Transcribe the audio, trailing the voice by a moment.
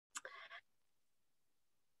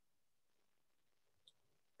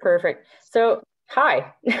Perfect. So,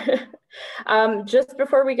 hi. Just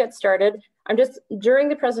before we get started, during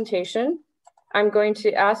the presentation, I'm going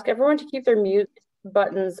to ask everyone to keep their mute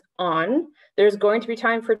buttons on. There's going to be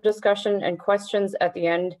time for discussion and questions at the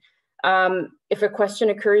end. If a question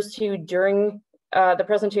occurs to you during the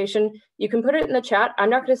presentation, you can put it in the chat. I'm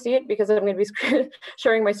not going to see it because I'm going to be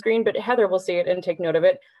sharing my screen, but Heather will see it and take note of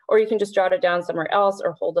it. Or you can just jot it down somewhere else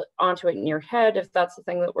or hold it onto it in your head if that's the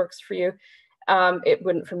thing that works for you. It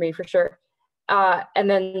wouldn't for me, for sure. And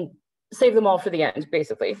then save them all for the end,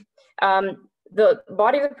 basically. The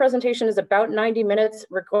body of the presentation is about 90 minutes.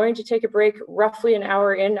 We're going to take a break roughly an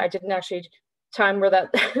hour in. I didn't actually time where that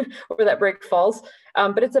where that break falls,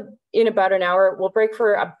 but it's in about an hour. We'll break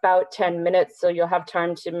for about 10 minutes, so you'll have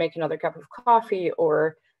time to make another cup of coffee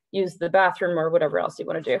or use the bathroom or whatever else you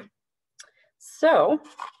want to do. So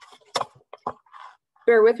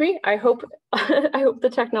bear with me. I hope I hope the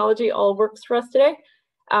technology all works for us today.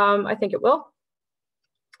 I think it will.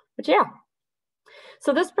 But yeah.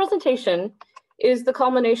 So this presentation is the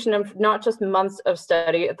culmination of not just months of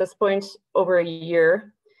study, at this point over a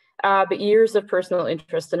year, but years of personal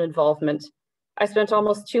interest and involvement. I spent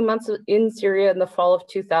almost 2 months in Syria in the fall of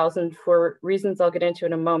 2000 for reasons I'll get into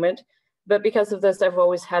in a moment. But because of this, I've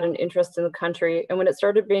always had an interest in the country. And when it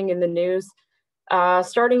started being in the news,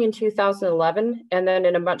 starting in 2011, and then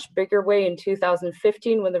in a much bigger way in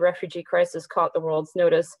 2015, when the refugee crisis caught the world's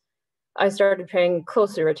notice, I started paying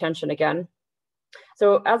closer attention again.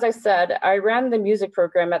 So as I said, I ran the music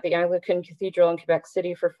program at the Anglican Cathedral in Quebec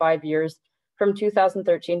City for 5 years, from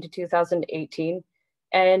 2013 to 2018.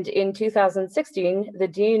 And in 2016, the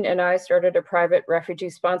Dean and I started a private refugee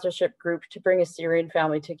sponsorship group to bring a Syrian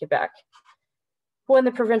family to Quebec. When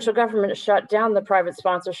the provincial government shut down the private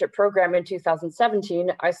sponsorship program in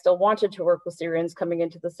 2017, I still wanted to work with Syrians coming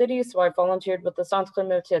into the city, so I volunteered with the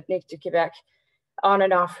Centre Technique de Québec on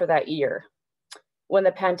and off for that year. When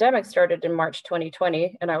the pandemic started in March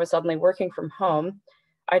 2020 and I was suddenly working from home,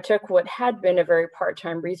 I took what had been a very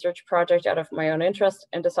part-time research project out of my own interest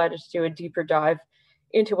and decided to do a deeper dive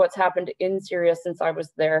into what's happened in Syria since I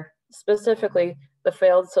was there, specifically the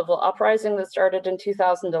failed civil uprising that started in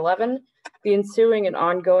 2011, the ensuing and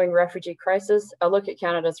ongoing refugee crisis, a look at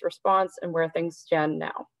Canada's response, and where things stand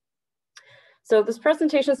now. So this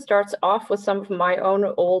presentation starts off with some of my own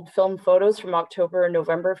old film photos from October and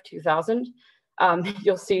November of 2000.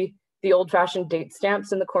 You'll see the old-fashioned date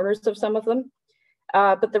stamps in the corners of some of them,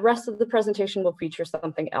 but the rest of the presentation will feature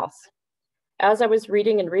something else. As I was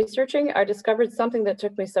reading and researching, I discovered something that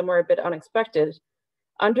took me somewhere a bit unexpected.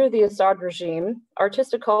 Under the Assad regime,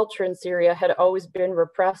 artistic culture in Syria had always been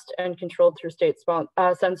repressed and controlled through state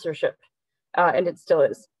censorship, and it still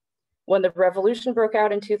is. When the revolution broke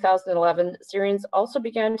out in 2011, Syrians also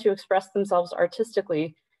began to express themselves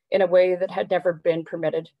artistically in a way that had never been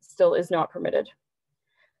permitted, still is not permitted.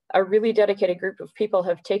 A really dedicated group of people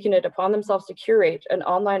have taken it upon themselves to curate an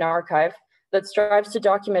online archive that strives to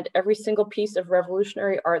document every single piece of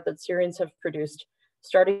revolutionary art that Syrians have produced,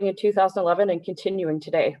 starting in 2011 and continuing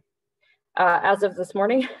today. As of this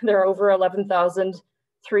morning, there are over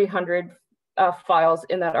 11,300 files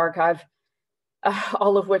in that archive,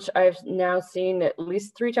 all of which I've now seen at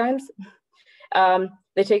least 3 times.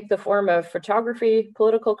 They take the form of photography,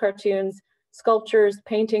 political cartoons, sculptures,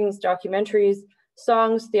 paintings, documentaries,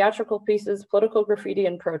 songs, theatrical pieces, political graffiti,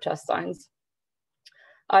 and protest signs.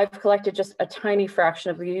 I've collected just a tiny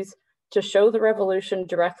fraction of these to show the revolution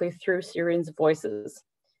directly through Syrians' voices.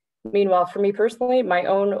 Meanwhile, for me personally, my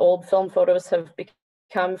own old film photos have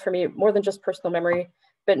become, for me, more than just personal memory,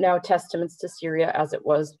 but now testaments to Syria as it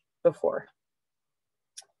was before.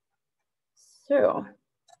 So,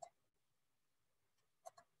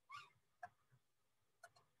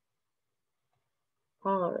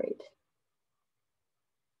 all right.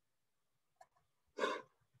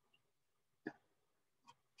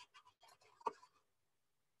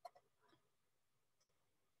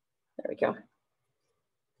 There we go.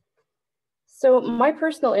 So my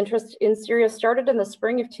personal interest in Syria started in the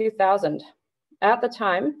spring of 2000. At the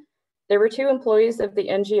time, there were 2 employees of the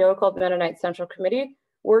NGO called Mennonite Central Committee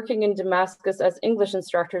working in Damascus as English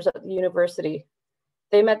instructors at the university.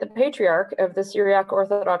 They met the patriarch of the Syriac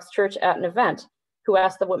Orthodox Church at an event, who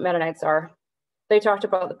asked them what Mennonites are. They talked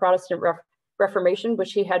about the Protestant Reformation,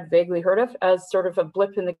 which he had vaguely heard of as sort of a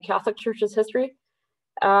blip in the Catholic Church's history.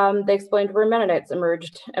 They explained where Mennonites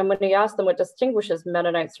emerged, and when he asked them what distinguishes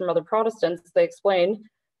Mennonites from other Protestants, they explained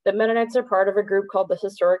that Mennonites are part of a group called the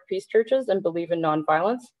Historic Peace Churches and believe in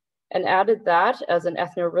nonviolence, and added that, as an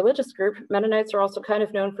ethno-religious group, Mennonites are also kind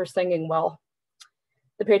of known for singing well.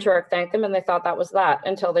 The patriarch thanked them, and they thought that was that,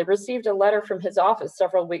 until they received a letter from his office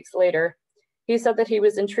several weeks later, He said that he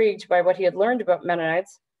was intrigued by what he had learned about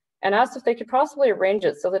Mennonites and asked if they could possibly arrange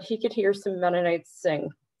it so that he could hear some Mennonites sing.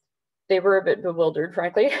 They were a bit bewildered,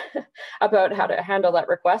 frankly, about how to handle that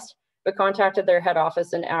request, but contacted their head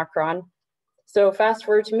office in Akron. So fast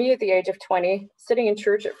forward to me at the age of 20, sitting in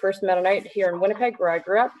church at First Mennonite here in Winnipeg, where I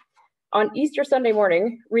grew up, on Easter Sunday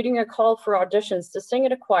morning, reading a call for auditions to sing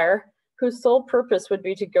at a choir whose sole purpose would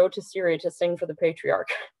be to go to Syria to sing for the Patriarch.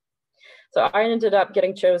 So I ended up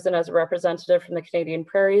getting chosen as a representative from the Canadian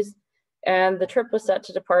Prairies, and the trip was set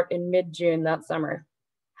to depart in mid-June that summer.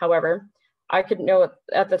 However, I couldn't know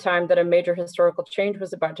at the time that a major historical change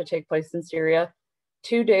was about to take place in Syria.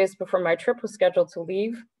 2 days before my trip was scheduled to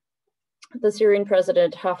leave, the Syrian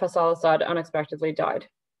president Hafez al-Assad unexpectedly died.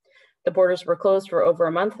 The borders were closed for over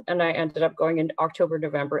a month, and I ended up going in October,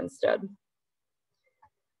 November instead.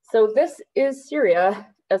 So this is Syria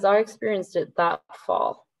as I experienced it that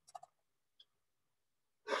fall.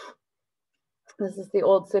 This is the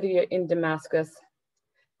old city in Damascus.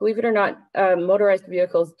 Believe it or not, motorized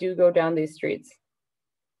vehicles do go down these streets.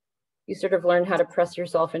 You sort of learn how to press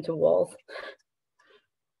yourself into walls.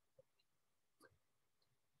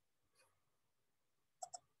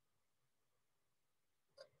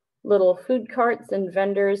 Little food carts and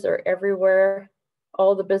vendors are everywhere.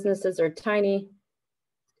 All the businesses are tiny.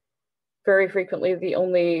 Very frequently, the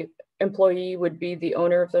only employee would be the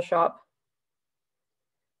owner of the shop.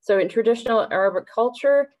 So in traditional Arabic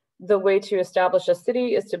culture, the way to establish a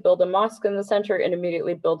city is to build a mosque in the center and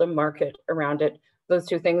immediately build a market around it. Those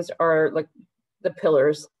two things are like the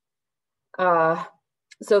pillars.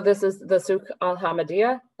 So this is the Souk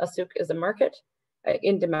al-Hamadiyah. A souk is a market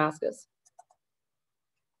in Damascus.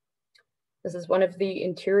 This is one of the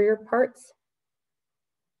interior parts.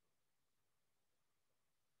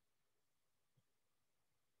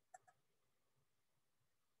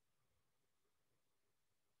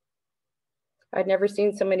 I'd never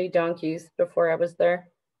seen so many donkeys before I was there.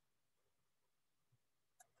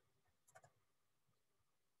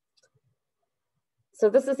 So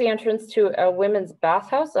this is the entrance to a women's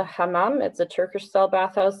bathhouse, a hammam. It's a Turkish style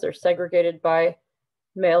bathhouse. They're segregated by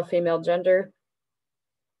male, female gender.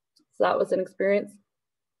 So that was an experience.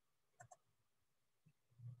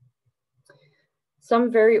 Some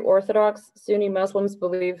very Orthodox Sunni Muslims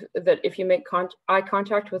believe that if you make eye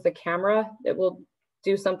contact with a camera, it will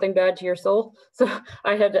do something bad to your soul. So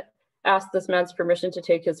I had asked this man's permission to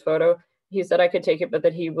take his photo. He said I could take it, but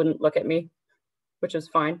that he wouldn't look at me, which was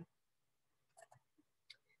fine.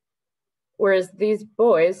 Whereas these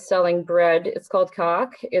boys selling bread, it's called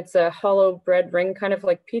kaak. It's a hollow bread ring, kind of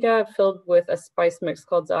like pita, filled with a spice mix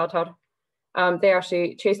called za'atar. They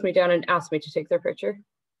actually chased me down and asked me to take their picture.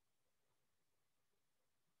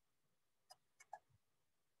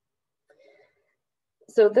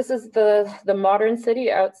 So this is the modern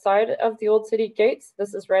city outside of the old city gates.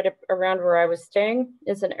 This is right up around where I was staying.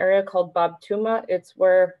 It's an area called Bab Tuma. It's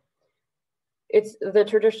the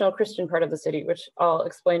traditional Christian part of the city, which I'll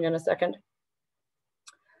explain in a second.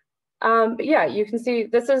 But yeah, you can see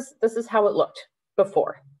this is how it looked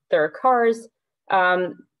before. There are cars.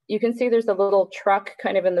 You can see there's a little truck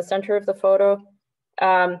kind of in the center of the photo.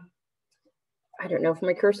 I don't know if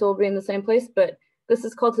my cursor will be in the same place, but this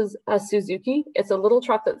is called a Suzuki. It's a little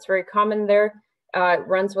truck that's very common there. It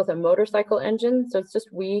runs with a motorcycle engine, so it's just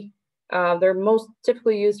they're most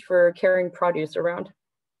typically used for carrying produce around.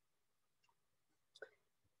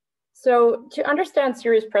 So to understand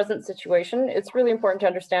Syria's present situation, it's really important to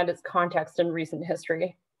understand its context and recent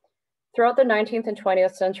history. Throughout the 19th and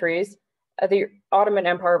 20th centuries, the Ottoman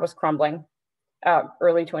Empire was crumbling,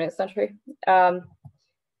 early 20th century.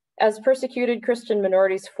 As persecuted Christian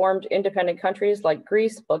minorities formed independent countries like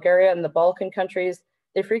Greece, Bulgaria, and the Balkan countries,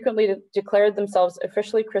 they frequently declared themselves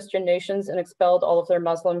officially Christian nations and expelled all of their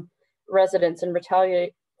Muslim residents in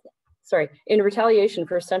retaliation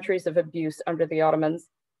for centuries of abuse under the Ottomans.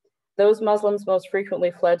 Those Muslims most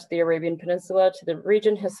frequently fled to the Arabian Peninsula to the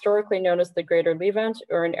region historically known as the Greater Levant,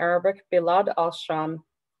 or in Arabic, Bilad al-Sham.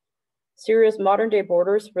 Syria's modern-day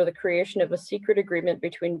borders were the creation of a secret agreement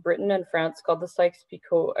between Britain and France called the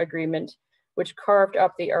Sykes-Picot Agreement, which carved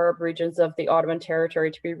up the Arab regions of the Ottoman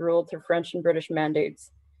territory to be ruled through French and British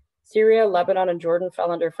mandates. Syria, Lebanon, and Jordan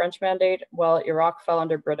fell under French mandate, while Iraq fell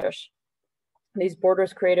under British. These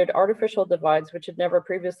borders created artificial divides which had never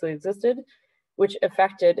previously existed, which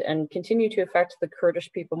affected and continue to affect the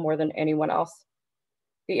Kurdish people more than anyone else.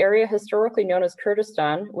 The area historically known as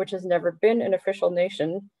Kurdistan, which has never been an official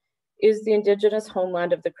nation, is the indigenous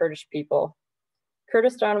homeland of the Kurdish people.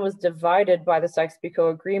 Kurdistan was divided by the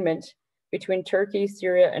Sykes-Picot Agreement between Turkey,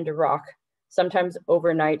 Syria, and Iraq, sometimes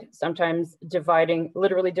overnight, sometimes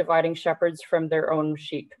literally dividing shepherds from their own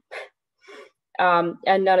sheep. And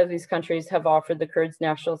none of these countries have offered the Kurds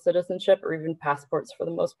national citizenship or even passports for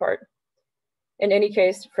the most part. In any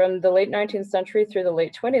case, from the late 19th century through the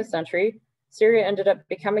late 20th century, Syria ended up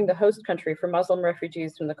becoming the host country for Muslim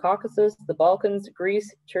refugees from the Caucasus, the Balkans,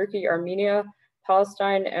 Greece, Turkey, Armenia,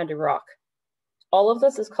 Palestine, and Iraq. All of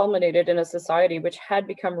this has culminated in a society which had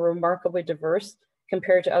become remarkably diverse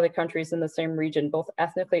compared to other countries in the same region, both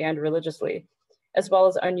ethnically and religiously, as well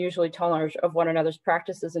as unusually tolerant of one another's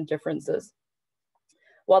practices and differences.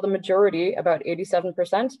 While the majority, about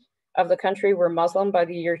 87%, of the country were Muslim by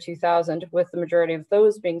the year 2000, with the majority of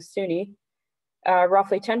those being Sunni,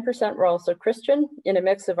 roughly 10% were also Christian, in a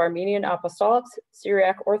mix of Armenian Apostolics,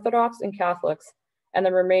 Syriac Orthodox, and Catholics, and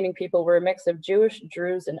the remaining people were a mix of Jewish,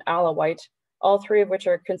 Druze, and Alawite, all three of which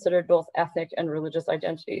are considered both ethnic and religious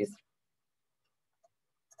identities.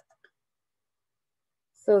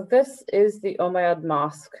 So this is the Umayyad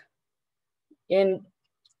Mosque. In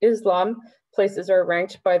Islam, places are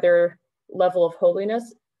ranked by their level of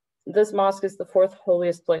holiness. This mosque is the fourth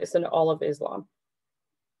holiest place in all of Islam.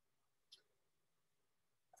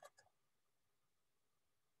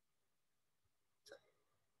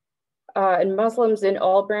 And Muslims in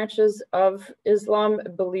all branches of Islam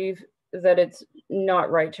believe that it's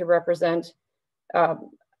not right to represent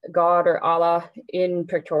God or Allah in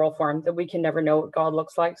pictorial form, that we can never know what God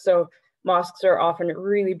looks like. So mosques are often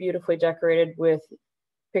really beautifully decorated with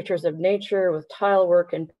pictures of nature, with tile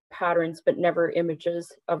work and patterns, but never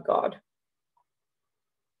images of God.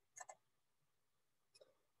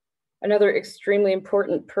 Another extremely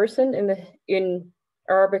important person in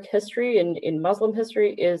Arabic history and in Muslim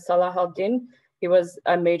history is Salah al-Din. He was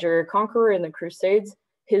a major conqueror in the Crusades.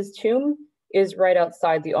 His tomb is right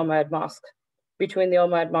outside the Umayyad Mosque, between the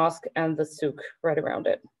Umayyad Mosque and the souk, right around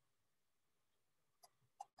it.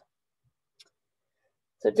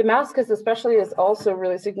 So Damascus especially is also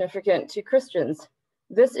really significant to Christians.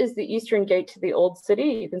 This is the eastern gate to the old city.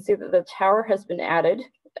 You can see that the tower has been added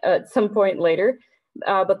at some point later,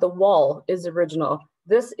 but the wall is original.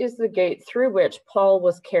 This is the gate through which Paul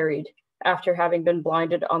was carried after having been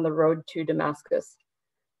blinded on the road to Damascus.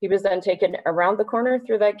 He was then taken around the corner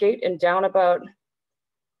through that gate and down about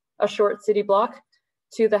a short city block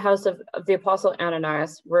to the house of the Apostle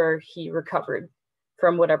Ananias, where he recovered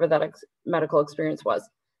from whatever that medical experience was.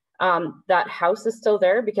 That house is still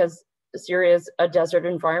there because Syria is a desert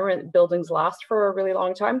environment. Buildings last for a really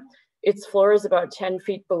long time. Its floor is about 10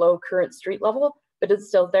 feet below current street level, but it's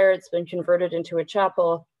still there. It's been converted into a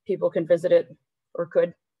chapel. People can visit it, or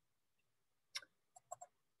could.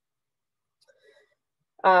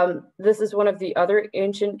 This is one of the other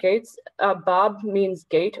ancient gates. Bab means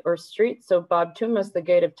gate or street, so Bab Tum is the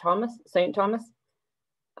gate of Thomas, St. Thomas.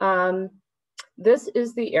 This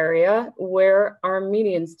is the area where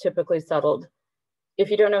Armenians typically settled. If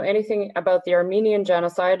you don't know anything about the Armenian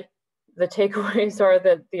genocide, the takeaways are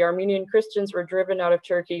that the Armenian Christians were driven out of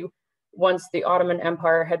Turkey once the Ottoman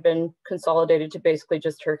Empire had been consolidated to basically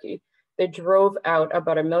just Turkey. They drove out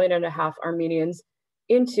about 1.5 million Armenians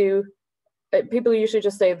into, people usually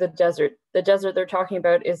just say the desert. The desert they're talking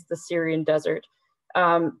about is the Syrian desert.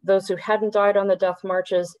 Those who hadn't died on the death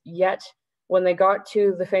marches yet, when they got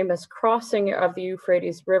to the famous crossing of the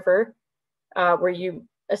Euphrates River, where you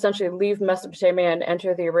essentially leave Mesopotamia and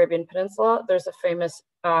enter the Arabian Peninsula, there's a famous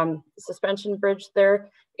suspension bridge there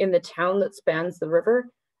in the town that spans the river.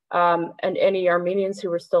 And any Armenians who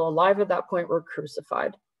were still alive at that point were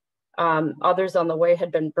crucified. Others on the way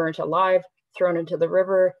had been burnt alive, thrown into the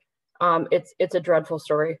river. It's a dreadful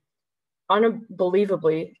story.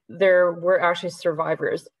 Unbelievably, there were actually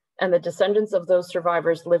survivors, and the descendants of those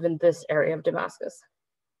survivors live in this area of Damascus,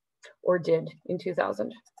 or did in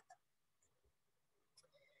 2000.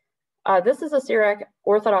 This is a Syriac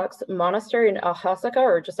Orthodox monastery in Al-Hasaka,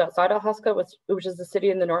 or just outside Al-Hasaka, which is a city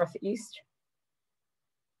in the northeast.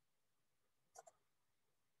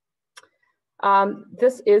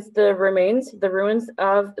 This is the ruins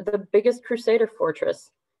of the biggest Crusader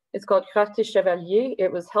fortress. It's called Quartier Chevalier.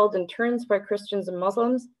 It was held in turns by Christians and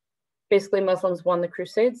Muslims. Basically, Muslims won the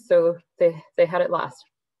Crusades, so they had it last.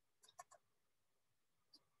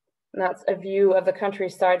 And that's a view of the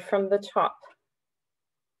countryside from the top.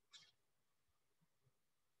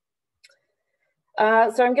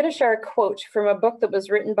 So I'm going to share a quote from a book that was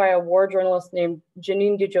written by a war journalist named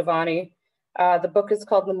Janine Di Giovanni. The book is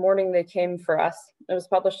called The Morning They Came for Us. It was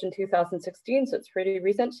published in 2016, so it's pretty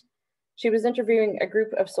recent. She was interviewing a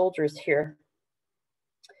group of soldiers here.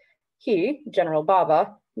 He, General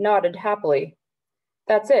Baba, nodded happily.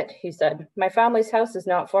 "That's it," he said. "My family's house is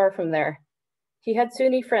not far from there." He had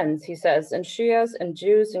Sunni friends, he says, and Shias and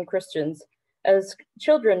Jews and Christians. As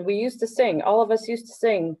children, we used to sing. All of us used to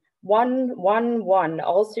sing. One, one, one,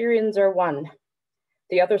 all Syrians are one.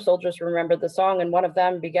 The other soldiers remembered the song, and one of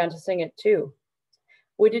them began to sing it too.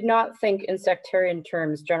 We did not think in sectarian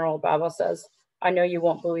terms, General Baba says. I know you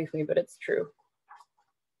won't believe me, but it's true.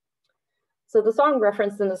 So the song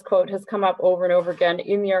referenced in this quote has come up over and over again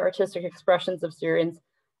in the artistic expressions of Syrians,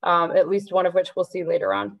 at least one of which we'll see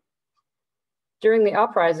later on. During the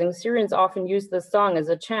uprising, Syrians often used this song as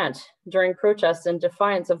a chant during protests in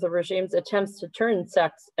defiance of the regime's attempts to turn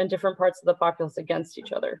sects and different parts of the populace against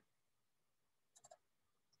each other.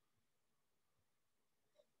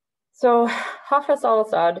 So Hafez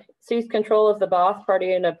al-Assad seized control of the Ba'ath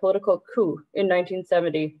Party in a political coup in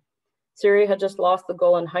 1970. Syria had just lost the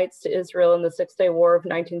Golan Heights to Israel in the Six-Day War of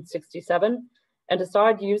 1967, and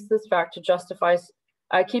Assad used this fact to justify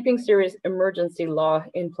keeping Syria's emergency law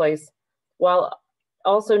in place, while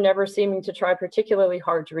also never seeming to try particularly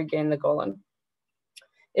hard to regain the Golan.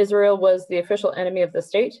 Israel was the official enemy of the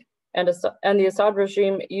state, and the Assad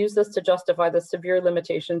regime used this to justify the severe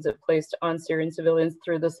limitations it placed on Syrian civilians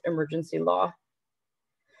through this emergency law.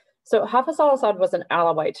 So Hafez al-Assad was an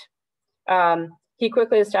Alawite. He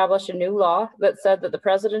quickly established a new law that said that the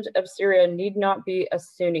president of Syria need not be a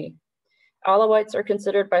Sunni. Alawites are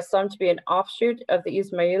considered by some to be an offshoot of the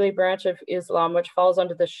Ismaili branch of Islam, which falls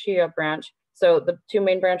under the Shia branch. So the two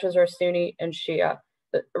main branches are Sunni and Shia.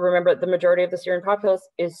 Remember, the majority of the Syrian populace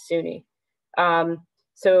is Sunni.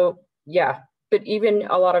 So yeah, but even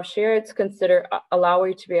a lot of Shiites consider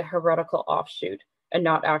Alawi to be a heretical offshoot and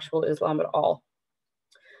not actual Islam at all.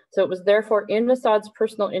 So it was therefore in Assad's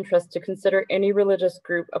personal interest to consider any religious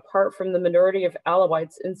group apart from the minority of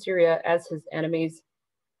Alawites in Syria as his enemies.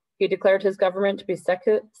 He declared his government to be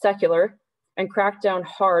secular and cracked down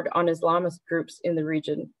hard on Islamist groups in the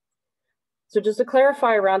region. So just to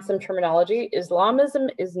clarify around some terminology, Islamism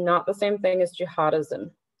is not the same thing as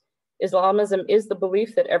jihadism. Islamism is the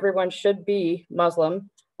belief that everyone should be Muslim,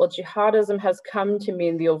 while jihadism has come to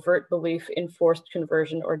mean the overt belief in forced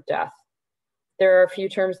conversion or death. There are a few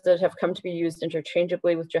terms that have come to be used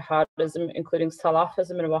interchangeably with jihadism, including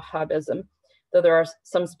Salafism and Wahhabism, though there are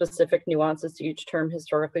some specific nuances to each term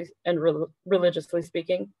historically and religiously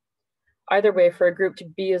speaking. Either way, for a group to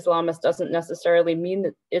be Islamist doesn't necessarily mean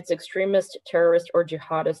that it's extremist, terrorist, or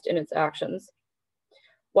jihadist in its actions.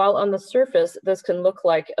 While on the surface, this can look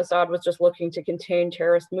like Assad was just looking to contain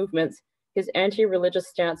terrorist movements, his anti-religious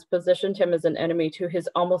stance positioned him as an enemy to his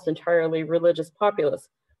almost entirely religious populace,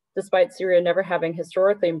 despite Syria never having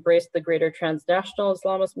historically embraced the greater transnational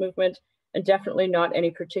Islamist movement, and definitely not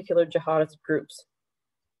any particular jihadist groups.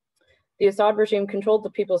 The Assad regime controlled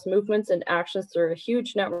the people's movements and actions through a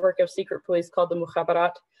huge network of secret police called the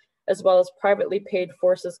Mukhabarat, as well as privately paid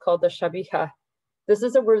forces called the Shabiha. This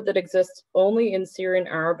is a word that exists only in Syrian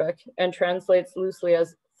Arabic and translates loosely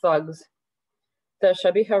as thugs. The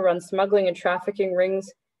Shabiha run smuggling and trafficking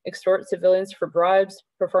rings, extort civilians for bribes,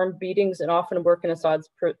 perform beatings, and often work in Assad's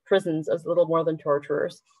prisons as little more than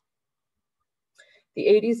torturers. The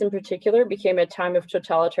 80s in particular became a time of such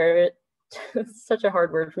a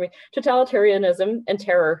hard word for me, totalitarianism and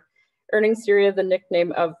terror, earning Syria the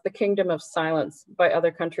nickname of the Kingdom of Silence by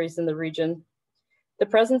other countries in the region. The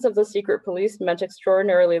presence of the secret police meant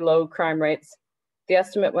extraordinarily low crime rates. The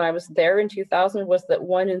estimate when I was there in 2000 was that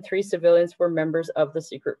 1 in 3 civilians were members of the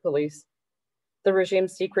secret police. The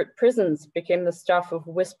regime's secret prisons became the stuff of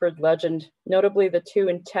whispered legend, notably the 2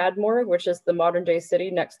 in Tadmor, which is the modern-day city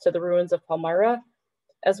next to the ruins of Palmyra,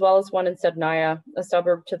 as well as one in Sednaya, a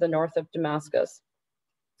suburb to the north of Damascus.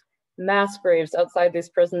 Mass graves outside these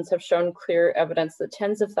prisons have shown clear evidence that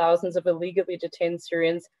tens of thousands of illegally detained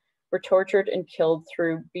Syrians were tortured and killed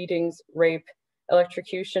through beatings, rape,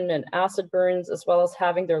 electrocution, and acid burns, as well as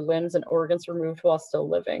having their limbs and organs removed while still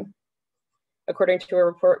living. According to a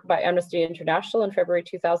report by Amnesty International in February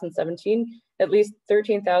 2017, at least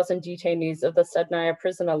 13,000 detainees of the Sednaya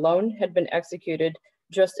prison alone had been executed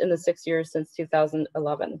just in the 6 years since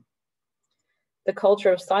 2011. The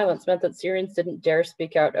culture of silence meant that Syrians didn't dare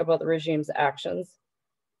speak out about the regime's actions.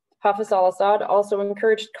 Hafez al-Assad also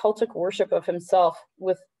encouraged cultic worship of himself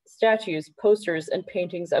with statues, posters, and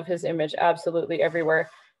paintings of his image absolutely everywhere,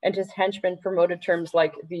 and his henchmen promoted terms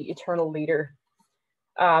like the eternal leader.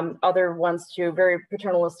 Other ones too, very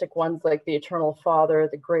paternalistic ones like the eternal father,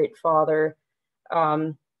 the great father,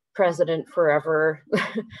 president forever.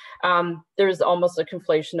 There's almost a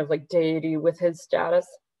conflation of like deity with his status.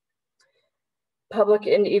 Public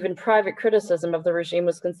and even private criticism of the regime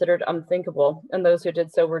was considered unthinkable, and those who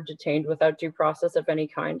did so were detained without due process of any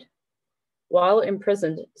kind. While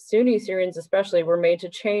imprisoned, Sunni Syrians especially were made to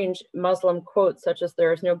change Muslim quotes such as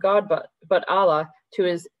 "there is no God but Allah"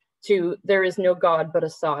 to "there is no God but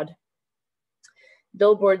Assad."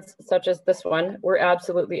 Billboards such as this one were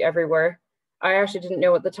absolutely everywhere. I actually didn't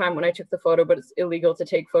know at the time when I took the photo, but it's illegal to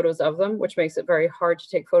take photos of them, which makes it very hard to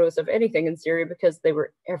take photos of anything in Syria because they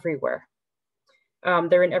were everywhere.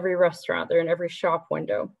 They're in every restaurant, they're in every shop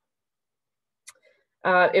window.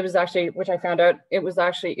 It was actually, which I found out, it was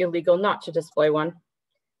actually illegal not to display one.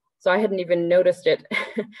 So I hadn't even noticed it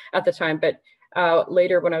at the time, but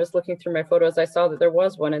later when I was looking through my photos, I saw that there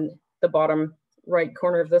was one in the bottom right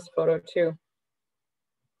corner of this photo too.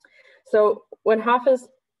 So when Hafiz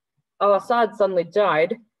al-Assad suddenly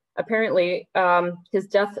died, apparently his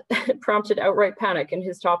death prompted outright panic in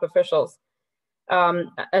his top officials,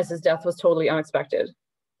 as his death was totally unexpected.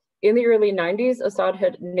 In the early 90s, Assad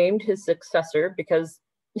had named his successor because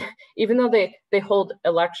even though they hold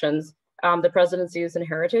elections, the presidency is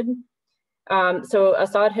inherited. So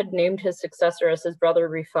Assad had named his successor as his brother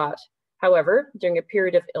Rupert. However, during a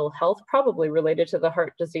period of ill health, probably related to the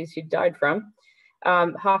heart disease he died from,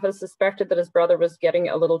 Hafiz suspected that his brother was getting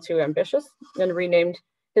a little too ambitious and renamed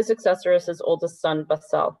his successor as his oldest son,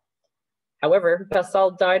 Bassal. However,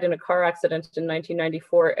 Bassal died in a car accident in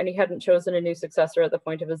 1994, and he hadn't chosen a new successor at the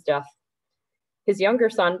point of his death. His younger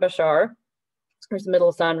son, Bashar, or his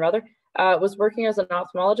middle son rather, was working as an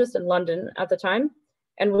ophthalmologist in London at the time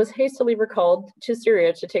and was hastily recalled to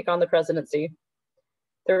Syria to take on the presidency.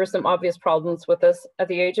 There were some obvious problems with this. At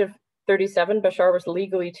the age of 37, Bashar was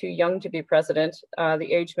legally too young to be president.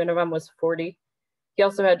 The age minimum was 40. He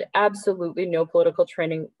also had absolutely no political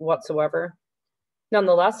training whatsoever.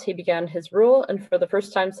 Nonetheless, he began his rule, and for the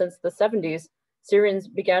first time since the 70s, Syrians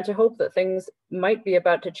began to hope that things might be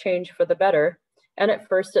about to change for the better, and at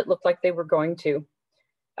first it looked like they were going to.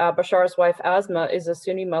 Bashar's wife, Asma, is a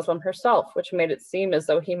Sunni Muslim herself, which made it seem as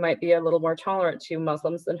though he might be a little more tolerant to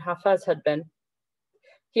Muslims than Hafez had been.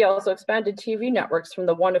 He also expanded TV networks from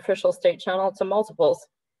the one official state channel to multiples.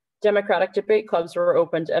 Democratic debate clubs were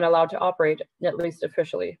opened and allowed to operate, at least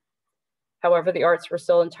officially. However, the arts were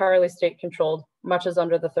still entirely state-controlled, much as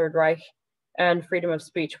under the Third Reich, and freedom of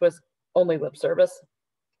speech was only lip service.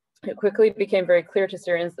 It quickly became very clear to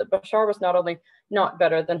Syrians that Bashar was not only not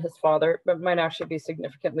better than his father, but might actually be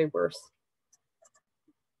significantly worse.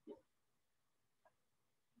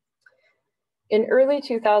 In early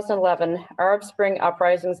 2011, Arab Spring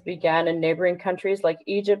uprisings began in neighboring countries like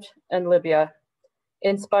Egypt and Libya.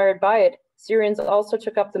 Inspired by it, Syrians also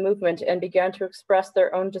took up the movement and began to express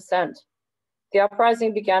their own dissent. The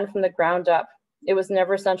uprising began from the ground up. It was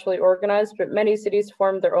never centrally organized, but many cities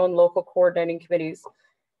formed their own local coordinating committees.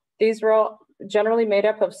 These were all generally made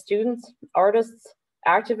up of students, artists,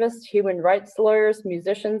 activists, human rights lawyers,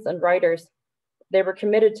 musicians, and writers. They were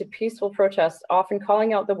committed to peaceful protests, often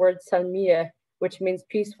calling out the word salmiya, which means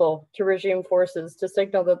peaceful, to regime forces to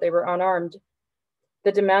signal that they were unarmed.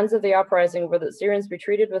 The demands of the uprising were that Syrians be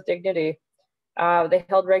treated with dignity. They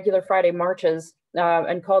held regular Friday marches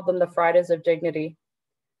and called them the Fridays of Dignity.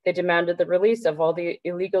 They demanded the release of all the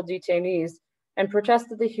illegal detainees and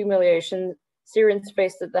protested the humiliation Syrians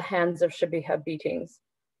faced at the hands of Shabiha beatings.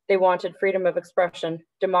 They wanted freedom of expression,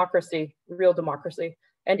 democracy, real democracy,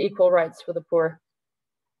 and equal rights for the poor.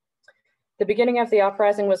 The beginning of the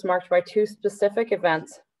uprising was marked by two specific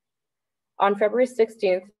events. On February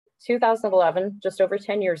 16th, 2011, just over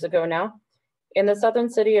 10 years ago now, in the southern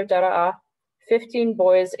city of Daraa, 15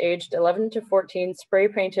 boys aged 11 to 14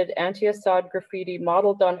 spray-painted anti-Assad graffiti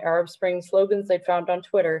modeled on Arab Spring slogans they'd found on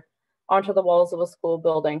Twitter onto the walls of a school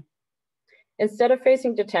building. Instead of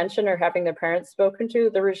facing detention or having their parents spoken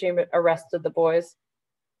to, the regime arrested the boys.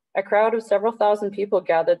 A crowd of several thousand people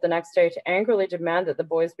gathered the next day to angrily demand that the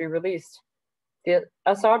boys be released. The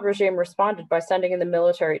Assad regime responded by sending in the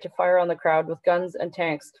military to fire on the crowd with guns and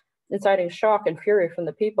tanks, inciting shock and fury from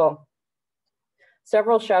the people.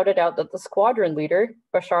 Several shouted out that the squadron leader,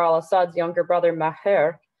 Bashar al-Assad's younger brother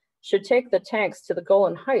Maher, should take the tanks to the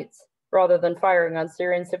Golan Heights rather than firing on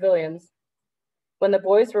Syrian civilians. When the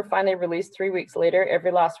boys were finally released 3 weeks later,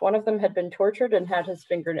 every last one of them had been tortured and had his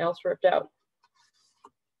fingernails ripped out.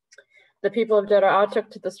 The people of Daraa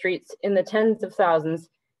took to the streets in the tens of thousands,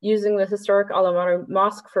 using the historic Al-Amar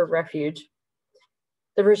Mosque for refuge.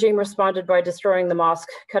 The regime responded by destroying the mosque,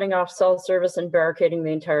 cutting off cell service, and barricading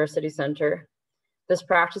the entire city center. This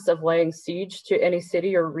practice of laying siege to any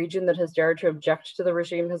city or region that has dared to object to the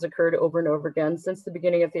regime has occurred over and over again since the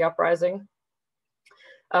beginning of the uprising,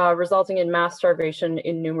 resulting in mass starvation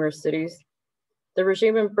in numerous cities. The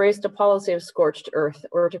regime embraced a policy of scorched earth,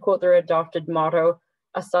 or to quote their adopted motto,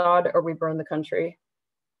 Assad or we burn the country.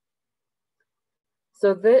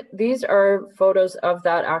 So these are photos of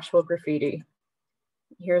that actual graffiti.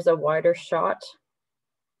 Here's a wider shot.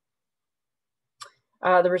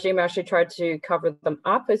 The regime actually tried to cover them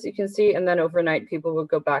up, as you can see, and then overnight people would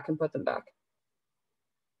go back and put them back.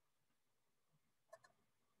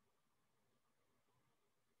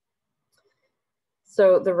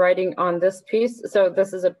 So the writing on this piece, so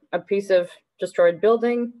this is a piece of destroyed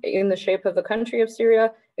building in the shape of the country of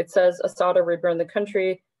Syria. It says, Assad reburned the country.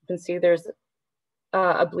 You can see there's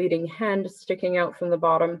a bleeding hand sticking out from the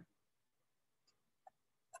bottom.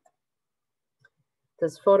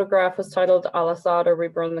 This photograph is titled, Al-Assad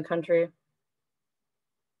reburned the country.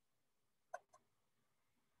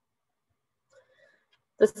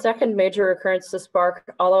 The second major occurrence to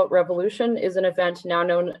spark all-out revolution is an event now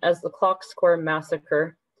known as the Clock Square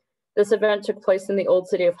Massacre. This event took place in the old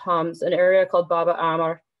city of Homs, an area called Baba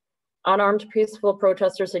Amr. Unarmed peaceful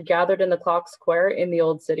protesters had gathered in the Clock Square in the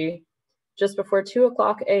old city. Just before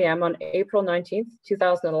 2:00 a.m. on April 19th,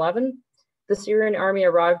 2011, the Syrian army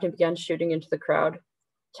arrived and began shooting into the crowd.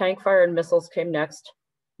 Tank fire and missiles came next.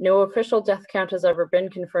 No official death count has ever been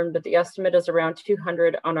confirmed, but the estimate is around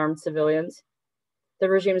 200 unarmed civilians. The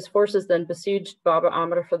regime's forces then besieged Baba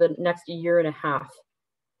Amr for the next year and a half.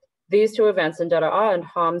 These two events in Daraa and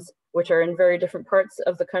Homs, which are in very different parts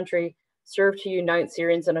of the country, served to unite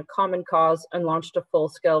Syrians in a common cause and launched a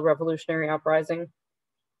full-scale revolutionary uprising.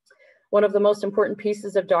 One of the most important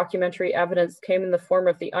pieces of documentary evidence came in the form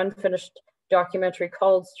of the unfinished documentary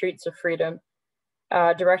called Streets of Freedom,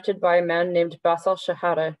 directed by a man named Bassel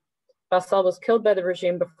Shahada. Bassel was killed by the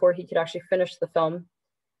regime before he could actually finish the film.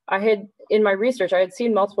 In my research, I had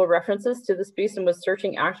seen multiple references to this piece and was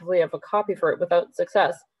searching actively of a copy for it without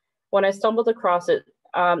success. When I stumbled across it,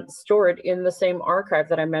 stored in the same archive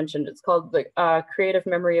that I mentioned, it's called the Creative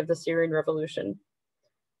Memory of the Syrian Revolution.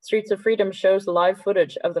 Streets of Freedom shows live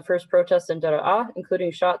footage of the first protests in Daraa,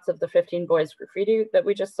 including shots of the 15 boys graffiti that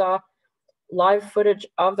we just saw, live footage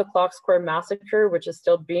of the Clock Square Massacre, which is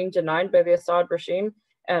still being denied by the Assad regime,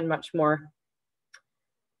 and much more.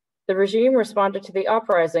 The regime responded to the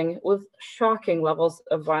uprising with shocking levels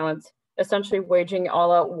of violence, essentially waging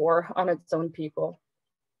all-out war on its own people.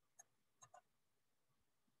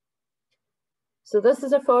 So this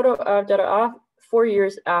is a photo of Daraa 4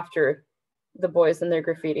 years after the boys and their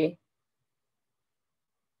graffiti.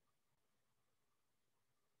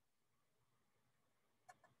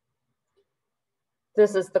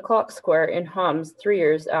 This is the Clock Square in Homs 3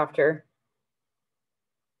 years after.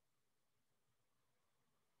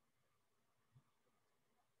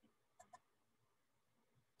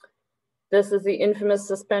 This is the infamous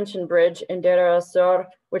suspension bridge in Deir az-Zor,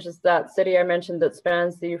 which is that city I mentioned that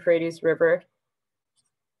spans the Euphrates River.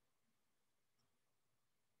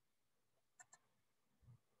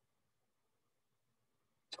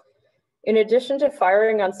 In addition to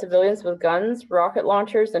firing on civilians with guns, rocket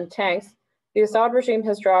launchers, and tanks, the Assad regime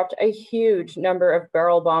has dropped a huge number of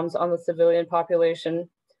barrel bombs on the civilian population.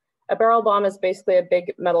 A barrel bomb is basically a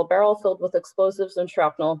big metal barrel filled with explosives and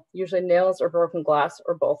shrapnel, usually nails or broken glass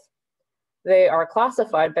or both. They are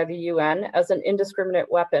classified by the UN as an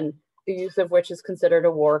indiscriminate weapon, the use of which is considered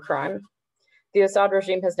a war crime. The Assad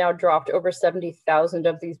regime has now dropped over 70,000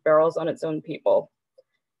 of these barrels on its own people.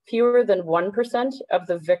 Fewer than 1% of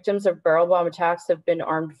the victims of barrel bomb attacks have been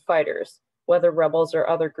armed fighters, whether rebels or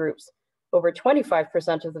other groups. Over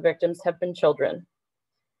 25% of the victims have been children.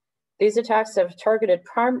 These attacks have targeted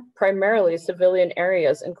primarily civilian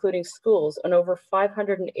areas, including schools and over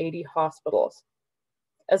 580 hospitals.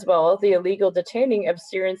 As well, the illegal detaining of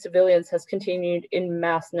Syrian civilians has continued in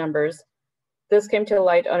mass numbers. This came to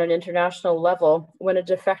light on an international level when a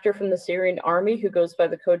defector from the Syrian army, who goes by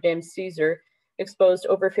the codename Caesar, exposed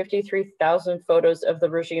over 53,000 photos of the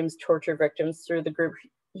regime's torture victims through the group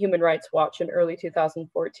Human Rights Watch in early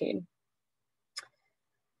 2014.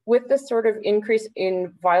 With this sort of increase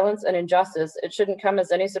in violence and injustice, it shouldn't come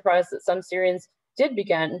as any surprise that some Syrians did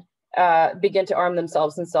begin to arm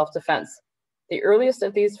themselves in self-defense. The earliest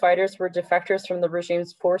of these fighters were defectors from the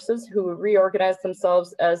regime's forces who reorganized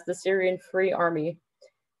themselves as the Syrian Free Army.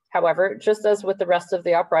 However, just as with the rest of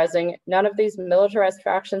the uprising, none of these militarized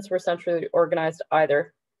factions were centrally organized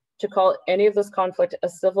either. To call any of this conflict a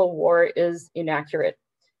civil war is inaccurate.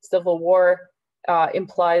 Civil war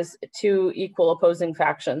implies two equal opposing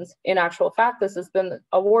factions. In actual fact, this has been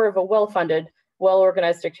a war of a well-funded,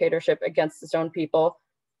 well-organized dictatorship against its own people,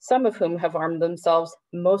 some of whom have armed themselves,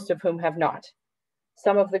 most of whom have not.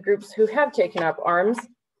 Some of the groups who have taken up arms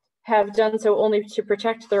have done so only to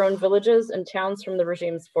protect their own villages and towns from the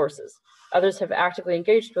regime's forces. Others have actively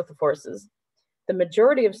engaged with the forces. The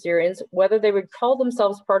majority of Syrians, whether they would call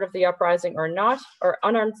themselves part of the uprising or not, are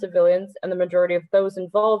unarmed civilians, and the majority of those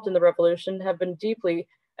involved in the revolution have been deeply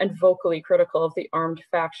and vocally critical of the armed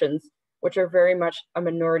factions, which are very much a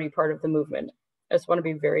minority part of the movement. I just want to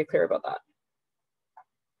be very clear about that.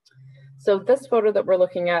 So this photo that we're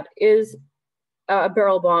looking at is a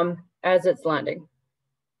barrel bomb as it's landing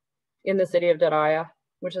in the city of Daraya,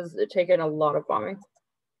 which has taken a lot of bombing.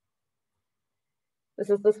 This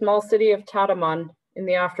is the small city of Tataman in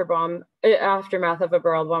the aftermath of a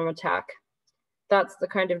barrel bomb attack. That's the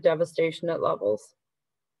kind of devastation it levels.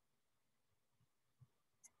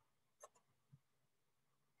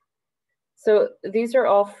 So these are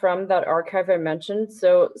all from that archive I mentioned.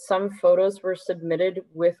 So some photos were submitted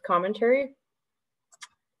with commentary.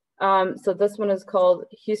 So this one is called,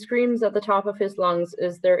 "He Screams at the Top of His Lungs,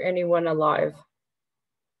 Is There Anyone Alive?"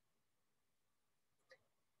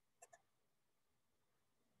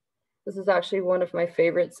 This is actually one of my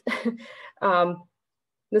favorites.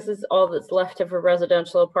 This is all that's left of a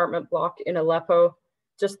residential apartment block in Aleppo,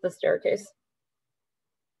 just the staircase.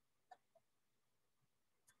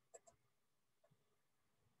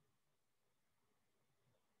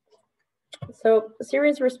 So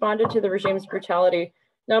Syrians responded to the regime's brutality,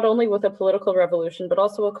 not only with a political revolution, but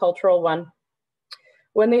also a cultural one.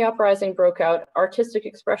 When the uprising broke out, artistic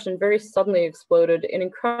expression very suddenly exploded in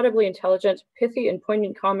incredibly intelligent, pithy, and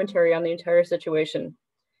poignant commentary on the entire situation.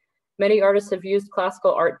 Many artists have used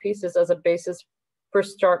classical art pieces as a basis for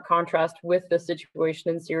stark contrast with the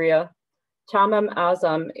situation in Syria. Tamam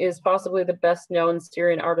Azam is possibly the best known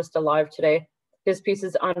Syrian artist alive today. His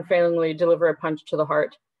pieces unfailingly deliver a punch to the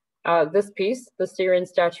heart. This piece, the Syrian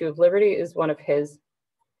Statue of Liberty, is one of his.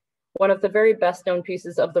 One of the very best known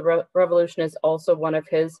pieces of the revolution is also one of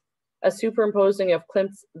his, a superimposing of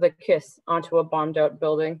Klimt's The Kiss onto a bombed out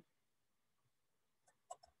building.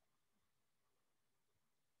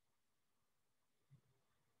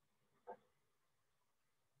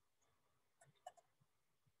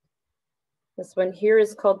 This one here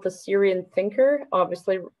is called The Syrian Thinker,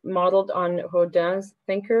 obviously modeled on Rodin's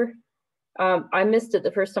Thinker. I missed it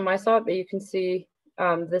the first time I saw it, but you can see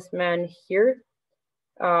this man here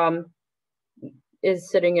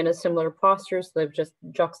is sitting in a similar posture, so they've just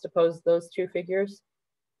juxtaposed those two figures.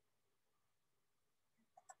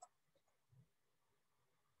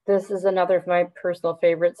 This is another of my personal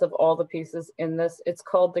favorites of all the pieces in this. It's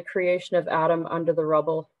called The Creation of Adam Under the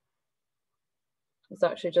Rubble. It's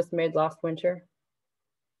actually just made last winter.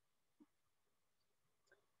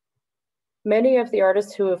 Many of the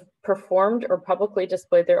artists who have performed or publicly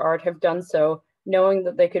displayed their art have done so, knowing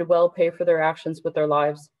that they could well pay for their actions with their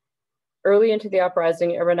lives. Early into the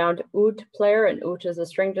uprising, a renowned oud player, and oud is a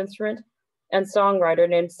stringed instrument, and songwriter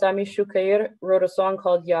named Sami Shukair wrote a song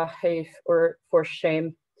called Ya Haif, or For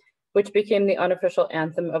Shame, which became the unofficial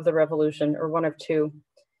anthem of the revolution, or one of two.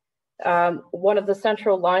 One of the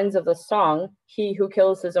central lines of the song, "He who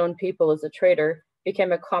kills his own people is a traitor,"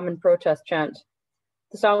 became a common protest chant.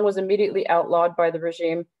 The song was immediately outlawed by the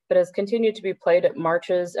regime, but has continued to be played at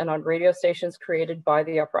marches and on radio stations created by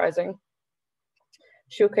the uprising.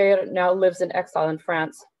 Shukair now lives in exile in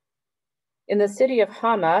France. In the city of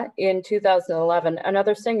Hama in 2011,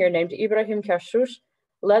 another singer named Ibrahim Kashush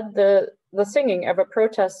led the singing of a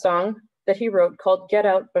protest song that he wrote called Get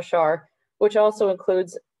Out Bashar, which also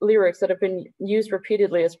includes lyrics that have been used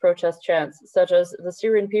repeatedly as protest chants, such as "The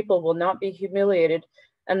Syrian people will not be humiliated,"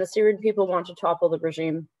 and "The Syrian people want to topple the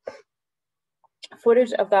regime."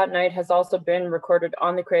 Footage of that night has also been recorded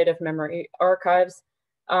on the Creative Memory archives.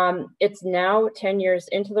 It's now 10 years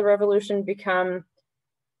into the revolution, become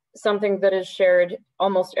something that is shared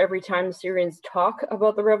almost every time Syrians talk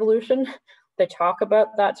about the revolution. They talk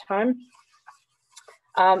about that time.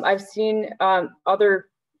 I've seen other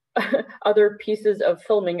pieces of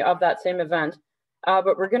filming of that same event,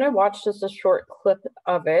 but we're gonna watch just a short clip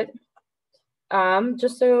of it,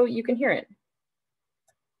 just so you can hear it.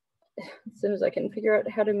 As soon as I can figure out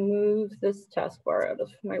how to move this taskbar out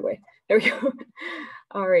of my way. There we go.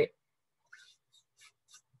 All right.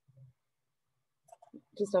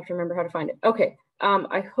 Just have to remember how to find it. Okay,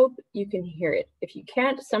 I hope you can hear it. If you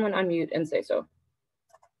can't, someone unmute and say so.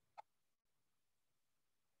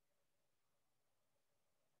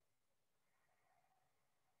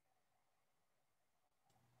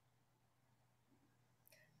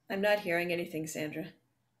 I'm not hearing anything, Sandra.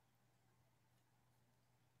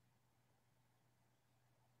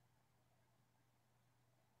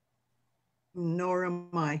 Nor am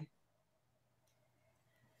I.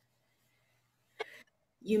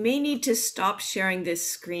 You may need to stop sharing this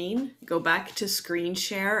screen, go back to screen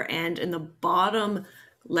share, and in the bottom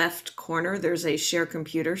left corner, there's a share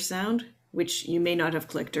computer sound, which you may not have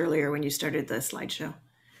clicked earlier when you started the slideshow.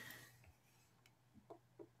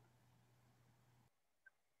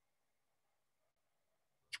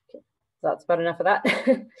 That's about enough of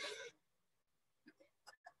that.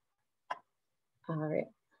 All right.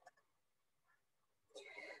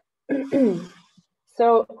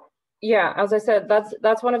 So, yeah, as I said,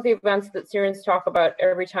 that's one of the events that Syrians talk about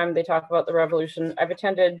every time they talk about the revolution. I've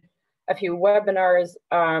attended a few webinars,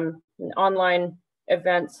 online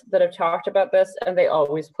events that have talked about this, and they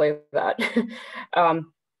always play that.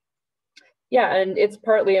 Yeah, and it's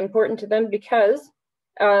partly important to them because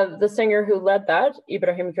the singer who led that,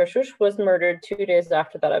 Ibrahim Kashush, was murdered 2 days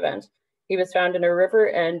after that event. He was found in a river,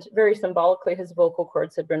 and very symbolically, his vocal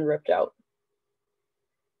cords had been ripped out.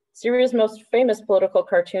 Syria's most famous political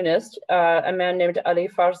cartoonist, a man named Ali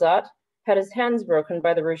Farzat, had his hands broken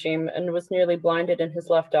by the regime and was nearly blinded in his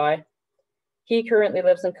left eye. He currently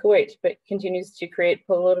lives in Kuwait, but continues to create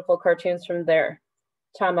political cartoons from there.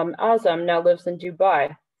 Tamam Azam now lives in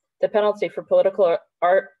Dubai. The penalty for political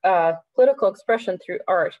expression through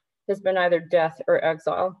art has been either death or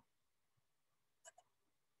exile.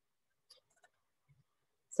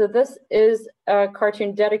 So this is a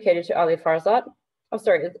cartoon dedicated to Ali Farzat. Oh,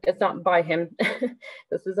 sorry, it's not by him.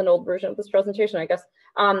 This is an old version of this presentation, I guess.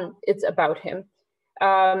 It's about him.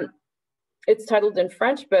 It's titled in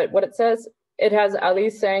French, but what it says, it has Ali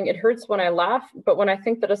saying, "It hurts when I laugh, but when I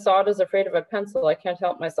think that Assad is afraid of a pencil, I can't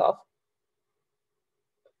help myself."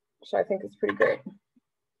 Which I think is pretty great.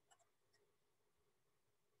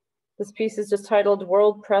 This piece is just titled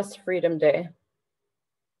World Press Freedom Day.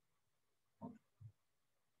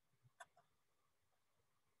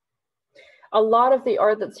 A lot of the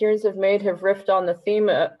art that Syrians have made have riffed on the theme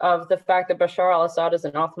of the fact that Bashar al-Assad is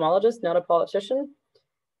an ophthalmologist, not a politician.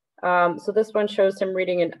 So this one shows him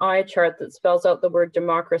reading an eye chart that spells out the word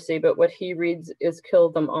democracy, but what he reads is kill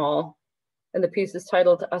them all. And the piece is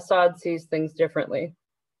titled Assad Sees Things Differently.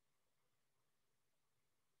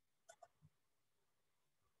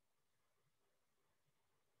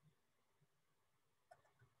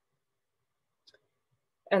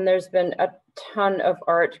 And there's been a ton of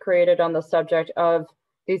art created on the subject of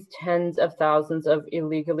these tens of thousands of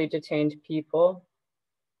illegally detained people.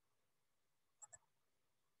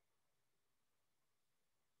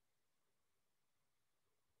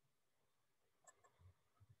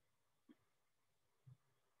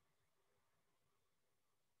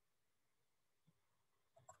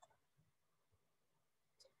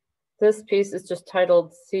 This piece is just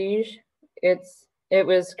titled Siege. It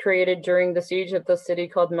was created during the siege of the city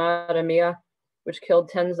called Maramia, which killed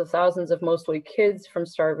tens of thousands of mostly kids from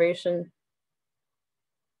starvation.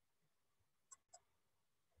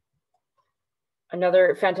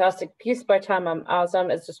 Another fantastic piece by Tamam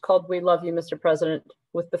Azam is just called We Love You, Mr. President,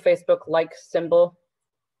 with the Facebook like symbol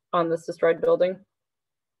on this destroyed building.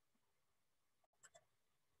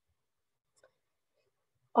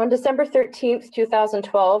 On December 13th,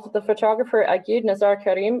 2012, the photographer Agid Nazar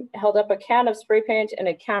Karim held up a can of spray paint and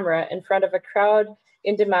a camera in front of a crowd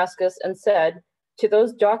in Damascus and said, "To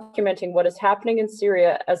those documenting what is happening in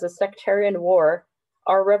Syria as a sectarian war,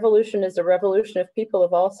 our revolution is a revolution of people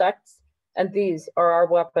of all sects, and these are our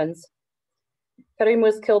weapons." Karim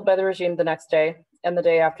was killed by the regime the next day, and the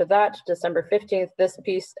day after that, December 15th, this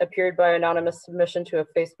piece appeared by anonymous submission to a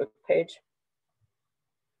Facebook page.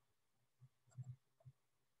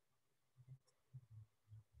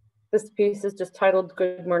 This piece is just titled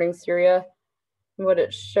Good Morning Syria. And what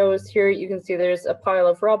it shows here, you can see there's a pile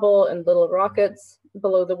of rubble and little rockets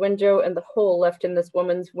below the window, and the hole left in this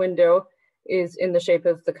woman's window is in the shape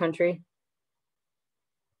of the country.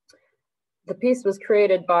 The piece was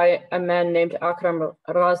created by a man named Akram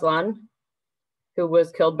Razlan, who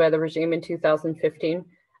was killed by the regime in 2015.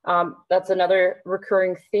 That's another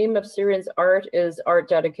recurring theme of Syrians' art, is art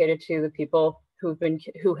dedicated to the people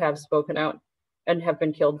who have spoken out and have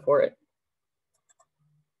been killed for it.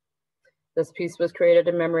 This piece was created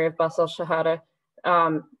in memory of Bas al-Shahada,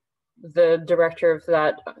 the director of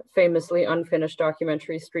that famously unfinished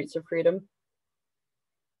documentary, Streets of Freedom.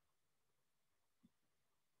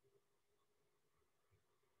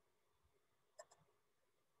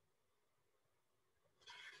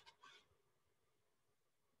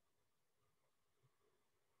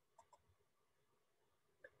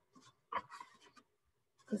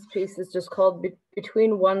 This piece is just called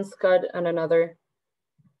Between One Scud and Another.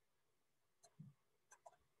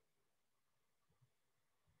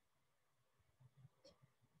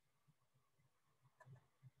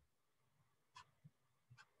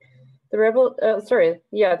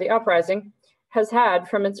 The uprising has had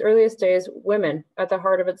from its earliest days women at the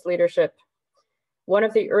heart of its leadership. One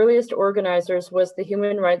of the earliest organizers was the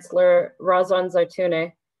human rights lawyer Razan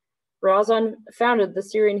Zaitouneh. Razan founded the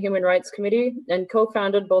Syrian Human Rights Committee and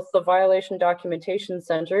co-founded both the Violation Documentation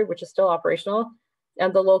Center, which is still operational,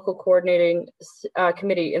 and the local coordinating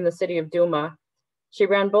committee in the city of Douma. She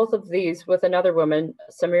ran both of these with another woman,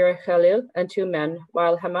 Samira Khalil, and 2 men,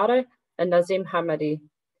 while Hamada and Nazim Hamadi.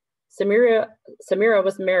 Samira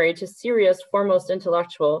was married to Syria's foremost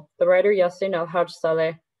intellectual, the writer Yassin al-Hajj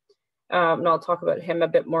Saleh, and I'll talk about him a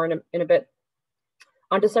bit more in a bit.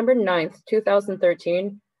 On December 9th,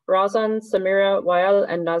 2013, Razan, Samira, Wael,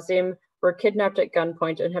 and Nazim were kidnapped at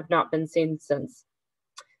gunpoint and have not been seen since.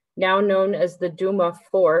 Now known as the Duma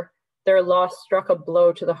 4, their loss struck a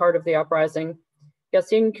blow to the heart of the uprising.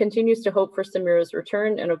 Yassin continues to hope for Samira's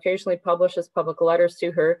return and occasionally publishes public letters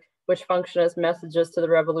to her, which function as messages to the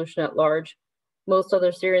revolution at large. Most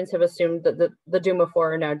other Syrians have assumed that the Duma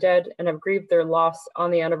 4 are now dead and have grieved their loss on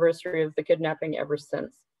the anniversary of the kidnapping ever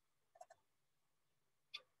since.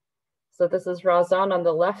 So this is Razan on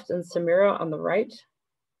the left and Samira on the right.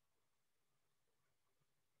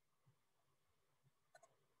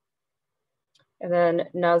 And then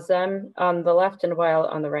Nazem on the left and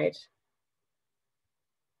Wael on the right.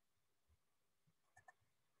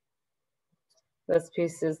 This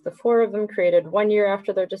piece is the 4 of them created 1 year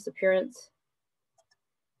after their disappearance.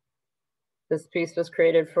 This piece was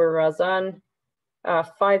created for Razan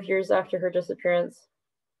 5 years after her disappearance.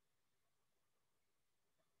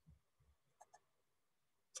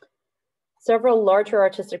 Several larger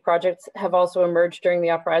artistic projects have also emerged during the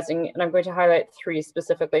uprising, and I'm going to highlight 3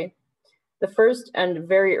 specifically. The first and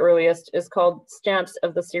very earliest is called Stamps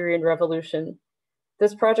of the Syrian Revolution.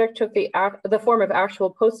 This project took the form of actual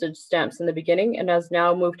postage stamps in the beginning and has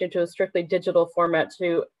now moved into a strictly digital format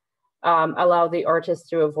to allow the artists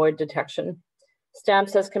to avoid detection.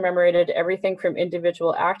 Stamps has commemorated everything from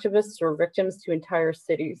individual activists or victims to entire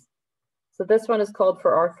cities. So this one is called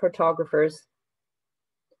For Our Photographers.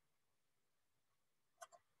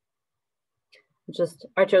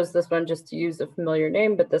 I chose this one just to use a familiar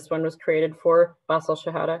name, but this one was created for Bas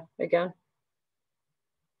al-Shahada again.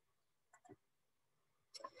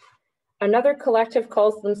 Another collective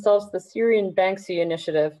calls themselves the Syrian Banksy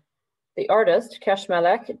Initiative. The artist, Kesh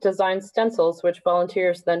Malek, designed stencils which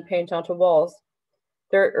volunteers then paint onto walls.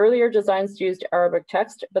 Their earlier designs used Arabic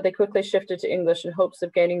text, but they quickly shifted to English in hopes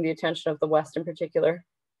of gaining the attention of the West in particular.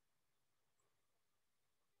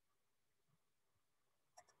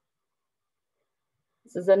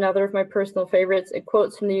 This is another of my personal favorites. It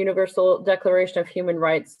quotes from the Universal Declaration of Human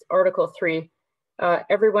Rights, Article 3.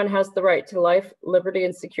 Everyone has the right to life, liberty,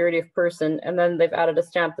 and security of person. And then they've added a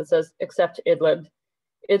stamp that says, except Idlib.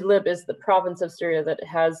 Idlib is the province of Syria that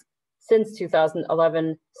has, since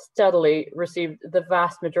 2011, steadily received the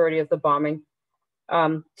vast majority of the bombing.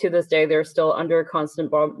 To this day, they're still under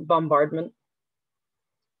constant bombardment.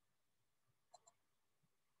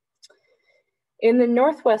 In the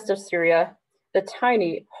northwest of Syria, the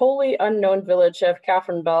tiny, wholly unknown village of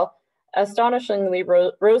Kafranbel astonishingly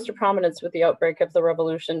rose to prominence with the outbreak of the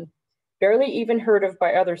revolution. Barely even heard of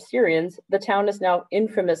by other Syrians, the town is now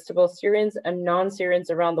infamous to both Syrians and non-Syrians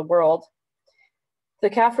around the world. The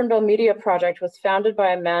Kafranbel Media Project was founded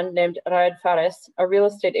by a man named Raed Fares, a real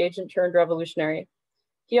estate agent turned revolutionary.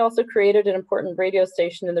 He also created an important radio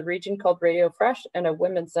station in the region called Radio Fresh and a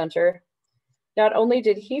women's center. Not only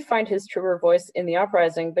did he find his truer voice in the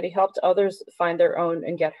uprising, but he helped others find their own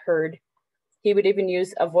and get heard. He would even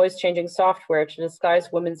use a voice-changing software to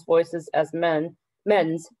disguise women's voices as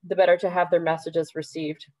men's, the better to have their messages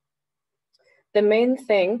received. The main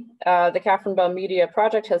thing the Kafranbel Media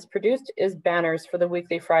Project has produced is banners for the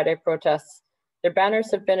weekly Friday protests. Their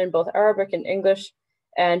banners have been in both Arabic and English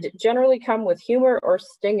and generally come with humor or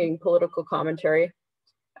stinging political commentary.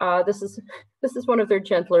 This is one of their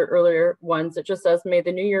gentler, earlier ones. It just says, "May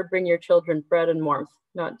the new year bring your children bread and warmth,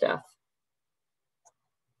 not death."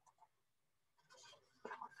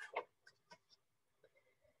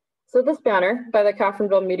 So this banner by the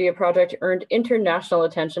Kafranbel Media Project earned international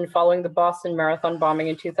attention following the Boston Marathon bombing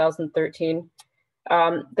in 2013.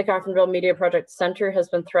 The Kafranbel Media Project Center has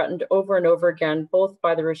been threatened over and over again, both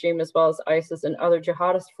by the regime as well as ISIS and other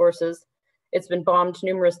jihadist forces. It's been bombed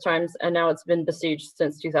numerous times, and now it's been besieged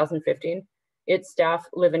since 2015. Its staff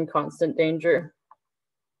live in constant danger.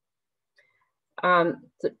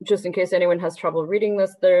 Just in case anyone has trouble reading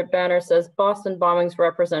this, their banner says, "Boston bombings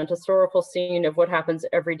represent a sorrowful scene of what happens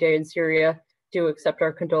every day in Syria. Do accept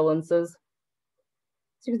our condolences."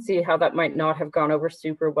 So you can see how that might not have gone over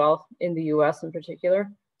super well in the US in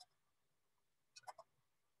particular.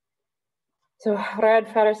 So Raed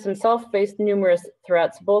Fares himself faced numerous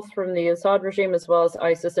threats, both from the Assad regime as well as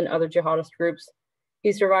ISIS and other jihadist groups.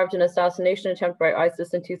 He survived an assassination attempt by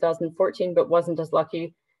ISIS in 2014, but wasn't as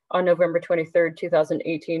lucky on November 23rd,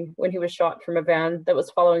 2018, when he was shot from a van that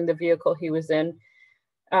was following the vehicle he was in.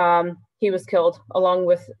 he was killed, along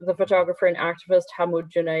with the photographer and activist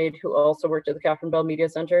Hamoud Junaid, who also worked at the Catherine Bell Media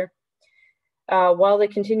Center. While they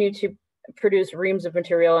continued to produce reams of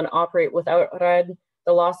material and operate without Rad,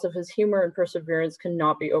 the loss of his humor and perseverance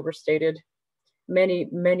cannot be overstated. Many,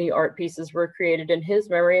 many art pieces were created in his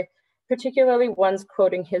memory, particularly ones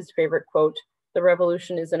quoting his favorite quote, "The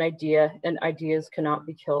revolution is an idea and ideas cannot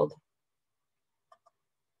be killed."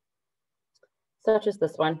 Such as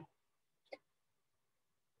this one.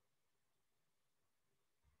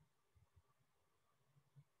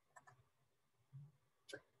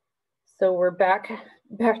 So we're back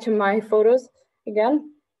to my photos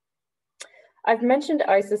again. I've mentioned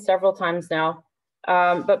ISIS several times now,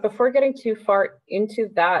 but before getting too far into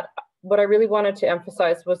that, what I really wanted to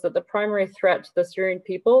emphasize was that the primary threat to the Syrian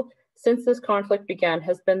people since this conflict began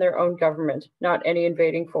has been their own government, not any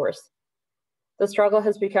invading force. The struggle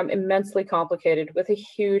has become immensely complicated, with a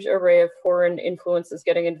huge array of foreign influences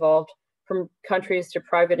getting involved, from countries to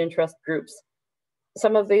private interest groups.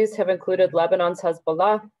 Some of these have included Lebanon's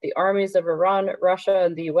Hezbollah, the armies of Iran, Russia,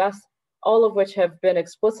 and the US, all of which have been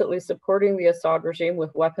explicitly supporting the Assad regime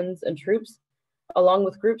with weapons and troops, along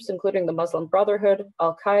with groups including the Muslim Brotherhood,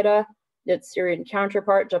 Al-Qaeda, its Syrian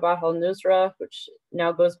counterpart, Jabhat al-Nusra, which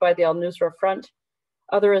now goes by the al-Nusra Front,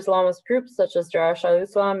 other Islamist groups such as Jaish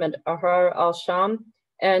al-Islam and Ahrar al-Sham,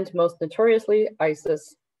 and most notoriously,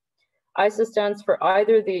 ISIS. ISIS stands for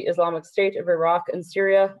either the Islamic State of Iraq and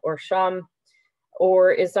Syria, or Sham,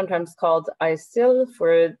 or is sometimes called ISIL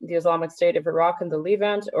for the Islamic State of Iraq and the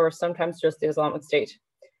Levant, or sometimes just the Islamic State.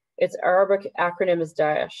 Its Arabic acronym is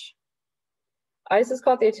Daesh. ISIS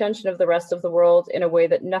caught the attention of the rest of the world in a way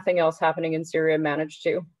that nothing else happening in Syria managed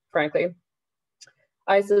to, frankly.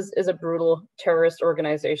 ISIS is a brutal terrorist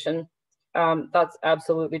organization. That's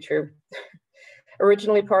absolutely true.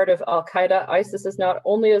 Originally part of Al-Qaeda, ISIS is not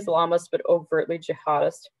only Islamist, but overtly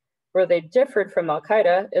jihadist. Where they differed from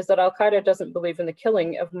Al-Qaeda is that Al-Qaeda doesn't believe in the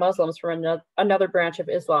killing of Muslims from another branch of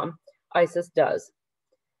Islam. ISIS does.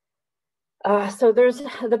 So there's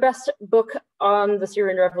the best book on the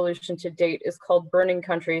Syrian revolution to date is called Burning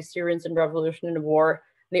Country, Syrians in Revolution and War.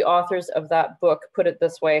 The authors of that book put it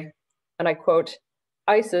this way, and I quote,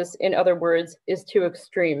 "ISIS, in other words, is too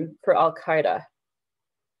extreme for Al-Qaeda."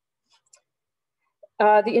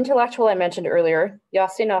 The intellectual I mentioned earlier,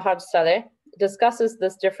 Yassin al-Haj-Saleh, discusses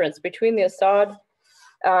this difference between the Assad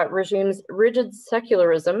regime's rigid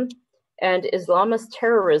secularism and Islamist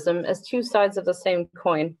terrorism as two sides of the same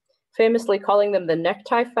coin, famously calling them the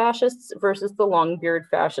necktie fascists versus the long-beard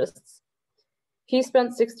fascists. He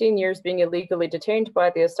spent 16 years being illegally detained by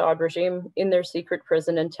the Assad regime in their secret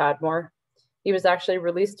prison in Tadmor. He was actually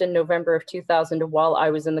released in November of 2000 while I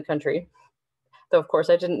was in the country, though of course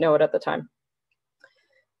I didn't know it at the time.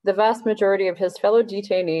 The vast majority of his fellow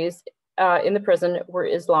detainees in the prison were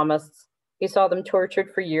Islamists. He saw them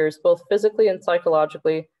tortured for years, both physically and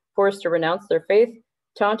psychologically, forced to renounce their faith,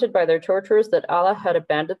 taunted by their torturers that Allah had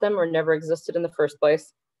abandoned them or never existed in the first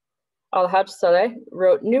place. Al-Hajj Saleh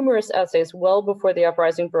wrote numerous essays well before the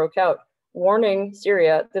uprising broke out, warning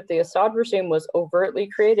Syria that the Assad regime was overtly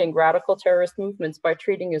creating radical terrorist movements by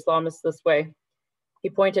treating Islamists this way. He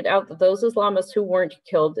pointed out that those Islamists who weren't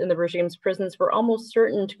killed in the regime's prisons were almost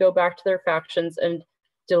certain to go back to their factions and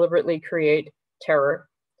deliberately create terror.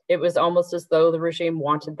 It was almost as though the regime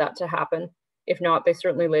wanted that to happen. If not, they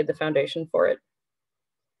certainly laid the foundation for it.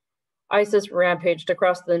 ISIS rampaged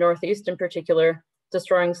across the Northeast in particular,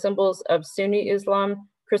 destroying symbols of Sunni Islam,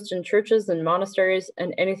 Christian churches and monasteries,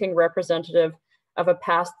 and anything representative of a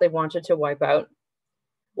past they wanted to wipe out.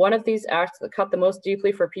 One of these acts that cut the most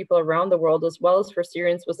deeply for people around the world, as well as for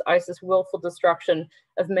Syrians, was ISIS' willful destruction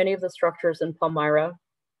of many of the structures in Palmyra.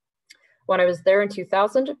 When I was there in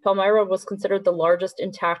 2000, Palmyra was considered the largest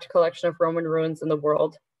intact collection of Roman ruins in the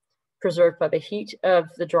world. Preserved by the heat of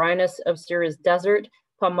the dryness of Syria's desert,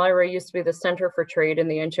 Palmyra used to be the center for trade in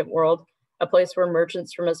the ancient world, a place where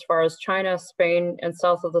merchants from as far as China, Spain, and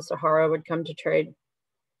south of the Sahara would come to trade.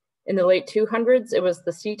 In the late 200s, it was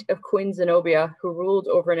the seat of Queen Zenobia, who ruled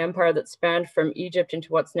over an empire that spanned from Egypt into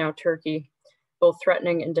what's now Turkey, both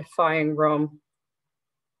threatening and defying Rome.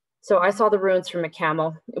 So I saw the ruins from a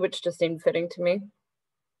camel, which just seemed fitting to me.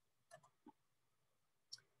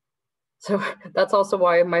 So that's also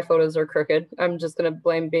why my photos are crooked. I'm just going to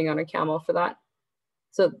blame being on a camel for that.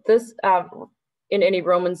 So this, in any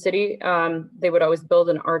Roman city, they would always build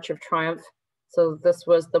an Arch of Triumph. So this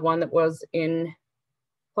was the one that was in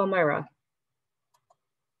Palmyra.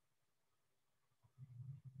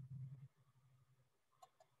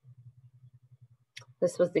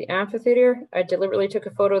 This was the amphitheater. I deliberately took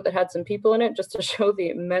a photo that had some people in it just to show the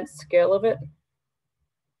immense scale of it.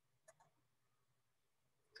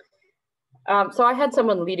 So I had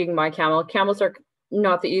someone leading my camel. Camels are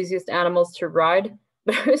not the easiest animals to ride,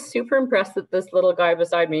 but I was super impressed that this little guy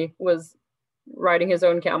beside me was riding his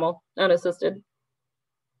own camel, unassisted.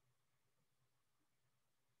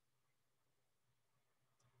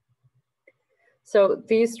 So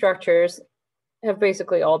these structures have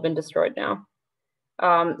basically all been destroyed now.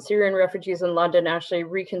 Syrian refugees in London actually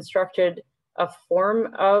reconstructed a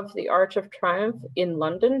form of the Arch of Triumph in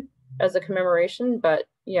London as a commemoration, but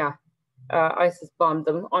yeah, ISIS bombed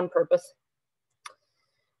them on purpose.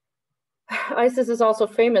 ISIS is also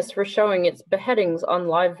famous for showing its beheadings on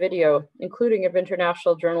live video, including of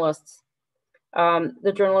international journalists.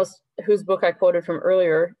 The journalist whose book I quoted from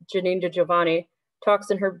earlier, Janine DeGiovanni,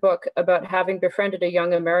 talks in her book about having befriended a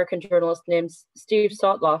young American journalist named Steve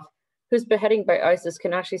Sotloff, whose beheading by ISIS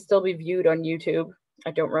can actually still be viewed on YouTube.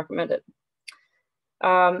 I don't recommend it.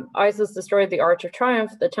 ISIS destroyed the Arch of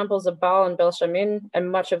Triumph, the temples of Baal and Bel-Shamin,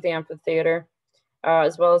 and much of the amphitheater,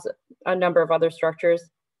 as well as a number of other structures.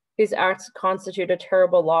 These acts constitute a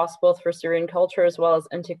terrible loss both for Syrian culture as well as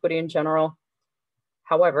antiquity in general.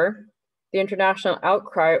 However, the international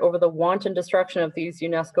outcry over the wanton destruction of these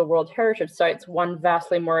UNESCO World Heritage Sites won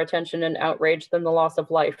vastly more attention and outrage than the loss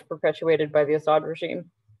of life perpetuated by the Assad regime.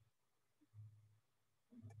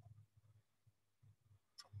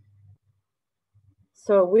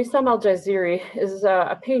 So Wissam al-Jaziri is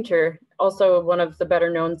a painter, also one of the better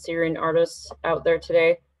known Syrian artists out there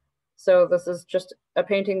today. So this is just a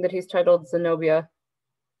painting that he's titled Zenobia.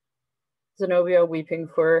 Zenobia weeping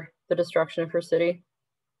for the destruction of her city.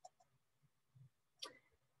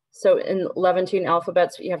 So in Levantine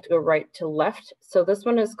alphabets, you have to go right to left. So this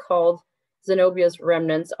one is called Zenobia's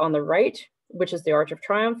Remnants on the right, which is the Arch of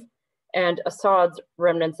Triumph, and Assad's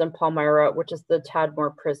Remnants in Palmyra, which is the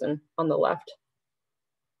Tadmor prison on the left.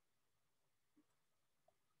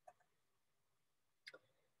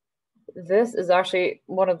 This is actually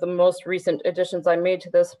one of the most recent additions I made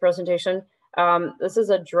to this presentation. This is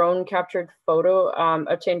a drone captured photo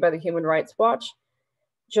obtained by the Human Rights Watch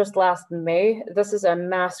just last May. This is a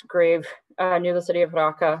mass grave near the city of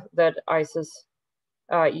Raqqa that ISIS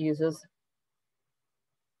uses.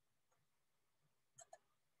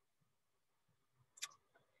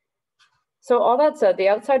 So all that said, the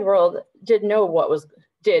outside world did know what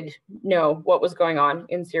was going on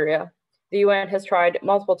in Syria. The UN has tried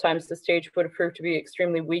multiple times to stage what would prove to be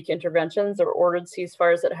extremely weak interventions or ordered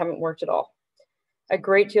ceasefires that haven't worked at all. A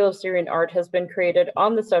great deal of Syrian art has been created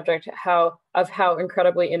on the subject of how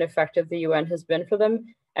incredibly ineffective the UN has been for them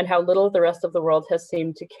and how little the rest of the world has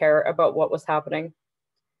seemed to care about what was happening.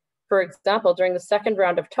 For example, during the second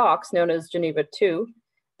round of talks, known as Geneva II,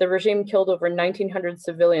 the regime killed over 1,900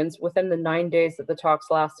 civilians within the 9 days that the talks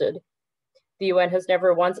lasted. The UN has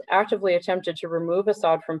never once actively attempted to remove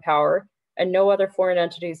Assad from power, and no other foreign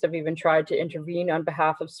entities have even tried to intervene on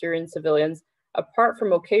behalf of Syrian civilians, apart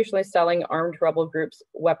from occasionally selling armed rebel groups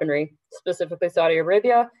weaponry, specifically Saudi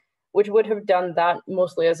Arabia, which would have done that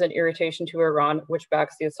mostly as an irritation to Iran, which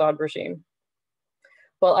backs the Assad regime.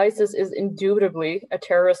 While ISIS is indubitably a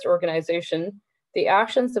terrorist organization, the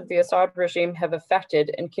actions of the Assad regime have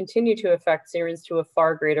affected and continue to affect Syrians to a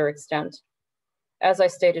far greater extent. As I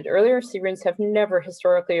stated earlier, Syrians have never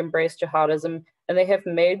historically embraced jihadism, and they have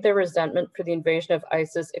made their resentment for the invasion of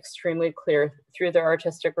ISIS extremely clear through their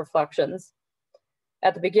artistic reflections.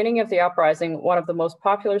 At the beginning of the uprising, one of the most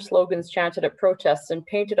popular slogans chanted at protests and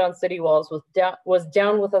painted on city walls was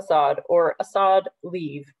 "Down with Assad," or "Assad,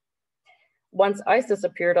 leave." Once ISIS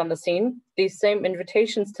appeared on the scene, these same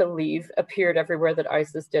invitations to leave appeared everywhere that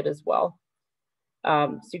ISIS did as well.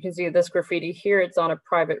 So you can see this graffiti here, it's on a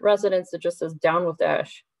private residence. It just says "Down with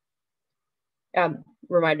Daesh."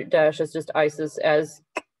 Reminder, Daesh is just ISIS as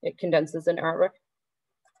it condenses in Arabic.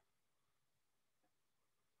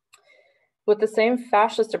 With the same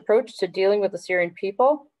fascist approach to dealing with the Syrian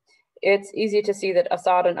people, it's easy to see that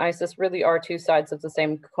Assad and ISIS really are two sides of the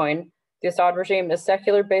same coin. The Assad regime is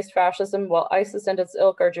secular-based fascism, while ISIS and its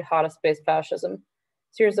ilk are jihadist-based fascism.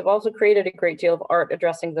 Syrians have also created a great deal of art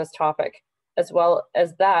addressing this topic, as well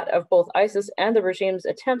as that of both ISIS and the regime's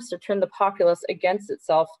attempts to turn the populace against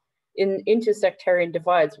itself into sectarian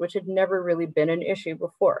divides, which had never really been an issue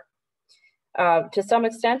before. To some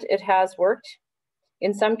extent, it has worked.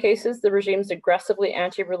 In some cases, the regime's aggressively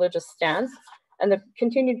anti-religious stance and the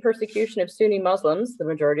continued persecution of Sunni Muslims, the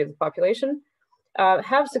majority of the population,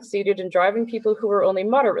 have succeeded in driving people who were only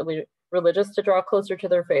moderately religious to draw closer to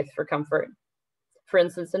their faith for comfort. For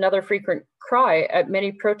instance, another frequent cry at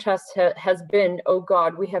many protests has been, "Oh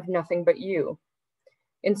God, we have nothing but you."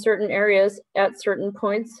 In certain areas, at certain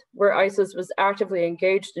points where ISIS was actively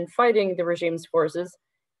engaged in fighting the regime's forces,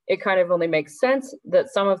 it kind of only makes sense that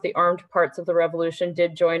some of the armed parts of the revolution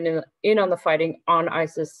did join in on the fighting on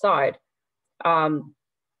ISIS side,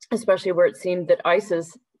 especially where it seemed that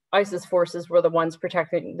ISIS forces were the ones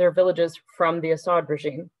protecting their villages from the Assad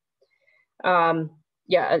regime.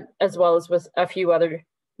 Yeah, as well as with a few other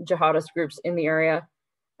jihadist groups in the area.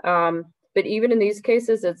 But even in these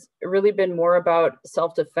cases, it's really been more about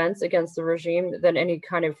self-defense against the regime than any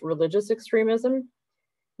kind of religious extremism.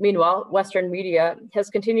 Meanwhile, Western media has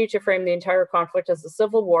continued to frame the entire conflict as a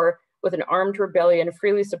civil war with an armed rebellion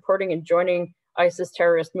freely supporting and joining ISIS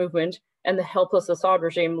terrorist movement and the helpless Assad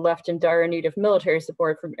regime left in dire need of military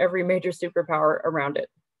support from every major superpower around it.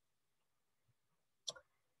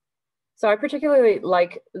 So I particularly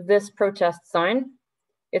like this protest sign.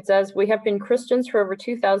 It says, "We have been Christians for over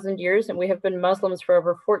 2,000 years and we have been Muslims for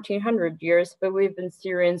over 1,400 years, but we've been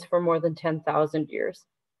Syrians for more than 10,000 years.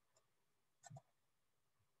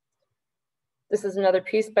 This is another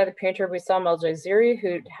piece by the painter Wissam al-Jaziri,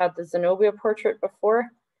 who had the Zenobia portrait before.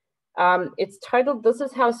 It's titled, "This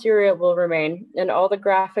is How Syria Will Remain," and all the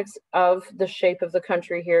graphics of the shape of the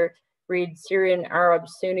country here read Syrian, Arab,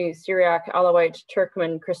 Sunni, Syriac, Alawite,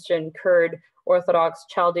 Turkmen, Christian, Kurd, Orthodox,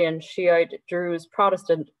 Chaldean, Shiite, Druze,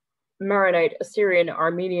 Protestant, Maronite, Assyrian,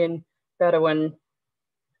 Armenian, Bedouin,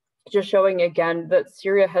 just showing again that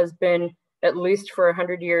Syria has been, at least for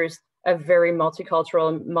 100 years, a very multicultural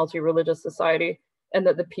and multi-religious society, and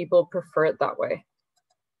that the people prefer it that way.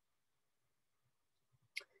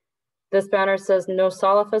 This banner says, "No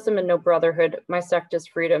Salafism and no brotherhood. My sect is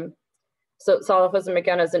freedom." So Salafism,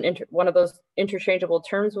 again, is one of those interchangeable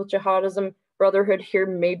terms with jihadism. Brotherhood here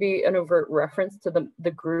may be an overt reference to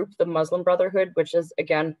the group, the Muslim Brotherhood, which is,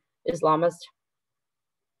 again, Islamist.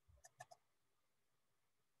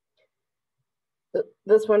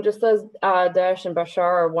 This one just says Daesh and Bashar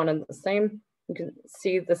are one and the same. You can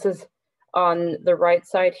see this is on the right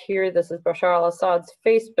side here. This is Bashar al-Assad's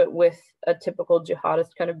face, but with a typical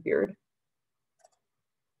jihadist kind of beard.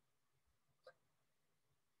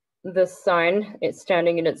 This sign, it's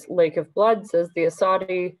standing in its lake of blood, says the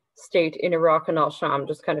Assadi state in Iraq and al-Sham,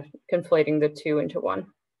 just kind of conflating the two into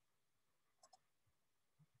one.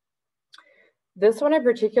 This one I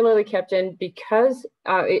particularly kept in because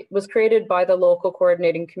it was created by the local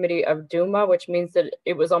coordinating committee of Duma, which means that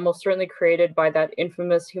it was almost certainly created by that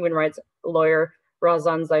infamous human rights lawyer,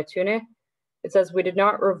 Razan Zaitouneh. It says, "We did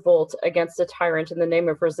not revolt against a tyrant in the name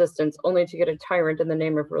of resistance, only to get a tyrant in the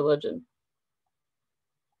name of religion."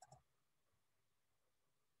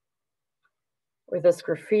 Or this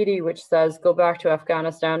graffiti, which says, "Go back to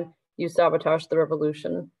Afghanistan, you sabotaged the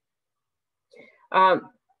revolution."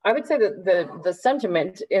 I would say that the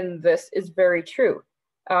sentiment in this is very true.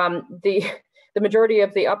 The majority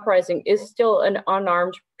of the uprising is still an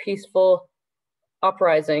unarmed, peaceful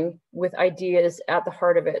uprising with ideas at the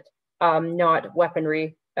heart of it, not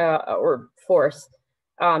weaponry or force.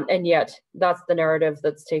 And yet, that's the narrative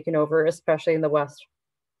that's taken over, especially in the West.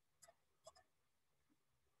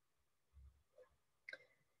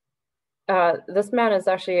 This man is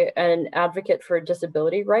actually an advocate for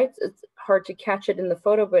disability rights. It's hard to catch it in the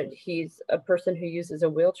photo, but he's a person who uses a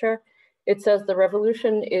wheelchair. It says, "The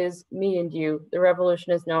revolution is me and you. The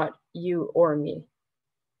revolution is not you or me."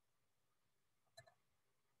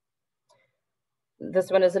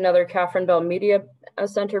 This one is another Catherine Bell Media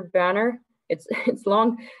Center banner. It's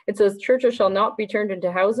long. It says, "Churches shall not be turned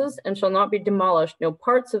into houses and shall not be demolished. No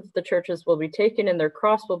parts of the churches will be taken and their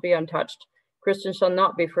cross will be untouched. Christians shall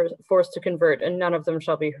not be forced to convert, and none of them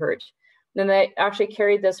shall be hurt." Then they actually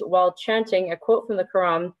carried this while chanting a quote from the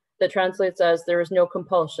Quran that translates as, "There is no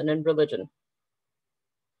compulsion in religion."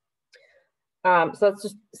 So that's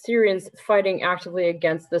just Syrians fighting actively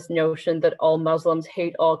against this notion that all Muslims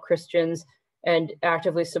hate all Christians and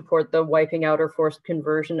actively support the wiping out or forced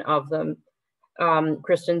conversion of them.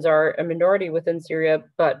 Christians are a minority within Syria,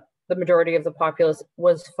 but the majority of the populace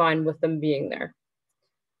was fine with them being there.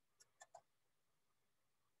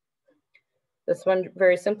 This one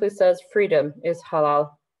very simply says, "Freedom is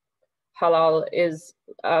halal." Halal is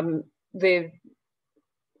the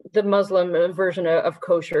Muslim version of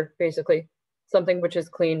kosher, basically, something which is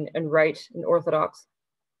clean and right and orthodox.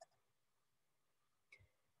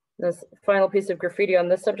 This final piece of graffiti on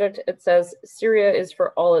this subject, it says, "Syria is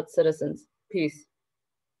for all its citizens. Peace."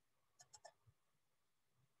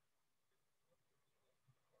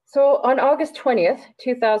 So on August 20th,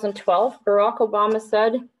 2012, Barack Obama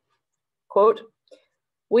said, quote,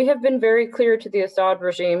 "We have been very clear to the Assad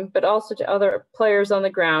regime, but also to other players on the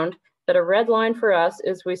ground, that a red line for us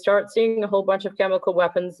is we start seeing a whole bunch of chemical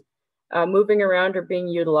weapons moving around or being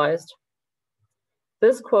utilized.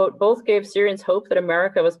 This quote both gave Syrians hope that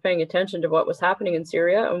America was paying attention to what was happening in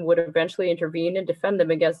Syria and would eventually intervene and defend them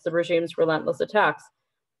against the regime's relentless attacks.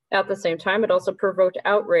 At the same time, it also provoked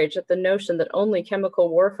outrage at the notion that only chemical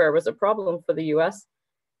warfare was a problem for the US,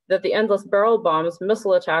 that the endless barrel bombs,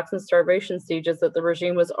 missile attacks, and starvation sieges that the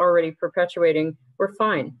regime was already perpetuating were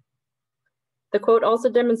fine. The quote also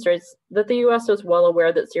demonstrates that the US was well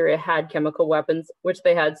aware that Syria had chemical weapons, which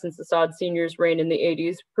they had since Assad Sr.'s reign in the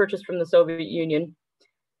 80s, purchased from the Soviet Union.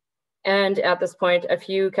 And at this point, a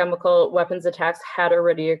few chemical weapons attacks had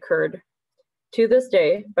already occurred. To this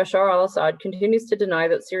day, Bashar al-Assad continues to deny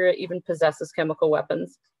that Syria even possesses chemical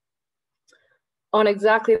weapons. On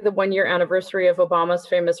exactly the one-year anniversary of Obama's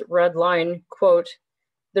famous Red Line, quote,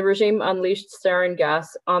 the regime unleashed sarin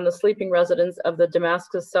gas on the sleeping residents of the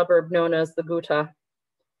Damascus suburb known as the Ghouta.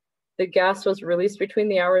 The gas was released between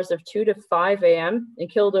the hours of 2 to 5 a.m. and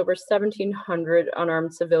killed over 1,700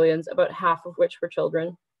 unarmed civilians, about half of which were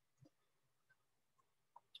children.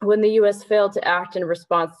 When the US failed to act in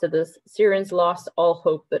response to this, Syrians lost all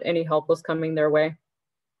hope that any help was coming their way.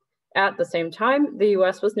 At the same time, the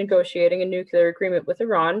US was negotiating a nuclear agreement with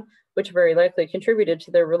Iran, which very likely contributed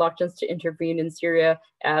to their reluctance to intervene in Syria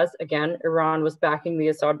as, again, Iran was backing the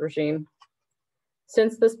Assad regime.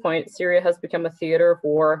 Since this point, Syria has become a theater of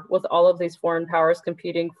war, with all of these foreign powers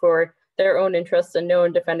competing for their own interests and no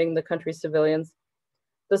one defending the country's civilians.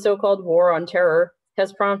 The so-called war on terror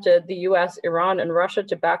has prompted the US, Iran, and Russia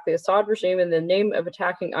to back the Assad regime in the name of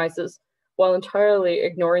attacking ISIS, while entirely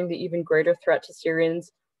ignoring the even greater threat to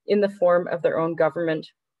Syrians in the form of their own government.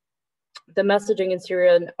 The messaging in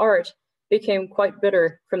Syrian art became quite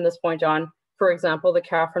bitter from this point on. For example, the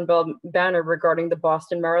Catherine Bell banner regarding the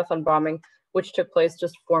Boston Marathon bombing, which took place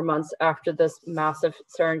just 4 months after this massive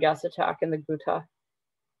sarin gas attack in the Ghouta.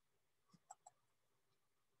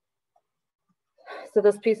 So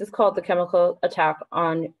this piece is called The Chemical Attack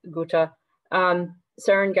on Ghouta.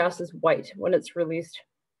 Sarin gas is white when it's released.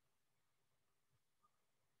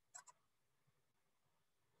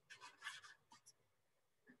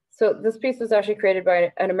 So this piece was actually created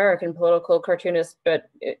by an American political cartoonist, but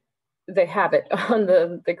they have it on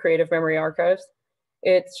the Creative Memory Archives.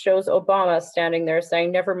 It shows Obama standing there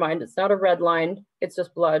saying, never mind, it's not a red line, it's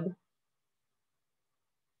just blood.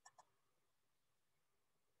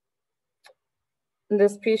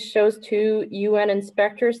 This piece shows 2 UN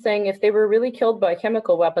inspectors saying if they were really killed by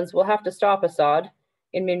chemical weapons, we'll have to stop Assad.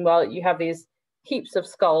 And meanwhile, you have these heaps of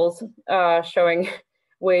skulls showing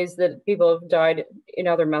ways that people have died in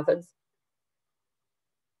other methods.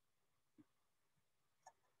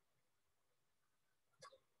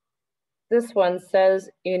 This one says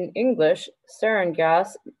in English, sarin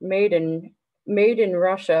gas made in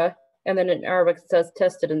Russia, and then in Arabic it says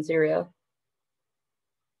tested in Syria.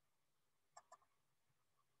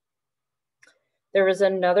 There was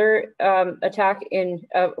another attack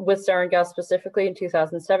with sarin gas specifically in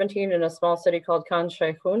 2017 in a small city called Khan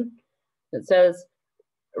Sheikhoun. It says,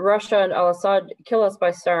 Russia and al-Assad kill us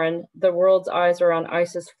by sarin. The world's eyes are on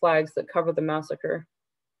ISIS flags that cover the massacre.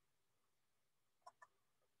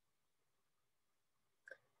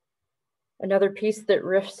 Another piece that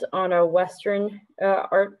riffs on a Western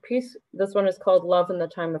art piece. This one is called Love in the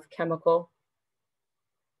Time of Chemical.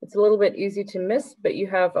 It's a little bit easy to miss, but you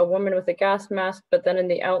have a woman with a gas mask, but then in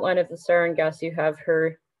the outline of the sarin gas, you have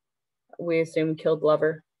her, we assume, killed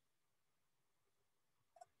lover.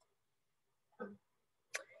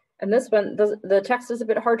 And this one, the text is a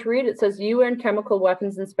bit hard to read. It says, UN chemical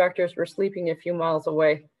weapons inspectors were sleeping a few miles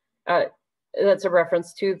away. That's a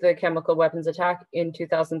reference to the chemical weapons attack in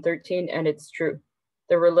 2013, and it's true.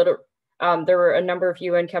 There were a number of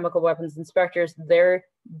UN chemical weapons inspectors there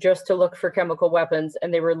just to look for chemical weapons,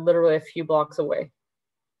 and they were literally a few blocks away.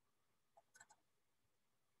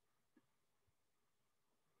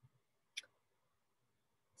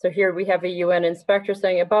 So here we have a UN inspector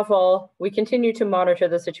saying, above all, we continue to monitor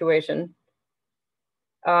the situation.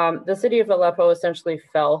 The city of Aleppo essentially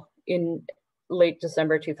fell in late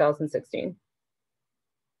December 2016.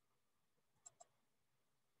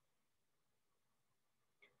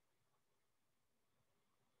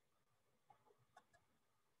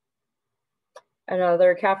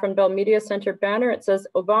 Another Catherine Bell Media Center banner. It says,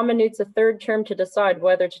 Obama needs a 3rd term to decide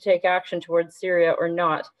whether to take action towards Syria or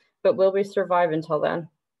not, but will we survive until then?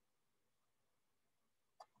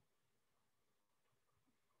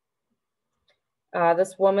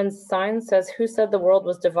 This woman's sign says, who said the world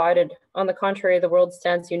was divided? On the contrary, the world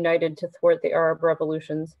stands united to thwart the Arab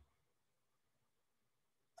revolutions.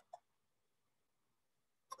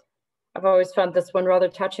 I've always found this one rather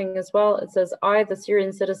touching as well. It says, I, the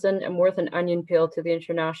Syrian citizen, am worth an onion peel to the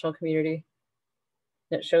international community.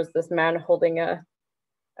 And it shows this man holding a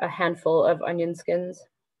a handful of onion skins.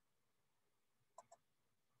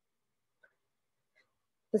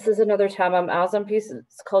 This is another Tamam Azam piece.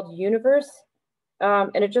 It's called Universe.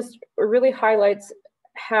 And it just really highlights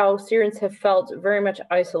how Syrians have felt very much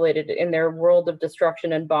isolated in their world of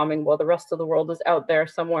destruction and bombing while the rest of the world is out there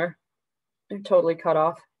somewhere. They're totally cut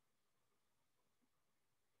off.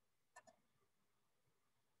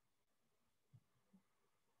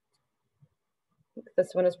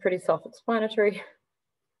 This one is pretty self-explanatory.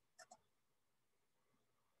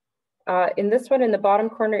 In this one, in the bottom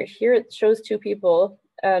corner here, it shows two people,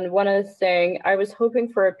 and one is saying, "I was hoping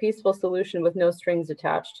for a peaceful solution with no strings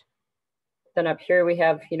attached." Then up here we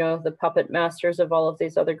have, you know, the puppet masters of all of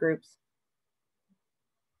these other groups.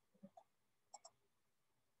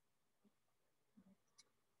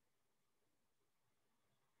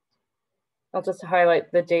 I'll just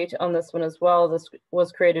highlight the date on this one as well. This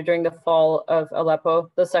was created during the fall of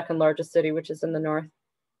Aleppo, the second largest city, which is in the north. It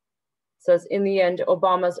says, in the end,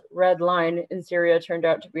 Obama's red line in Syria turned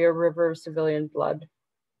out to be a river of civilian blood.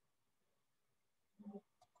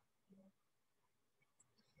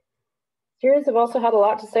 Syrians have also had a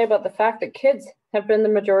lot to say about the fact that kids have been the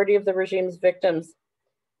majority of the regime's victims.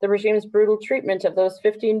 The regime's brutal treatment of those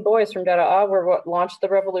 15 boys from Daraa were what launched the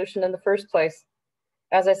revolution in the first place.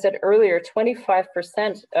 As I said earlier,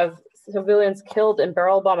 25% of civilians killed in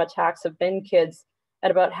barrel bomb attacks have been kids, and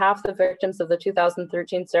about half the victims of the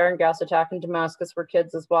 2013 sarin gas attack in Damascus were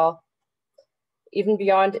kids as well. Even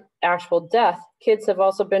beyond actual death, kids have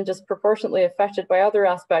also been disproportionately affected by other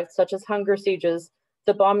aspects, such as hunger sieges,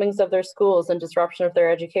 the bombings of their schools, and disruption of their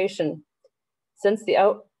education. Since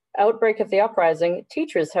the outbreak of the uprising,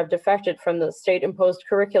 teachers have defected from the state-imposed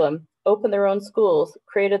curriculum, opened their own schools,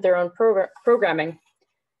 created their own programming.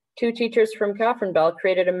 Two teachers from Kafranbel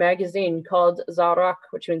created a magazine called Zarak,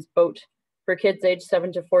 which means boat, for kids aged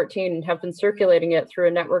 7 to 14, and have been circulating it through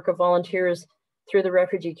a network of volunteers through the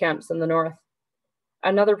refugee camps in the north.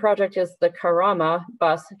 Another project is the Karama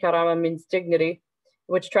bus, Karama means dignity,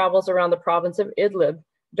 which travels around the province of Idlib,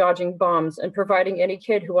 dodging bombs and providing any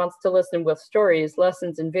kid who wants to listen with stories,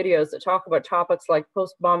 lessons, and videos that talk about topics like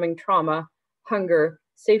post-bombing trauma, hunger,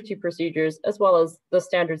 safety procedures, as well as the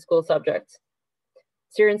standard school subjects.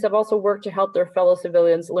 Syrians have also worked to help their fellow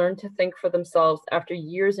civilians learn to think for themselves after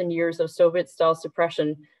years and years of Soviet-style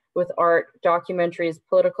suppression with art, documentaries,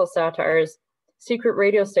 political satires, secret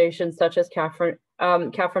radio stations such as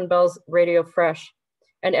Kafranbel's Radio Fresh,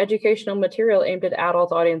 and educational material aimed at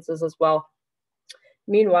adult audiences as well.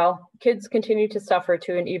 Meanwhile, kids continue to suffer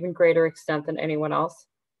to an even greater extent than anyone else.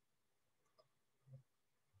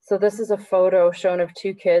 So this is a photo shown of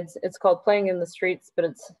two kids. It's called Playing in the Streets, but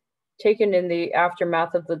it's taken in the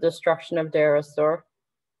aftermath of the destruction of Deir ez-Zor.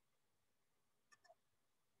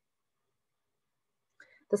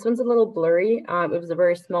 This one's a little blurry. It was a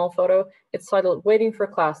very small photo. It's titled Waiting for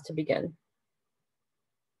Class to Begin.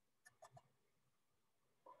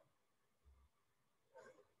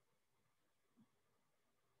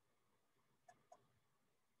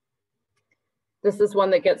 This is one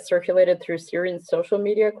that gets circulated through Syrian social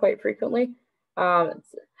media quite frequently. It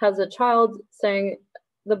has a child saying,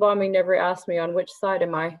 "The bombing never asked me on which side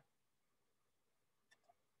am I?"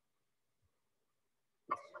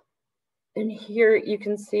 And here you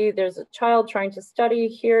can see there's a child trying to study.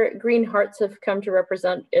 Here, green hearts have come to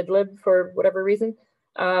represent Idlib for whatever reason.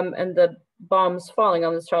 And the bombs falling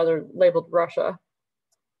on this child are labeled Russia.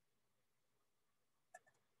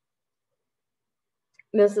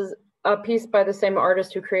 This is a piece by the same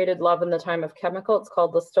artist who created Love in the Time of Chemical. It's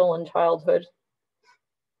called The Stolen Childhood.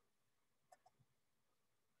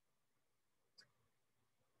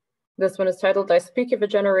 This one is titled, I Speak of a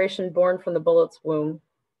Generation Born from the Bullet's Womb.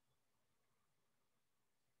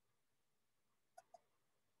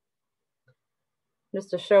 Just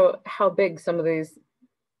to show how big some of these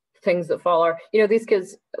things that fall are. You know, these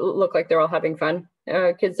kids look like they're all having fun.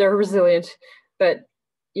 Kids are resilient, but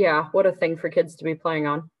yeah, what a thing for kids to be playing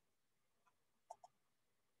on.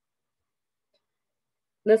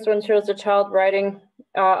 This one shows a child writing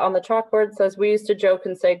on the chalkboard, says, "We used to joke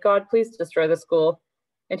and say, God, please destroy the school."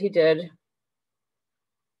 And he did.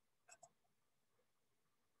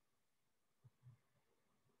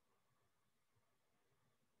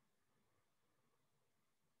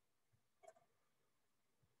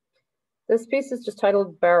 This piece is just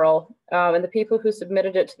titled Barrel, and the people who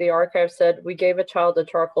submitted it to the archive said, "We gave a child a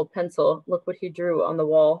charcoal pencil. Look what he drew on the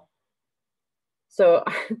wall." So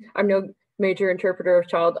I'm no major interpreter of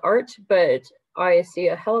child art, but I see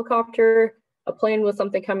a helicopter, a plane with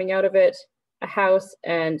something coming out of it, a house,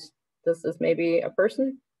 and this is maybe a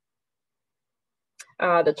person.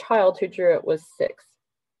 The child who drew it was 6.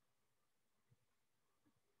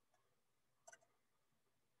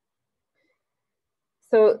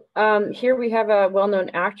 So here we have a well-known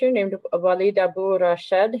actor named Walid Abu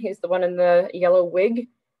Rashed. He's the one in the yellow wig.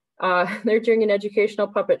 They're doing an educational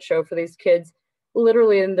puppet show for these kids,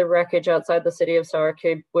 literally in the wreckage outside the city of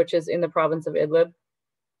Sarkib, which is in the province of Idlib.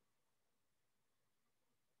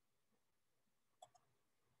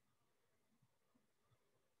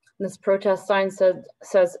 This protest sign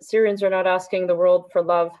says, Syrians are not asking the world for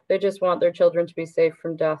love. They just want their children to be safe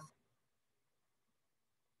from death.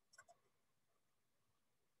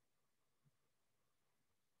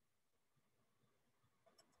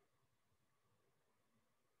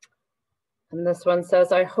 And this one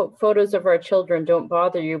says, I hope photos of our children don't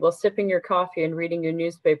bother you while sipping your coffee and reading your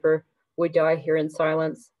newspaper. We die here in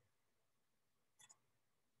silence.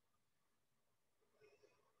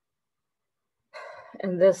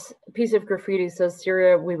 And this piece of graffiti says,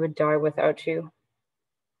 Syria, we would die without you.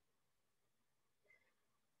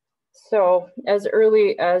 So as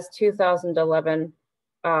early as 2011,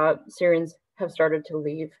 Syrians have started to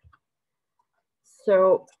leave.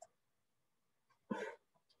 So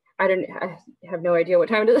I have no idea what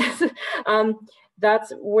time it is.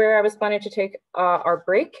 That's where I was planning to take our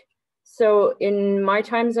break. So in my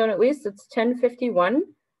time zone, at least, it's 10:51.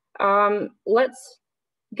 Let's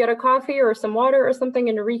get a coffee or some water or something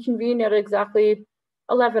and reconvene at exactly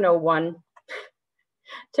 11:01.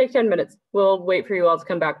 Take 10 minutes. We'll wait for you all to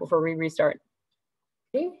come back before we restart.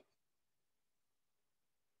 Okay.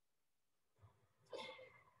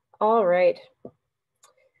 All right.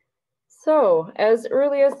 So as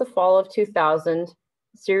early as the fall of 2000,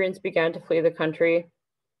 Syrians began to flee the country.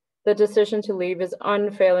 The decision to leave is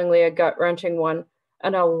unfailingly a gut-wrenching one,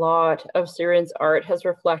 and a lot of Syrians' art has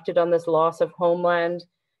reflected on this loss of homeland,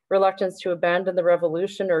 reluctance to abandon the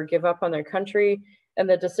revolution or give up on their country, and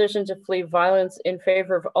the decision to flee violence in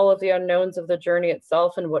favor of all of the unknowns of the journey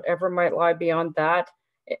itself and whatever might lie beyond that,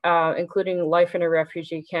 including life in a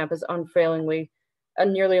refugee camp, is unfailingly a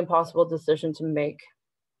nearly impossible decision to make.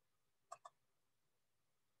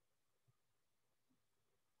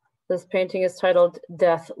 This painting is titled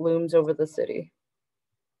Death Looms Over the City.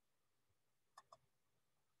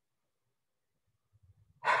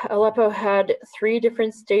 Aleppo had 3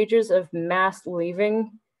 different stages of mass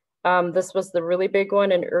leaving. This was the really big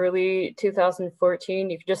one in early 2014.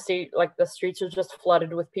 You could just see like the streets are just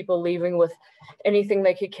flooded with people leaving with anything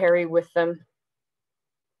they could carry with them.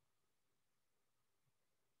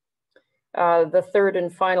 The third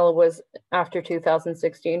and final was after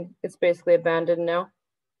 2016. It's basically abandoned now.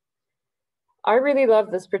 I really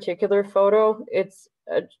love this particular photo. It's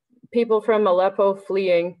people from Aleppo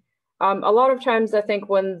fleeing. A lot of times I think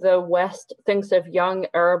when the West thinks of young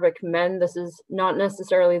Arabic men, this is not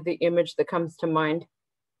necessarily the image that comes to mind.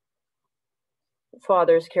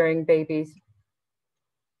 Fathers carrying babies.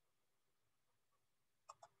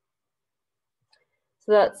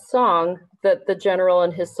 So that song that the general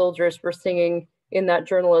and his soldiers were singing in that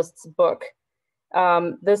journalist's book,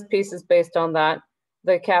 this piece is based on that.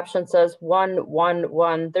 The caption says, 1, 1,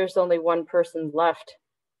 1, there's only one person left.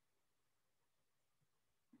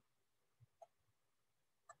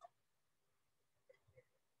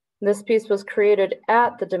 This piece was created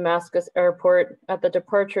at the Damascus airport at the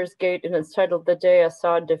departures gate, and it's titled The Day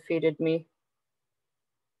Assad Defeated Me.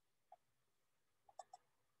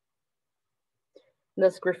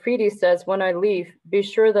 This graffiti says, when I leave, be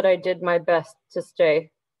sure that I did my best to stay,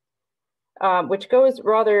 which goes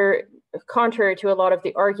rather contrary to a lot of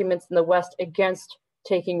the arguments in the West against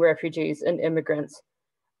taking refugees and immigrants,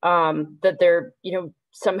 that they're,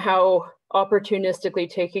 somehow opportunistically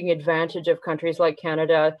taking advantage of countries like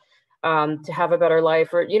Canada to have a better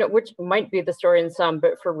life, or, which might be the story in some,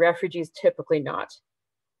 but for refugees, typically not.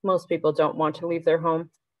 Most people don't want to leave their home.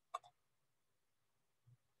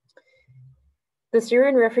 The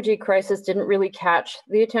Syrian refugee crisis didn't really catch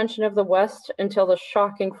the attention of the West until the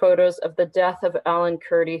shocking photos of the death of Alan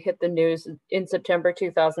Kurdi hit the news in September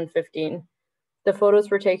 2015. The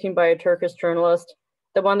photos were taken by a Turkish journalist.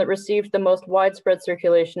 The one that received the most widespread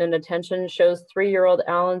circulation and attention shows 3-year-old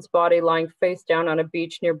Alan's body lying face down on a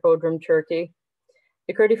beach near Bodrum, Turkey.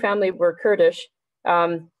 The Kurdi family were Kurdish.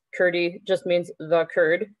 Kurdi just means the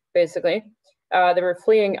Kurd, basically. They were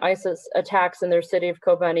fleeing ISIS attacks in their city of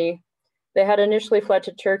Kobani. They had initially fled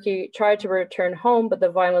to Turkey, tried to return home, but the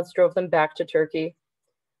violence drove them back to Turkey.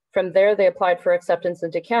 From there, they applied for acceptance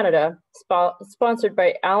into Canada, sponsored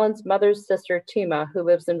by Alan's mother's sister, Tima, who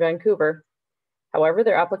lives in Vancouver. However,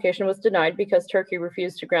 their application was denied because Turkey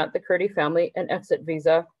refused to grant the Kurdi family an exit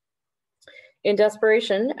visa. In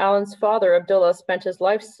desperation, Alan's father, Abdullah, spent his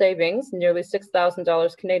life savings, nearly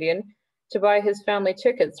 $6,000 Canadian, to buy his family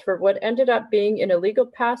tickets for what ended up being an illegal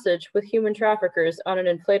passage with human traffickers on an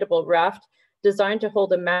inflatable raft designed to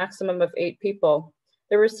hold a maximum of 8 people.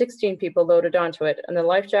 There were 16 people loaded onto it, and the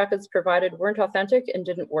life jackets provided weren't authentic and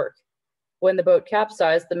didn't work. When the boat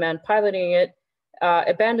capsized, the man piloting it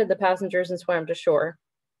abandoned the passengers and swam to shore.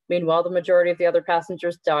 Meanwhile, the majority of the other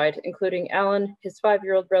passengers died, including Alan, his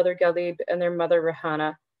 5-year-old brother Galib, and their mother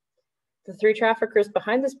Rahana. The 3 traffickers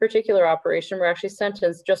behind this particular operation were actually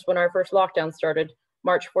sentenced just when our first lockdown started,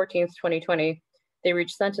 March 14th, 2020. They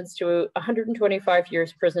reached sentence to 125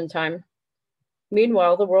 years prison time.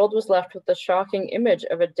 Meanwhile, the world was left with the shocking image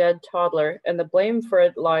of a dead toddler, and the blame for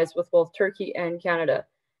it lies with both Turkey and Canada.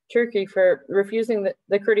 Turkey for refusing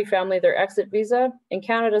the Kurdi family their exit visa, and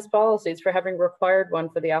Canada's policies for having required one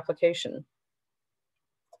for the application.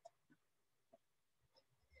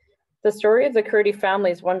 The story of the Kurdi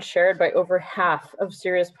family is one shared by over half of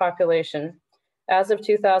Syria's population. As of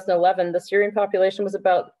 2011, the Syrian population was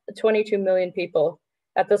about 22 million people.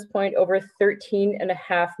 At this point, over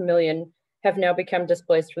 13.5 million have now become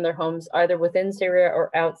displaced from their homes, either within Syria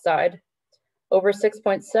or outside. Over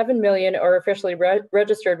 6.7 million are officially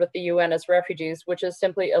registered with the UN as refugees, which is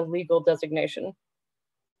simply a legal designation.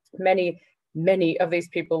 Many of these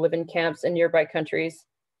people live in camps in nearby countries.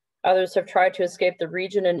 Others have tried to escape the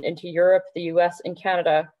region and into Europe, the US, and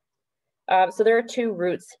Canada. So there are 2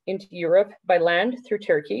 routes into Europe, by land through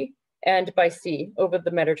Turkey and by sea over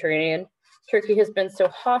the Mediterranean. Turkey has been so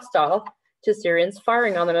hostile to Syrians,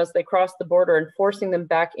 firing on them as they cross the border and forcing them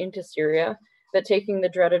back into Syria, that taking the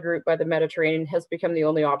dreaded route by the Mediterranean has become the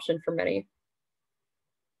only option for many.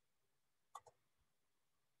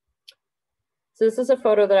 So this is a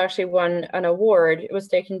photo that actually won an award. It was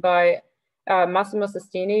taken by Massimo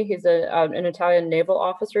Sestini. He's an Italian naval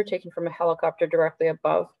officer taken from a helicopter directly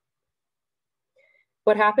above.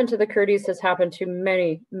 What happened to the Kurds has happened to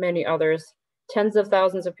many others. Tens of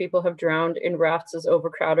thousands of people have drowned in rafts as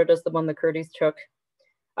overcrowded as the one the Kurds took.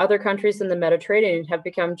 Other countries in the Mediterranean have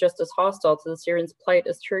become just as hostile to the Syrians' plight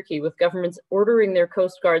as Turkey, with governments ordering their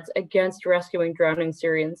coast guards against rescuing drowning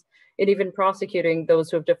Syrians, and even prosecuting those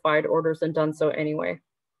who have defied orders and done so anyway.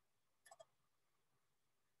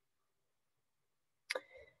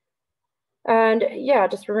 And yeah,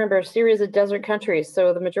 just remember, Syria is a desert country,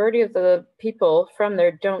 so the majority of the people from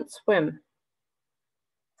there don't swim.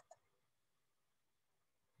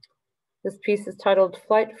 This piece is titled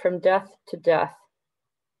Flight from Death to Death.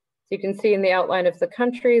 So you can see in the outline of the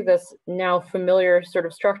country, this now familiar sort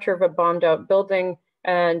of structure of a bombed out building,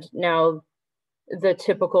 and now the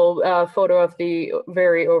typical photo of the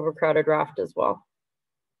very overcrowded raft as well.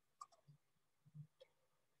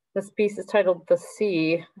 This piece is titled The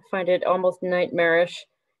Sea. I find it almost nightmarish.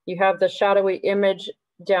 You have the shadowy image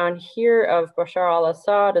down here of Bashar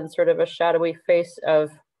al-Assad and sort of a shadowy face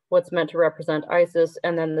of what's meant to represent ISIS,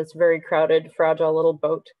 and then this very crowded, fragile little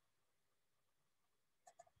boat.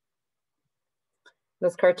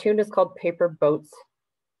 This cartoon is called Paper Boats.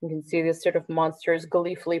 You can see these sort of monsters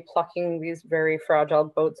gleefully plucking these very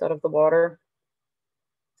fragile boats out of the water.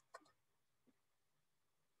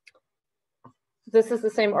 This is the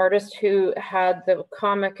same artist who had the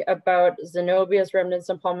comic about Zenobia's remnants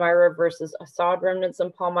in Palmyra versus Assad remnants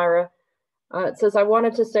in Palmyra. It says, I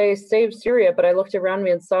wanted to say, save Syria, but I looked around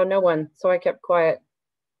me and saw no one, so I kept quiet.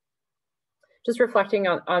 Just reflecting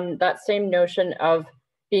on that same notion of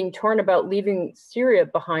being torn about leaving Syria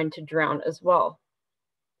behind to drown as well.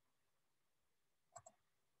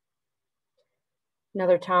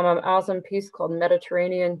 Another Tamam Azam piece called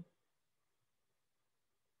Mediterranean.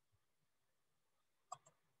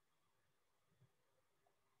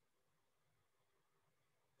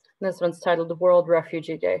 This one's titled World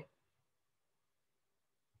Refugee Day.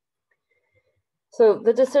 So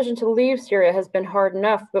the decision to leave Syria has been hard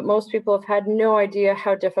enough, but most people have had no idea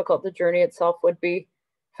how difficult the journey itself would be.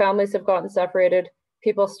 Families have gotten separated.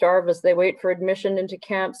 People starve as they wait for admission into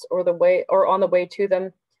camps or on the way to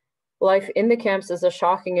them. Life in the camps is a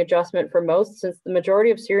shocking adjustment for most, since the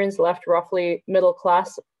majority of Syrians left roughly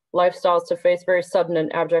middle-class lifestyles to face very sudden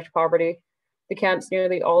and abject poverty. The camps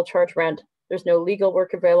nearly all charge rent. There's no legal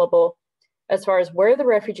work available. As far as where the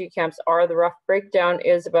refugee camps are, the rough breakdown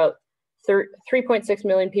is about 3.6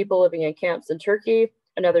 million people living in camps in Turkey,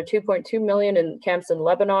 another 2.2 million in camps in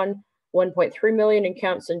Lebanon, 1.3 million in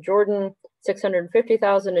camps in Jordan,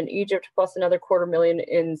 650,000 in Egypt, plus another 250,000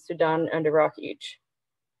 in Sudan and Iraq each.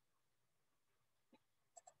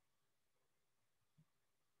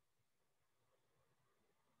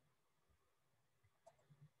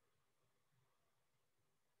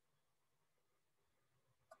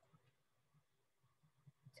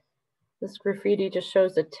 This graffiti just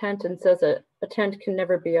shows a tent and says a tent can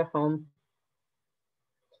never be a home.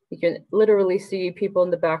 You can literally see people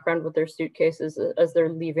in the background with their suitcases as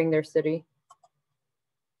they're leaving their city.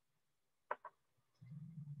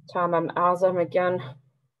 Tamam Azam again.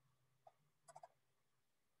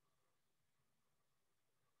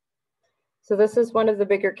 So this is one of the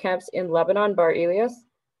bigger camps in Lebanon, Bar Elias.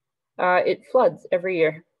 It floods every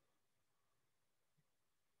year.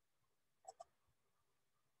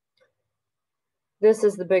 This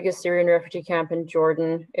is the biggest Syrian refugee camp in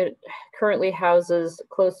Jordan. It currently houses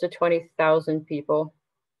close to 20,000 people.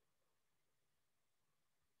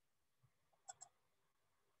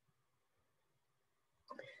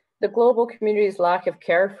 The global community's lack of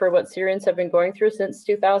care for what Syrians have been going through since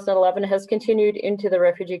 2011 has continued into the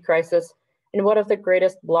refugee crisis. And one of the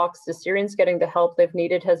greatest blocks to Syrians getting the help they've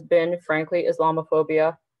needed has been, frankly,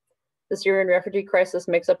 Islamophobia. The Syrian refugee crisis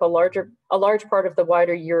makes up a large part of the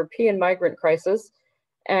wider European migrant crisis.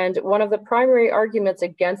 And one of the primary arguments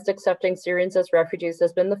against accepting Syrians as refugees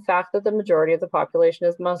has been the fact that the majority of the population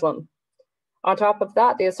is Muslim. On top of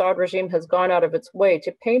that, the Assad regime has gone out of its way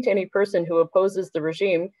to paint any person who opposes the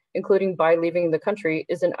regime, including by leaving the country,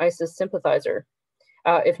 as an ISIS sympathizer,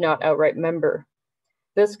 if not outright member.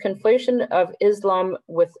 This conflation of Islam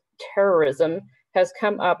with terrorism has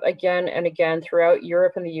come up again and again throughout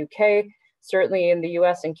Europe and the UK, certainly in the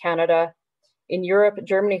US and Canada. In Europe,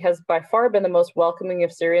 Germany has by far been the most welcoming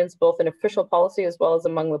of Syrians, both in official policy as well as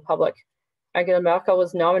among the public. Angela Merkel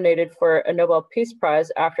was nominated for a Nobel Peace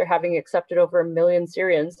Prize after having accepted over 1 million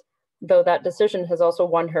Syrians, though that decision has also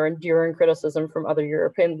won her enduring criticism from other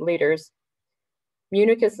European leaders.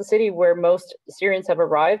 Munich is the city where most Syrians have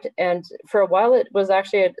arrived, and for a while it was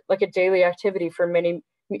actually like a daily activity for many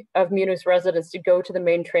of Munich's residents to go to the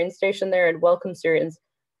main train station there and welcome Syrians,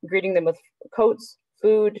 greeting them with coats,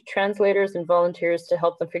 food, translators, and volunteers to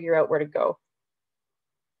help them figure out where to go.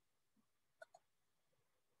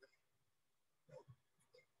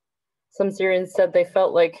 Some Syrians said they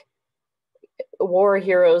felt like war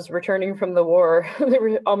heroes returning from the war. They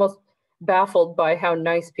were almost baffled by how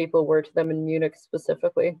nice people were to them in Munich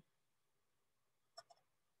specifically.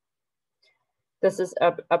 This is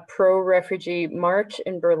a pro-refugee march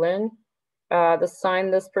in Berlin. The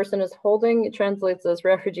sign this person is holding, it translates as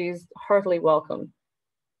refugees heartily welcome.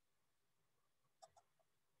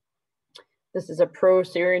 This is a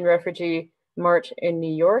pro-Syrian refugee march in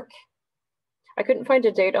New York. I couldn't find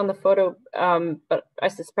a date on the photo, but I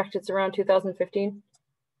suspect it's around 2015.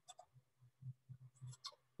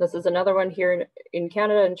 This is another one here in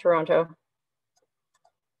Canada, in Toronto.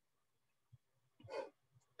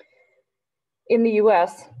 In the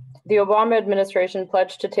US, the Obama administration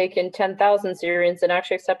pledged to take in 10,000 Syrians and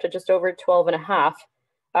actually accepted just over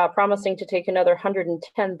 12.5, promising to take another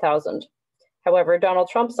 110,000. However, Donald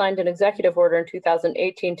Trump signed an executive order in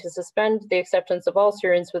 2018 to suspend the acceptance of all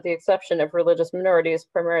Syrians with the exception of religious minorities,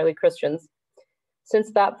 primarily Christians.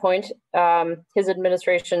 Since that point, his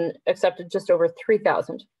administration accepted just over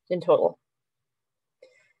 3,000 in total.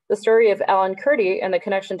 The story of Alan Kurdi and the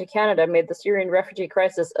connection to Canada made the Syrian refugee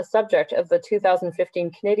crisis a subject of the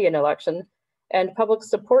 2015 Canadian election, and public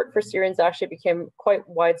support for Syrians actually became quite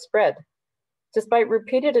widespread. Despite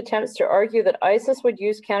repeated attempts to argue that ISIS would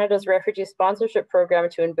use Canada's refugee sponsorship program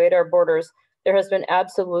to invade our borders, there has been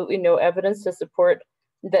absolutely no evidence to support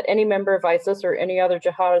that any member of ISIS or any other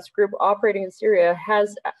jihadist group operating in Syria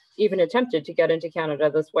has even attempted to get into Canada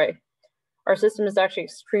this way. Our system is actually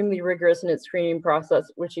extremely rigorous in its screening process,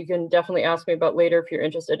 which you can definitely ask me about later if you're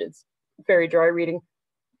interested. It's very dry reading.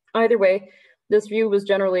 Either way, this view was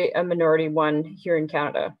generally a minority one here in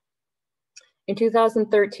Canada. In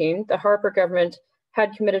 2013, the Harper government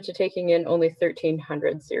had committed to taking in only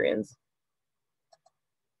 1,300 Syrians.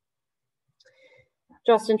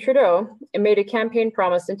 Justin Trudeau made a campaign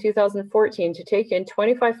promise in 2014 to take in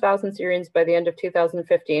 25,000 Syrians by the end of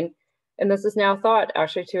 2015, and this is now thought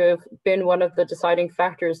actually to have been one of the deciding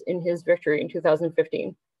factors in his victory in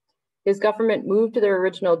 2015. His government moved their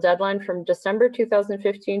original deadline from December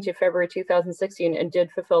 2015 to February 2016 and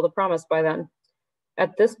did fulfill the promise by then.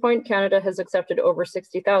 At this point, Canada has accepted over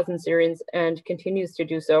 60,000 Syrians and continues to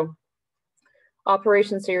do so.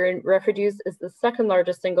 Operation Syrian Refugees is the second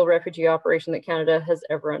largest single refugee operation that Canada has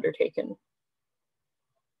ever undertaken.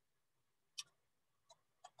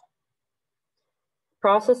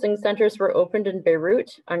 Processing centers were opened in Beirut,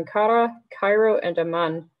 Ankara, Cairo, and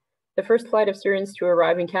Amman. The first flight of Syrians to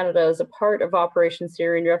arrive in Canada as a part of Operation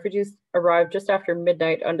Syrian Refugees arrived just after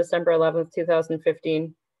midnight on December 11th,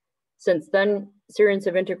 2015. Since then, Syrians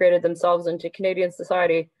have integrated themselves into Canadian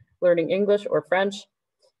society, learning English or French,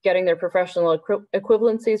 getting their professional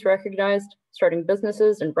equivalencies recognized, starting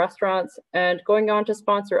businesses and restaurants, and going on to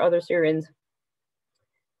sponsor other Syrians.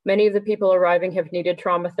 Many of the people arriving have needed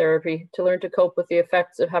trauma therapy to learn to cope with the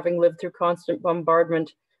effects of having lived through constant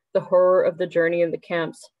bombardment, the horror of the journey in the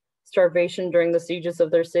camps, starvation during the sieges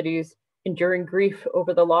of their cities, enduring grief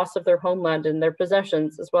over the loss of their homeland and their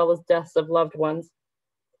possessions, as well as deaths of loved ones.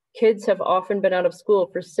 Kids have often been out of school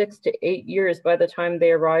for 6 to 8 years by the time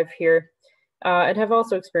they arrive here, and have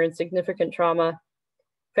also experienced significant trauma.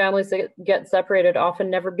 Families that get separated often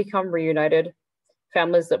never become reunited.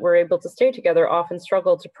 Families that were able to stay together often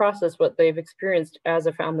struggle to process what they've experienced as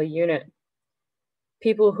a family unit.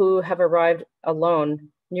 People who have arrived alone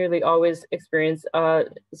nearly always experience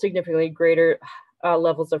significantly greater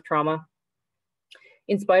levels of trauma.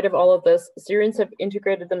 In spite of all of this, Syrians have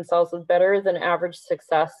integrated themselves with better than average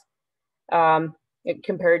success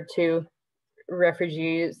compared to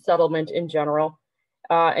refugee settlement in general,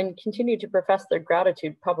 and continue to profess their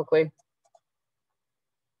gratitude publicly.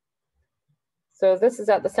 So this is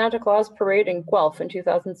at the Santa Claus Parade in Guelph in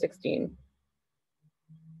 2016.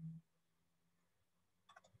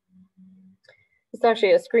 It's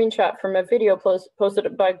actually a screenshot from a video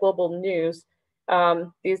posted by Global News.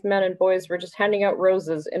 These men and boys were just handing out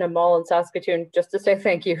roses in a mall in Saskatoon just to say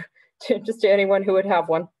thank you to anyone who would have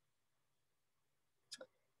one.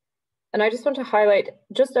 And I just want to highlight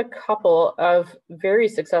just a couple of very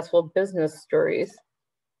successful business stories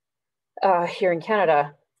here in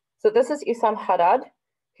Canada. So this is Issam Haddad.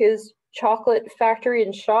 His chocolate factory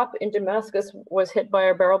and shop in Damascus was hit by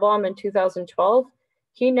a barrel bomb in 2012.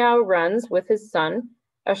 He now runs with his son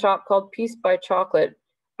a shop called Peace by Chocolate,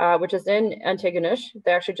 which is in Antigonish.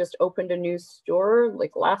 They actually just opened a new store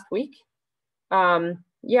like last week.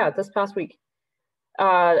 This past week.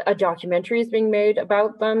 A documentary is being made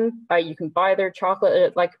about them. You can buy their chocolate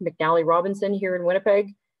at like McNally Robinson here in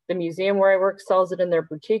Winnipeg. The museum where I work sells it in their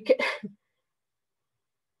boutique.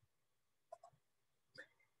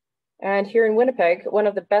 And here in Winnipeg, one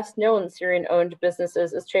of the best known Syrian-owned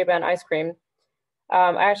businesses is Cheyban Ice Cream.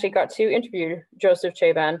 I actually got to interview Joseph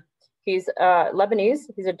Cheyban. He's Lebanese.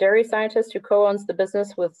 He's a dairy scientist who co-owns the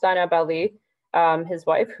business with Zainab Ali, his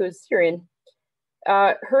wife, who's Syrian.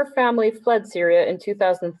 Her family fled Syria in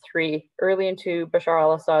 2003, early into Bashar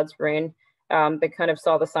al-Assad's reign. They kind of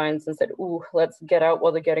saw the signs and said, ooh, let's get out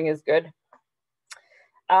while the getting is good.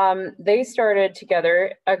 They started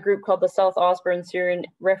together a group called the South Osborne Syrian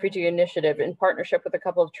Refugee Initiative in partnership with a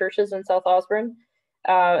couple of churches in South Osborne.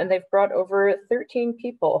 And they've brought over 13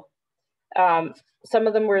 people. Some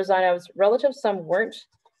of them were Zainab's relatives, some weren't.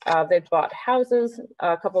 They've bought houses.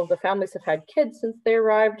 A couple of the families have had kids since they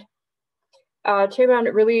arrived.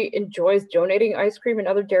 Cheyban really enjoys donating ice cream and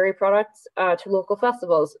other dairy products to local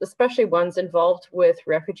festivals, especially ones involved with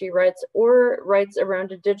refugee rights or rights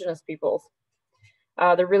around Indigenous peoples.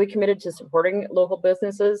 They're really committed to supporting local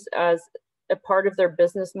businesses as a part of their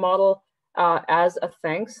business model as a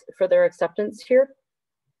thanks for their acceptance here.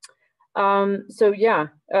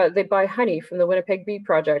 They buy honey from the Winnipeg Bee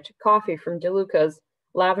Project, coffee from DeLuca's,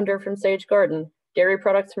 lavender from Sage Garden, dairy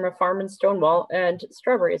products from a farm in Stonewall, and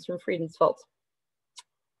strawberries from Friedensfeld.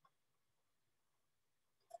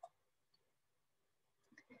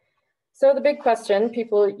 So the big question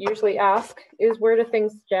people usually ask is, where do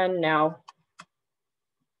things stand now?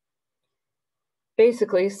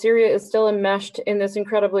 Basically, Syria is still enmeshed in this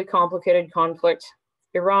incredibly complicated conflict.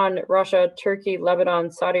 Iran, Russia, Turkey,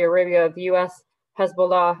 Lebanon, Saudi Arabia, the US,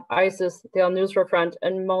 Hezbollah, ISIS, the Al-Nusra Front,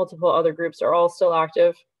 and multiple other groups are all still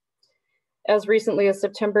active. As recently as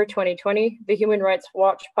September 2020, the Human Rights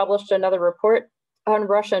Watch published another report on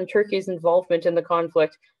Russia and Turkey's involvement in the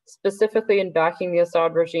conflict, specifically in backing the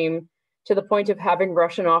Assad regime, to the point of having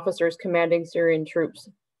Russian officers commanding Syrian troops.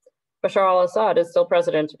 Bashar al-Assad is still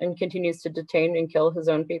president and continues to detain and kill his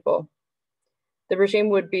own people. The regime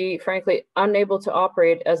would be, frankly, unable to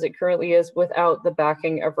operate as it currently is without the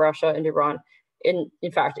backing of Russia and Iran. In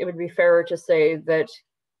fact, it would be fairer to say that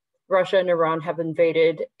Russia and Iran have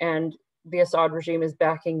invaded and the Assad regime is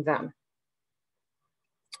backing them.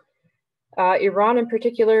 Iran in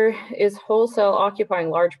particular is wholesale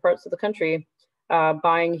occupying large parts of the country,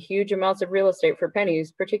 buying huge amounts of real estate for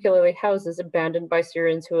pennies, particularly houses abandoned by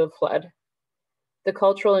Syrians who have fled. The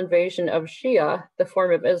cultural invasion of Shia, the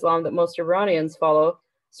form of Islam that most Iranians follow,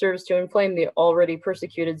 serves to inflame the already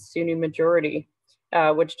persecuted Sunni majority,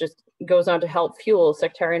 which just goes on to help fuel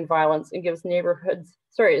sectarian violence and gives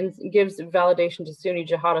validation to Sunni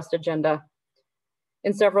jihadist agenda.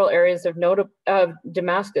 In several areas of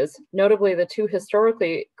Damascus, notably the two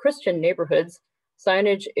historically Christian neighborhoods,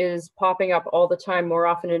 signage is popping up all the time, more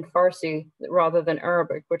often in Farsi rather than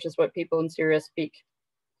Arabic, which is what people in Syria speak.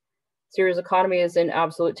 Syria's economy is in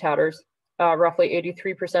absolute tatters. Roughly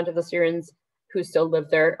 83% of the Syrians who still live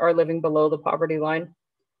there are living below the poverty line.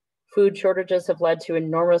 Food shortages have led to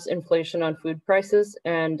enormous inflation on food prices,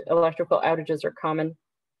 and electrical outages are common.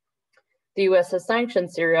 The US has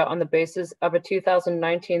sanctioned Syria on the basis of a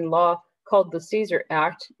 2019 law called the Caesar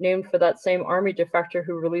Act, named for that same army defector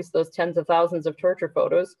who released those tens of thousands of torture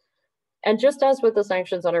photos. And just as with the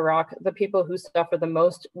sanctions on Iraq, the people who suffer the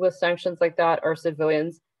most with sanctions like that are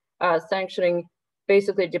civilians. Sanctioning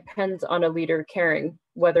basically depends on a leader caring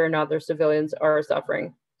whether or not their civilians are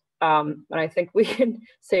suffering. And I think we can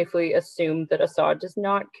safely assume that Assad does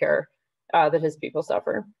not care that his people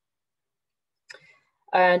suffer.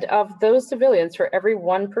 And of those civilians, for every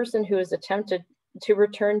one person who has attempted to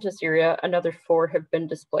return to Syria, another 4 have been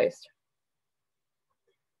displaced.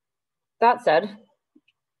 That said,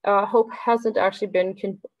 hope hasn't actually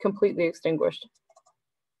been completely extinguished.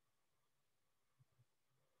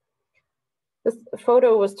 This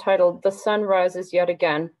photo was titled "The Sun Rises Yet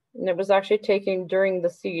Again," and it was actually taken during the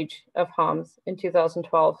siege of Homs in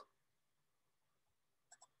 2012.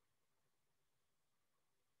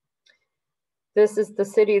 This is the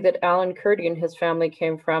city that Alan Kurdi and his family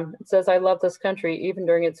came from. It says, "I love this country, even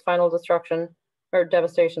during its final destruction, or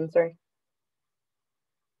devastation, sorry."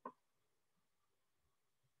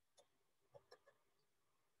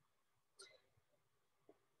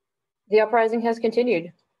 The uprising has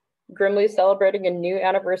continued, grimly celebrating a new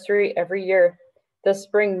anniversary every year. This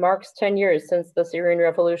spring marks 10 years since the Syrian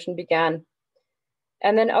revolution began.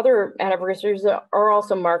 And then other anniversaries are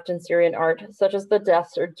also marked in Syrian art, such as the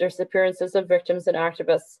deaths or disappearances of victims and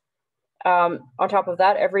activists. On top of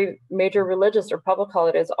that, every major religious or public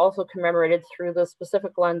holiday is also commemorated through the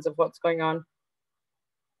specific lens of what's going on.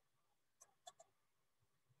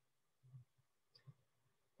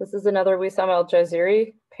 This is another Wissam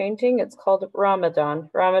al-Jaziri painting. It's called Ramadan.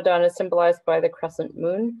 Ramadan is symbolized by the crescent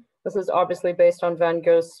moon. This is obviously based on Van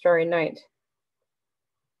Gogh's Starry Night.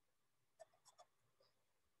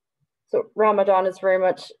 So Ramadan is very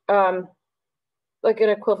much like an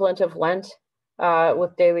equivalent of Lent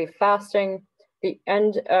with daily fasting. The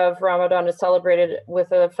end of Ramadan is celebrated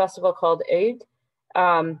with a festival called Eid.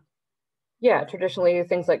 Traditionally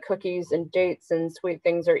things like cookies and dates and sweet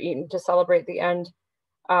things are eaten to celebrate the end.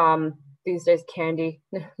 These days candy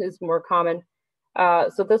is more common.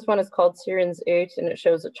 So this one is called Syrian's 8, and it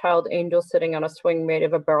shows a child angel sitting on a swing made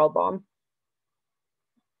of a barrel bomb.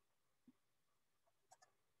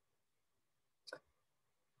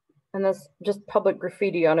 And this just public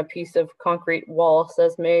graffiti on a piece of concrete wall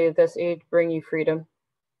says, "May this Eid bring you freedom,"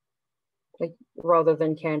 like rather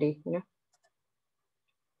than candy, you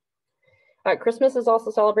know. Christmas is also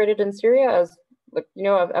celebrated in Syria as, you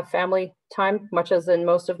know, a family time, much as in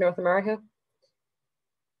most of North America.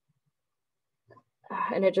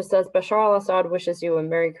 And it just says, "Bashar al-Assad wishes you a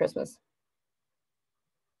Merry Christmas."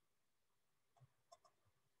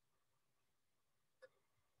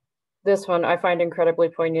 This one I find incredibly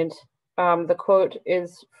poignant. The quote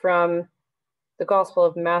is from the Gospel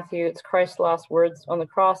of Matthew. It's Christ's last words on the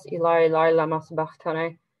cross, "Eli, Eli, lama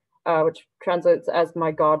sabachthani," which translates as,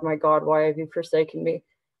 my God, why have you forsaken me?"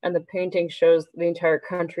 And the painting shows the entire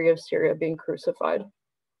country of Syria being crucified.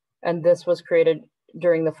 And this was created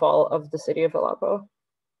during the fall of the city of Aleppo.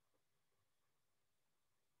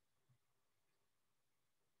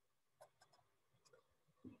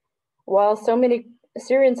 While so many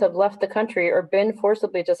Syrians have left the country or been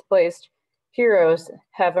forcibly displaced, heroes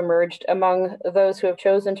have emerged among those who have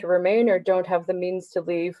chosen to remain or don't have the means to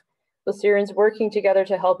leave, with Syrians working together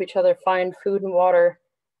to help each other find food and water,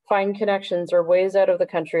 find connections or ways out of the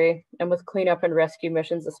country, and with cleanup and rescue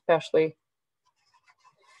missions especially.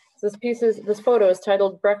 This photo is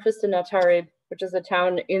titled "Breakfast in Atarib," which is a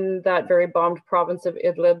town in that very bombed province of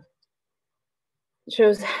Idlib. It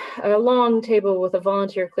shows a long table with a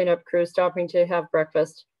volunteer cleanup crew stopping to have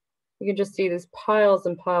breakfast. You can just see these piles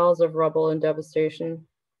and piles of rubble and devastation.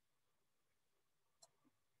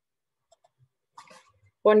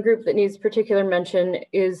 One group that needs particular mention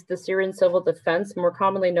is the Syrian Civil Defense, more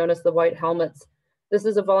commonly known as the White Helmets. This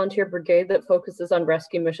is a volunteer brigade that focuses on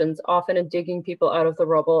rescue missions, often in digging people out of the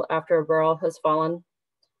rubble after a barrel has fallen.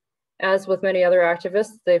 As with many other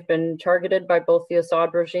activists, they've been targeted by both the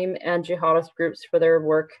Assad regime and jihadist groups for their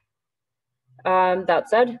work. That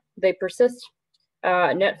said, they persist.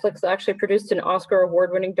 Netflix actually produced an Oscar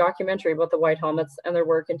award-winning documentary about the White Helmets and their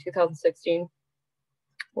work in 2016.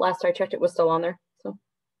 Last I checked, it was still on there. So.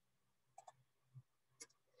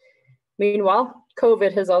 Meanwhile,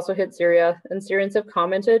 COVID has also hit Syria, and Syrians have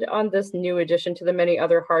commented on this new addition to the many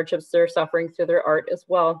other hardships they're suffering through their art as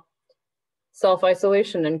well.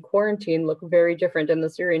 Self-isolation and quarantine look very different in the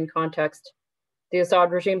Syrian context. The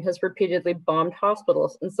Assad regime has repeatedly bombed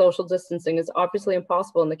hospitals, and social distancing is obviously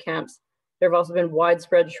impossible in the camps. There have also been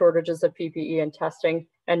widespread shortages of PPE and testing,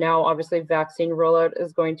 and now obviously vaccine rollout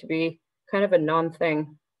is going to be kind of a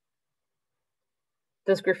non-thing.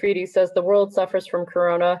 This graffiti says, the world suffers from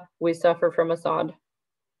Corona, we suffer from Assad.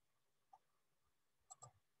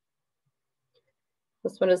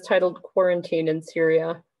 This one is titled Quarantine in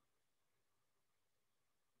Syria.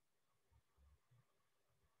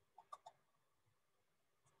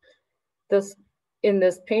 In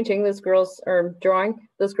this painting, this girl's, or drawing,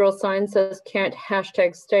 this girl's sign says, can't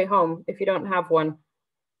hashtag stay home if you don't have one.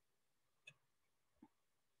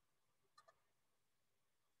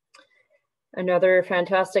 Another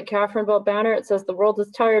fantastic Catherine Bell banner. It says, the world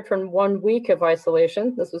is tired from 1 week of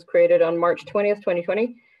isolation. This was created on March 20th,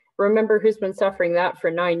 2020. Remember who's been suffering that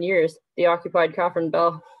for 9 years, the occupied Catherine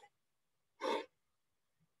Bell.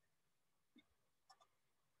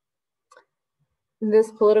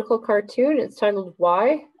 This political cartoon, it's titled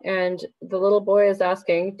Why? And the little boy is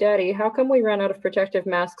asking, Daddy, how come we ran out of protective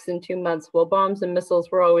masks in 2 months while bombs and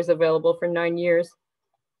missiles were always available for 9 years?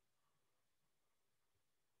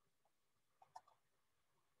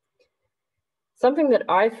 Something that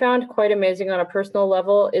I found quite amazing on a personal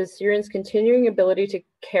level is Syrians' continuing ability to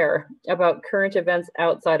care about current events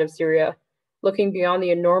outside of Syria, looking beyond the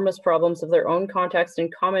enormous problems of their own context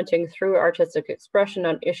and commenting through artistic expression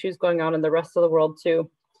on issues going on in the rest of the world too.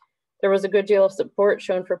 There was a good deal of support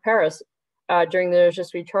shown for Paris during the Je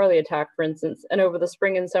suis Charlie attack, for instance, and over the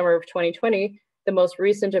spring and summer of 2020, the most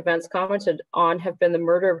recent events commented on have been the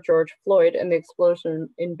murder of George Floyd and the explosion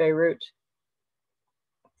in Beirut.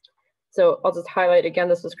 So I'll just highlight again,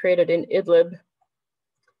 this was created in Idlib,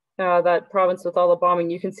 that province with all the bombing.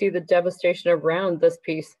 You can see the devastation around this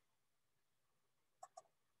piece.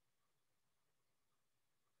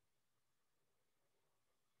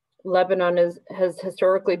 Lebanon has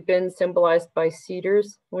historically been symbolized by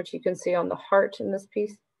cedars, which you can see on the heart in this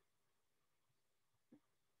piece.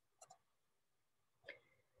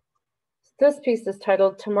 This piece is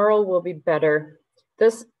titled Tomorrow Will Be Better.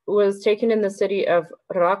 This was taken in the city of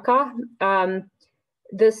Raqqa.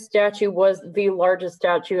 This statue was the largest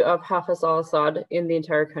statue of Hafiz al-Assad in the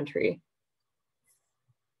entire country.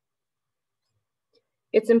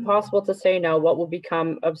 It's impossible to say now what will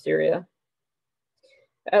become of Syria.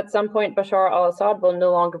 At some point, Bashar al-Assad will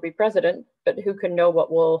no longer be president, but who can know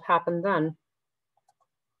what will happen then?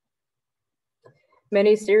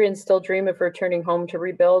 Many Syrians still dream of returning home to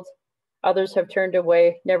rebuild. Others have turned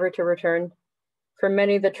away, never to return. For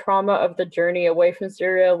many, the trauma of the journey away from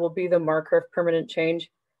Syria will be the marker of permanent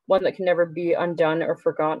change, one that can never be undone or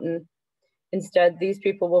forgotten. Instead, these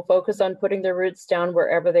people will focus on putting their roots down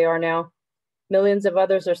wherever they are now. Millions of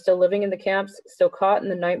others are still living in the camps, still caught in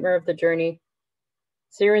the nightmare of the journey.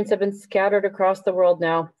 Syrians have been scattered across the world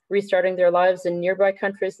now, restarting their lives in nearby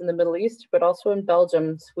countries in the Middle East, but also in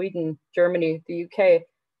Belgium, Sweden, Germany, the UK,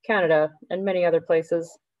 Canada, and many other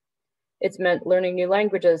places. It's meant learning new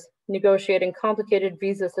languages, negotiating complicated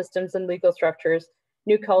visa systems and legal structures,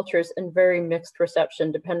 new cultures, and very mixed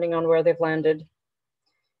reception depending on where they've landed.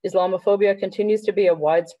 Islamophobia continues to be a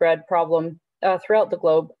widespread problem throughout the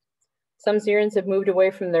globe. Some Syrians have moved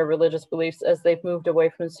away from their religious beliefs as they've moved away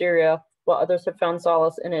from Syria, while others have found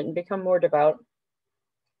solace in it and become more devout.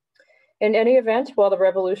 In any event, while the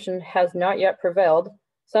revolution has not yet prevailed,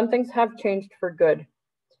 some things have changed for good.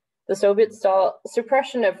 The Soviet-style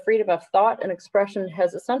suppression of freedom of thought and expression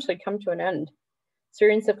has essentially come to an end.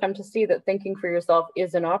 Syrians have come to see that thinking for yourself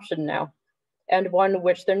is an option now, and one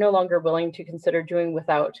which they're no longer willing to consider doing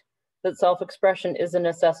without, that self-expression is a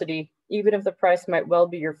necessity, even if the price might well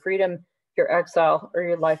be your freedom, your exile, or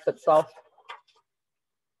your life itself.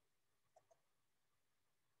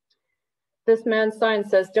 This man's sign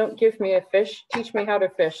says, don't give me a fish, teach me how to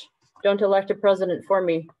fish. Don't elect a president for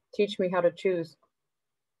me, teach me how to choose.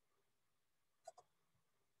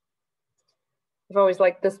 I've always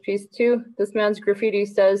liked this piece too. This man's graffiti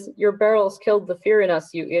says, your barrels killed the fear in us,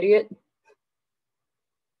 you idiot.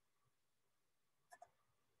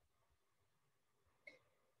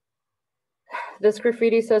 This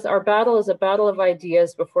graffiti says, our battle is a battle of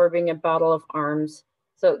ideas before being a battle of arms.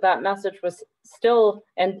 So that message was still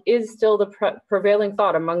and is still the prevailing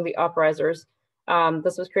thought among the uprisers.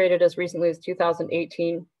 This was created as recently as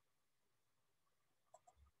 2018.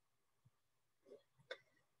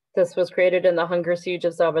 This was created in the hunger siege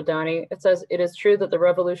of Zabadani. It says, it is true that the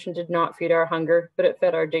revolution did not feed our hunger, but it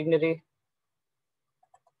fed our dignity.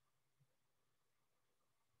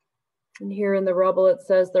 And here in the rubble, it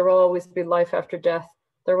says, there will always be life after death.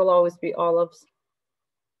 There will always be olives.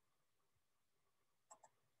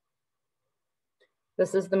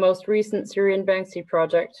 This is the most recent Syrian Banksy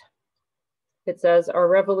project. It says, our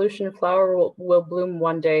revolution flower will bloom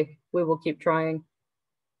one day. We will keep trying.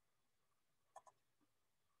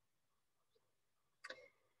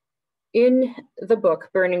 In the book,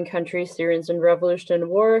 Burning Country, Syrians and Revolution and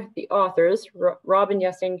War, the authors, Robin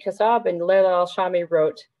Yassin Kassab and Leila Al-Shami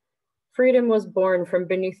wrote, "Freedom was born from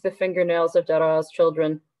beneath the fingernails of Daraa's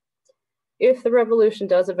children. If the revolution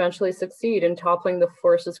does eventually succeed in toppling the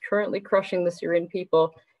forces currently crushing the Syrian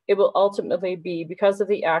people, it will ultimately be because of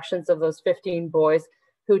the actions of those 15 boys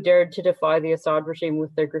who dared to defy the Assad regime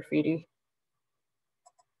with their graffiti."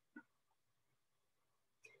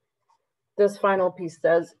 This final piece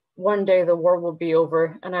says, "One day the war will be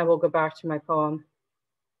over and I will go back to my poem."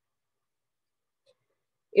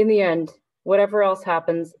 In the end, whatever else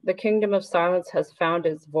happens, the kingdom of silence has found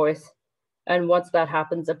its voice. And once that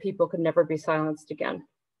happens, a people can never be silenced again.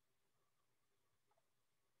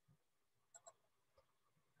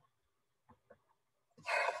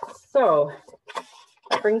 So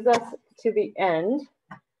that brings us to the end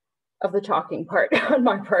of the talking part on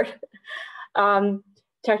my part.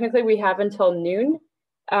 Technically, we have until noon.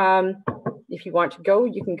 If you want to go,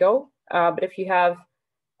 you can go. But if you have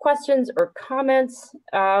questions or comments,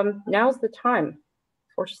 now's the time.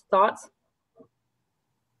 Or thoughts,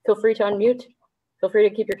 feel free to unmute. Feel free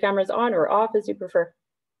to keep your cameras on or off as you prefer.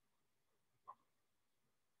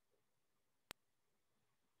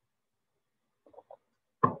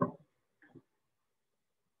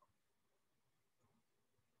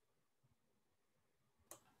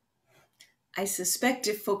 I suspect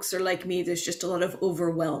if folks are like me, there's just a lot of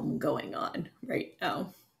overwhelm going on right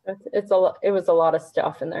now. It was a lot of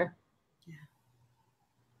stuff in there. Yeah.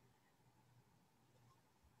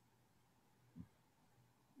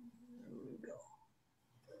 There we go.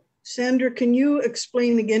 Sandra, can you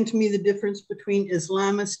explain again to me the difference between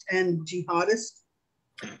Islamist and jihadist?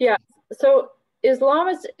 Yeah, so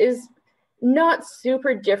Islamist is not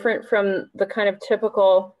super different from the kind of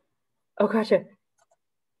typical, oh gotcha.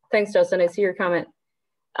 Thanks, Justin, I see your comment.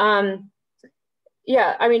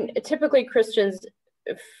 Yeah, I mean, typically Christians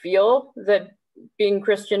feel that being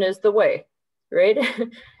Christian is the way, right?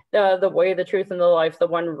 the way, the truth, and the life, the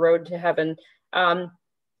one road to heaven.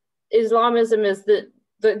 Islamism is the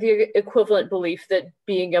equivalent belief that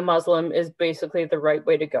being a Muslim is basically the right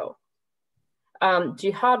way to go.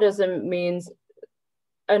 Jihadism means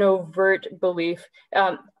an overt belief.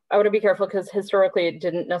 I want to be careful because historically it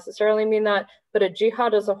didn't necessarily mean that, but a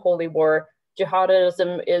jihad is a holy war.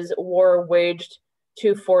 Jihadism is war waged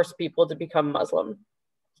to force people to become Muslim.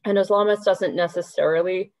 And Islamist doesn't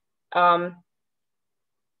necessarily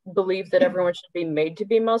believe that everyone should be made to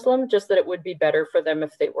be Muslim, just that it would be better for them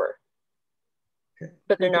if they were. Okay.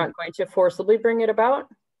 But they're not going to forcibly bring it about.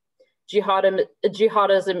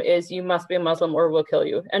 Jihadism is you must be a Muslim or we'll kill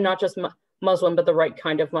you. And not just Muslim, but the right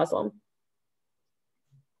kind of Muslim.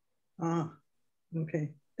 Okay,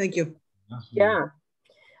 thank you. Yeah.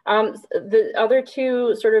 The other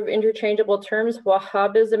two sort of interchangeable terms,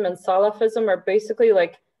 Wahhabism and Salafism, are basically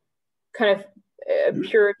like kind of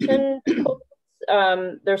Puritan.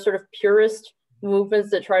 They're sort of purist movements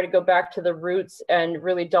that try to go back to the roots and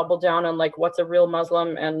really double down on like what's a real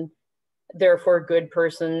Muslim and therefore a good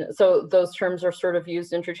person. So those terms are sort of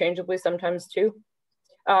used interchangeably sometimes too.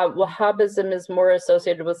 Wahhabism is more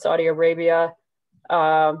associated with Saudi Arabia.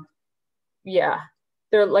 Yeah,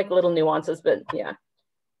 they're like little nuances, but yeah.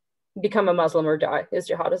 Become a Muslim or die is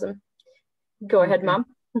jihadism. Go ahead, Mom.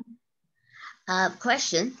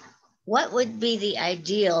 Question, what would be the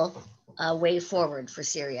ideal way forward for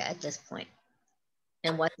Syria at this point?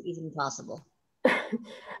 And what's even possible?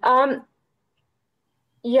 That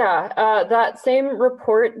same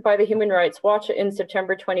report by the Human Rights Watch in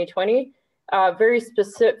September 2020 very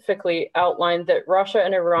specifically outlined that Russia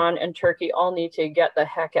and Iran and Turkey all need to get the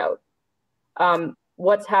heck out.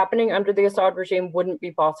 What's happening under the Assad regime wouldn't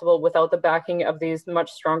be possible without the backing of these much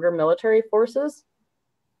stronger military forces.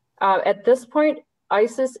 At this point,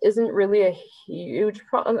 ISIS isn't really a huge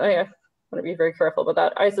problem. I want to be very careful about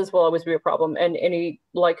that. ISIS will always be a problem, and any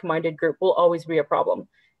like-minded group will always be a problem.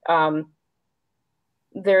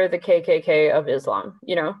 They're the KKK of Islam,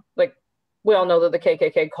 you know? Like, we all know that the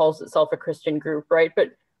KKK calls itself a Christian group, right?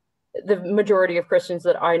 But the majority of Christians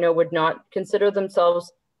that I know would not consider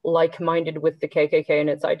themselves like-minded with the KKK and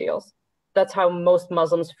its ideals. That's how most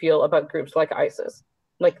Muslims feel about groups like ISIS.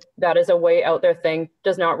 Like, that is a way out there thing,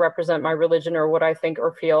 does not represent my religion or what I think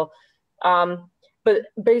or feel. But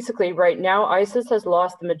basically right now, ISIS has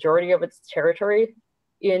lost the majority of its territory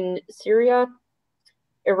in Syria.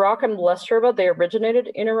 Iraq, I'm less sure about. They originated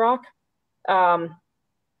in Iraq. But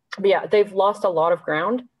yeah, they've lost a lot of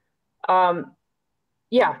ground.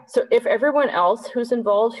 Yeah, so if everyone else who's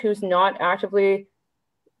involved, who's not actively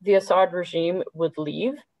the Assad regime, would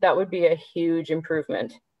leave, that would be a huge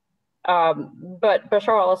improvement. But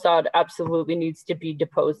Bashar al-Assad absolutely needs to be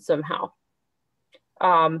deposed somehow.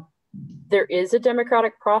 There is a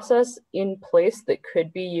democratic process in place that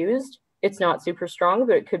could be used. It's not super strong,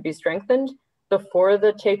 but it could be strengthened. Before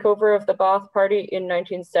the takeover of the Ba'ath Party in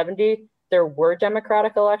 1970, there were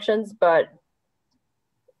democratic elections, but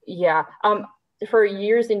yeah, for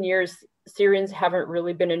years and years, Syrians haven't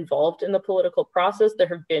really been involved in the political process. There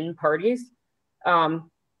have been parties, but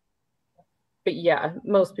yeah,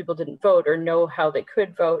 most people didn't vote or know how they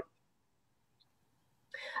could vote.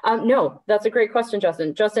 No, that's a great question,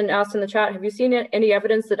 Justin. Justin asked in the chat, have you seen any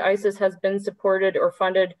evidence that ISIS has been supported or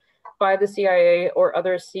funded by the CIA or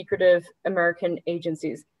other secretive American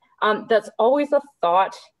agencies? That's always a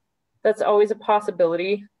thought. That's always a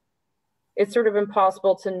possibility. It's sort of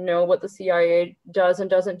impossible to know what the CIA does and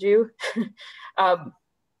doesn't do.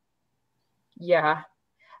 Yeah.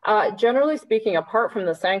 Generally speaking, apart from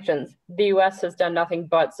the sanctions, the US has done nothing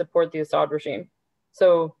but support the Assad regime.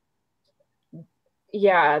 So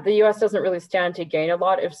yeah, the US doesn't really stand to gain a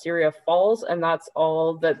lot if Syria falls, and that's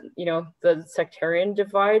all that, you know, the sectarian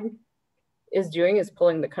divide is doing, is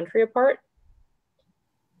pulling the country apart.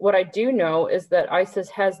 What I do know is that ISIS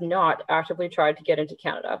has not actively tried to get into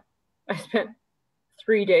Canada. I spent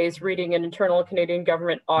 3 days reading an internal Canadian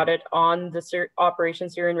government audit on the Operation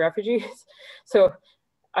Syrian Refugees. So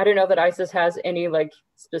I don't know that ISIS has any like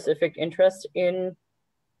specific interest in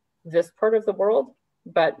this part of the world,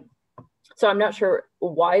 but so I'm not sure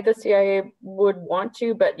why the CIA would want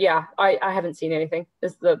to, but yeah, I haven't seen anything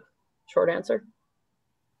is the short answer.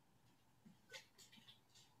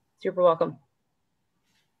 Super welcome.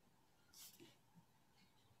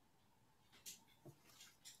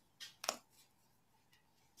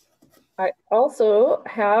 I also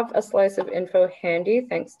have a slice of info handy,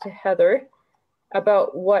 thanks to Heather,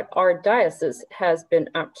 about what our diocese has been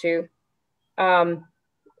up to,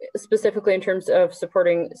 specifically in terms of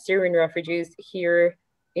supporting Syrian refugees here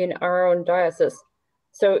in our own diocese.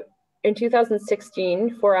 So in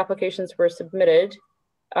 2016, 4 applications were submitted,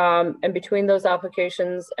 and between those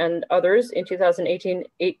applications and others, in 2018,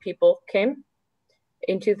 8 people came.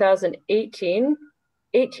 In 2018,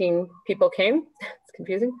 18 people came. It's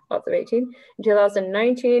confusing, lots of 18. In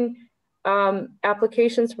 2019,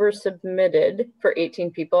 applications were submitted for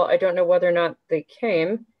 18 people. I don't know whether or not they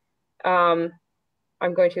came. I'm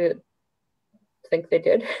going to think they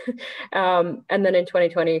did. And then in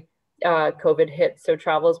 2020, COVID hit, so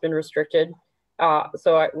travel has been restricted.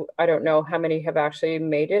 So I don't know how many have actually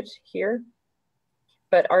made it here.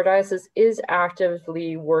 But our diocese is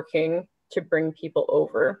actively working to bring people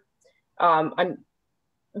over. I'm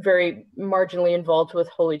very marginally involved with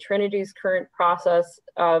Holy Trinity's current process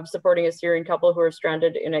of supporting a Syrian couple who are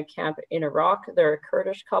stranded in a camp in Iraq. They're a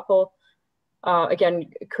Kurdish couple. Again,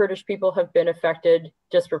 Kurdish people have been affected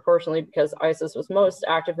disproportionately because ISIS was most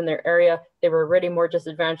active in their area. They were already more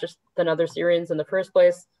disadvantaged than other Syrians in the first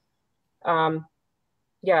place.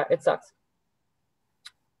 Yeah, it sucks.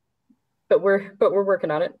 But we're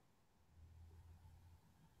working on it.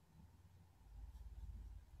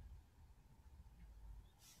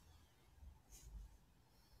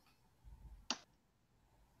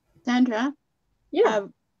 Sandra, yeah,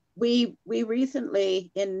 we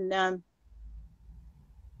recently in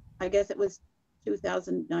I guess it was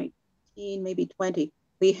 2019, maybe 20.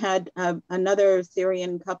 We had another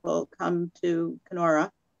Syrian couple come to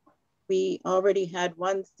Kenora. We already had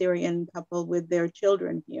one Syrian couple with their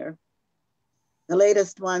children here. The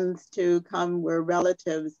latest ones to come were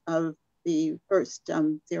relatives of the first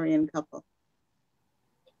Syrian couple.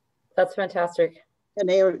 That's fantastic. And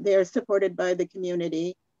they are supported by the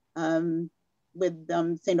community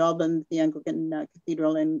with St. Albans, the Anglican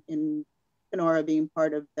Cathedral in Kenora being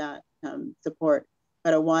part of that support,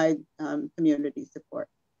 but a wide community support.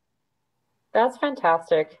 That's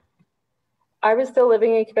fantastic. I was still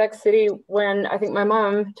living in Quebec City when I think my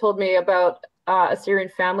mom told me about a Syrian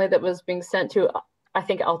family that was being sent to, I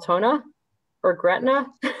think, Altona or Gretna.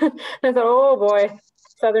 And I thought, oh boy,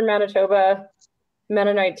 Southern Manitoba,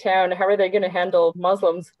 Mennonite town, how are they going to handle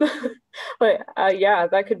Muslims? But yeah,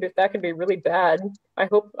 that could be really bad. I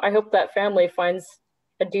hope that family finds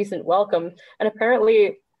a decent welcome. And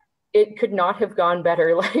apparently it could not have gone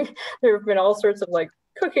better. Like there have been all sorts of like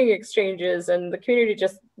cooking exchanges, and the community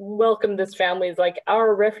just welcomed this family as like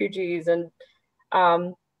our refugees. And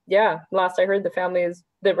yeah, last I heard,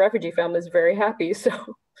 the refugee family is very happy.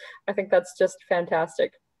 So I think that's just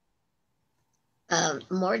fantastic.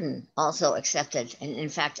 Morden also accepted and in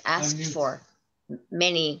fact asked for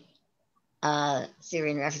many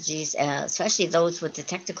Syrian refugees, especially those with the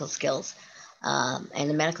technical skills and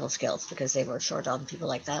the medical skills, because they were short on people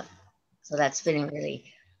like that. So that's been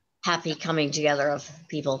really happy coming together of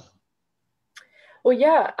people? Well,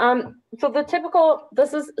 yeah. So the typical,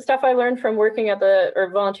 this is stuff I learned from working at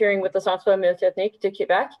or volunteering with the Centre Multiethnique de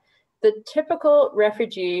Québec. The typical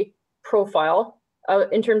refugee profile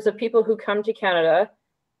in terms of people who come to Canada,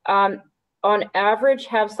 on average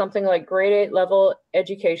have something like grade 8 level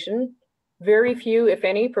education, very few, if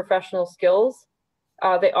any, professional skills.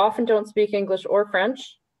 They often don't speak English or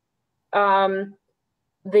French.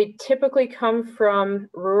 They typically come from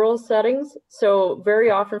rural settings, so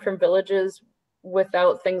very often from villages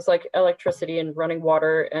without things like electricity and running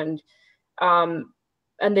water, and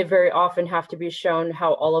they very often have to be shown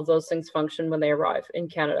how all of those things function when they arrive in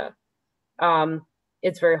Canada.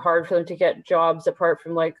 It's very hard for them to get jobs apart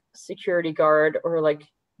from like security guard or like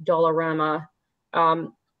Dollarama.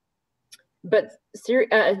 But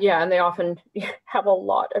yeah, and they often have a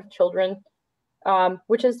lot of children,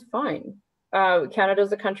 which is fine. Canada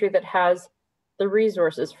is a country that has the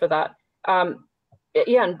resources for that.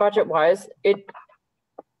 Yeah, and budget-wise, it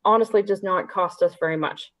honestly does not cost us very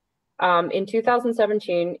much. In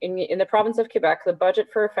 2017, in the province of Quebec, the budget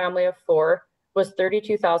for a family of 4 was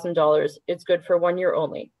 $32,000. It's good for 1 year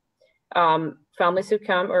only. Families who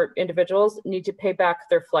come, or individuals, need to pay back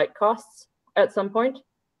their flight costs at some point.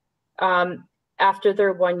 After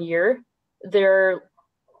their 1 year, they're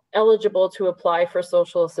eligible to apply for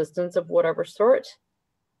social assistance of whatever sort,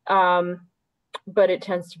 but it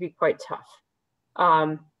tends to be quite tough.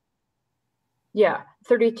 Yeah,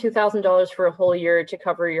 $32,000 for a whole year to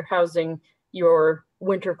cover your housing, your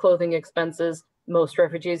winter clothing expenses. Most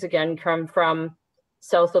refugees, again, come from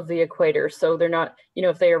south of the equator. So they're not,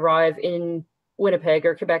 if they arrive in Winnipeg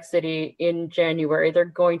or Quebec City in January, they're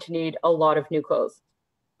going to need a lot of new clothes.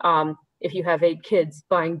 If you have 8 kids,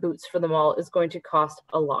 buying boots for them all is going to cost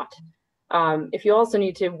a lot. If you also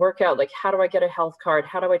need to work out, like, how do I get a health card?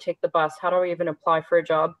 How do I take the bus? How do I even apply for a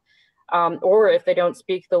job? Or if they don't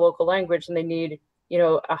speak the local language and they need,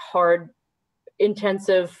 a hard,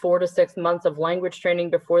 intensive 4 to 6 months of language training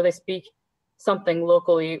before they speak something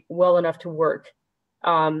locally well enough to work.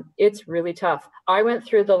 It's really tough. I went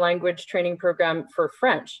through the language training program for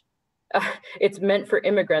French. It's meant for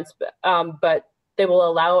immigrants, but they will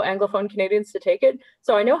allow Anglophone Canadians to take it.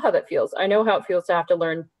 So I know how that feels. I know how it feels to have to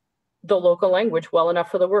learn the local language well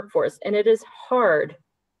enough for the workforce, and it is hard.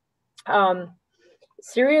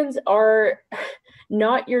 Syrians are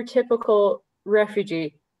not your typical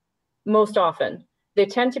refugee most often. They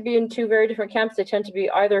tend to be in 2 very different camps. They tend to be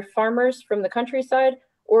either farmers from the countryside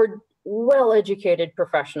or well-educated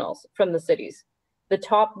professionals from the cities. The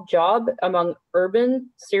top job among urban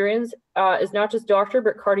Syrians is not just doctor,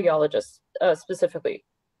 but cardiologist specifically.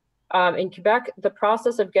 In Quebec, the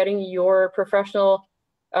process of getting your professional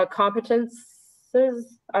competences,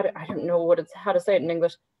 I don't know how to say it in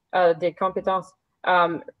English, des compétences,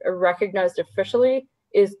 recognized officially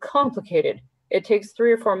is complicated. It takes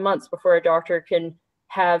 3 or 4 months before a doctor can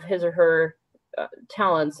have his or her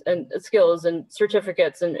talents and skills and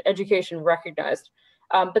certificates and education recognized.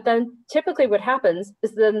 But then typically what happens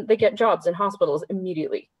is then they get jobs in hospitals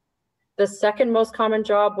immediately. The second most common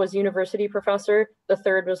job was university professor. The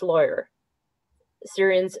third was lawyer.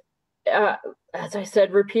 Syrians, as I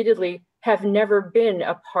said repeatedly, have never been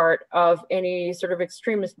a part of any sort of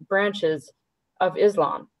extremist branches of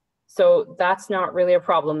Islam. So that's not really a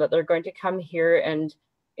problem, that they're going to come here and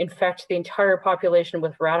infect the entire population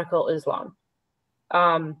with radical Islam.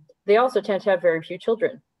 They also tend to have very few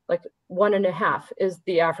children, like 1.5 is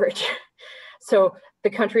the average. So the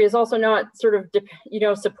country is also not sort of,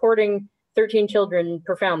 supporting 13 children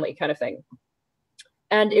per family kind of thing.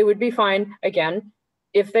 And it would be fine, again,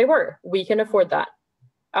 if they were. We can afford that.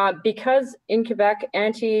 Because in Quebec,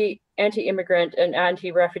 anti-immigrant and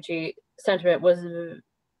anti-refugee sentiment was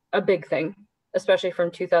a big thing, especially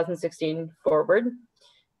from 2016 forward.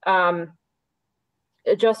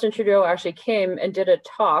 Justin Trudeau actually came and did a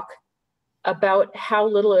talk about how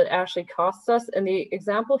little it actually costs us. And the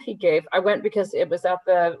example he gave, I went because it was at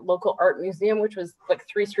the local art museum, which was like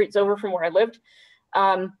 3 streets over from where I lived.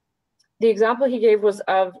 The example he gave was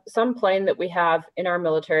of some plane that we have in our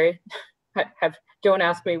military. Don't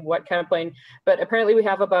ask me what kind of plane, but apparently we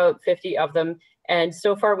have about 50 of them. And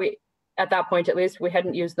so far at that point, at least, we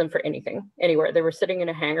hadn't used them for anything, anywhere. They were sitting in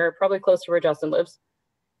a hangar, probably close to where Justin lives.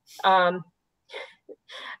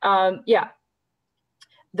 Yeah.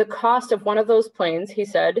 The cost of one of those planes, he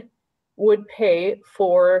said, would pay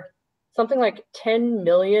for something like 10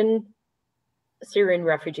 million Syrian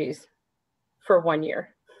refugees for 1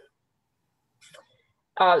 year.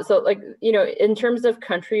 So in terms of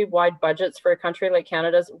countrywide budgets for a country like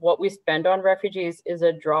Canada's, what we spend on refugees is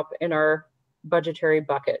a drop in our budgetary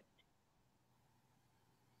bucket.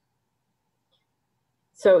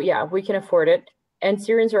 So yeah, we can afford it. And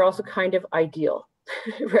Syrians are also kind of ideal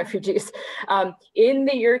refugees. In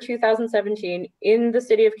the year 2017, in the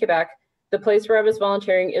city of Quebec, the place where I was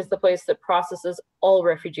volunteering is the place that processes all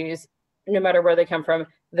refugees, no matter where they come from,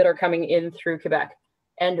 that are coming in through Quebec.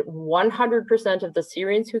 And 100% of the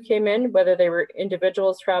Syrians who came in, whether they were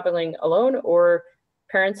individuals traveling alone or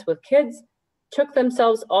parents with kids, took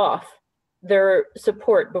themselves off their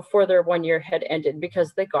support before their 1 year had ended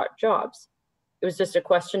because they got jobs. It was just a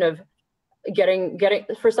question of getting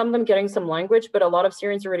for some of them getting some language, but a lot of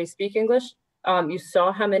Syrians already speak English. You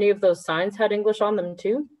saw how many of those signs had English on them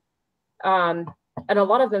too. And a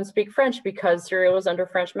lot of them speak French because Syria was under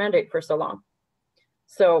French mandate for so long.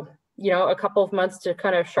 So, you know, a couple of months to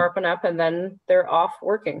kind of sharpen up, and then they're off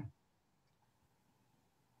working.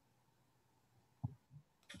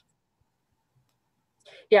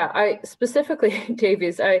 Yeah, I specifically,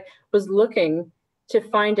 Davies, I was looking to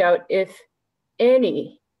find out if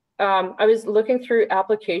any, I was looking through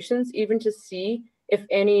applications even to see if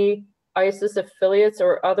any ISIS affiliates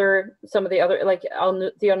or some of the other, like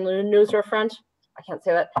the Al-Nusra Front, I can't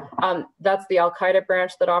say that, that's the Al-Qaeda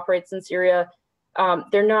branch that operates in Syria.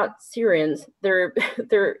 They're not Syrians, they're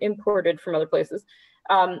imported from other places,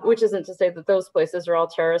 which isn't to say that those places are all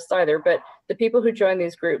terrorists either, but the people who join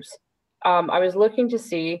these groups, I was looking to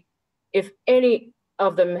see if any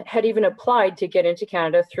of them had even applied to get into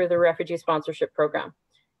Canada through the refugee sponsorship program.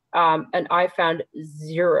 And I found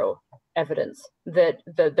zero evidence that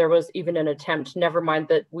there was even an attempt, never mind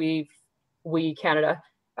that we Canada,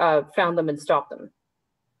 found them and stopped them.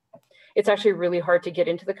 It's actually really hard to get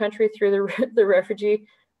into the country through the refugee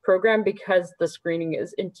program because the screening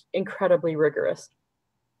is incredibly rigorous.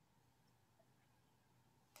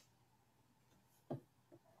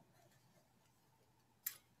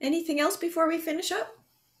 Anything else before we finish up?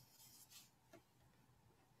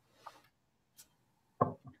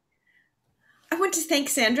 I want to thank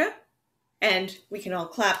Sandra, and we can all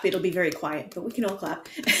clap. It'll be very quiet, but we can all clap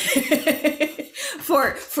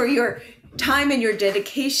for your time and your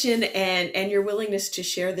dedication and your willingness to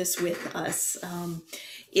share this with us.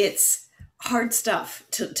 It's hard stuff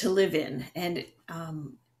to live in, and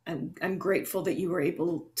I'm grateful that you were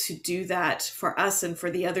able to do that for us and for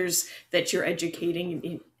the others that you're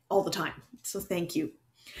educating all the time. So thank you.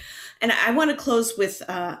 And I want to close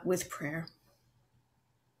with prayer.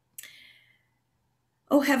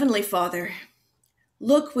 O Heavenly Father,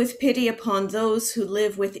 look with pity upon those who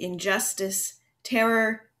live with injustice,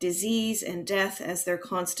 terror, disease, and death as their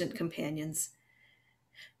constant companions.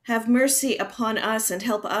 Have mercy upon us and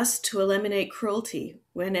help us to eliminate cruelty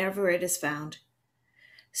whenever it is found.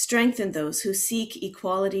 Strengthen those who seek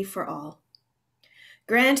equality for all.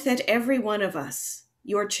 Grant that every one of us,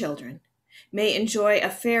 your children, may enjoy a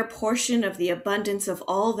fair portion of the abundance of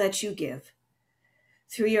all that you give.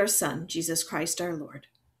 Through your Son, Jesus Christ our Lord.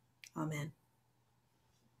 Amen.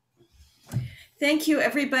 Thank you,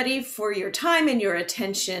 everybody, for your time and your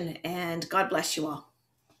attention, and God bless you all.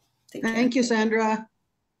 Thank you, Sandra.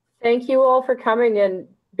 Thank you all for coming and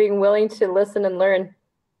being willing to listen and learn.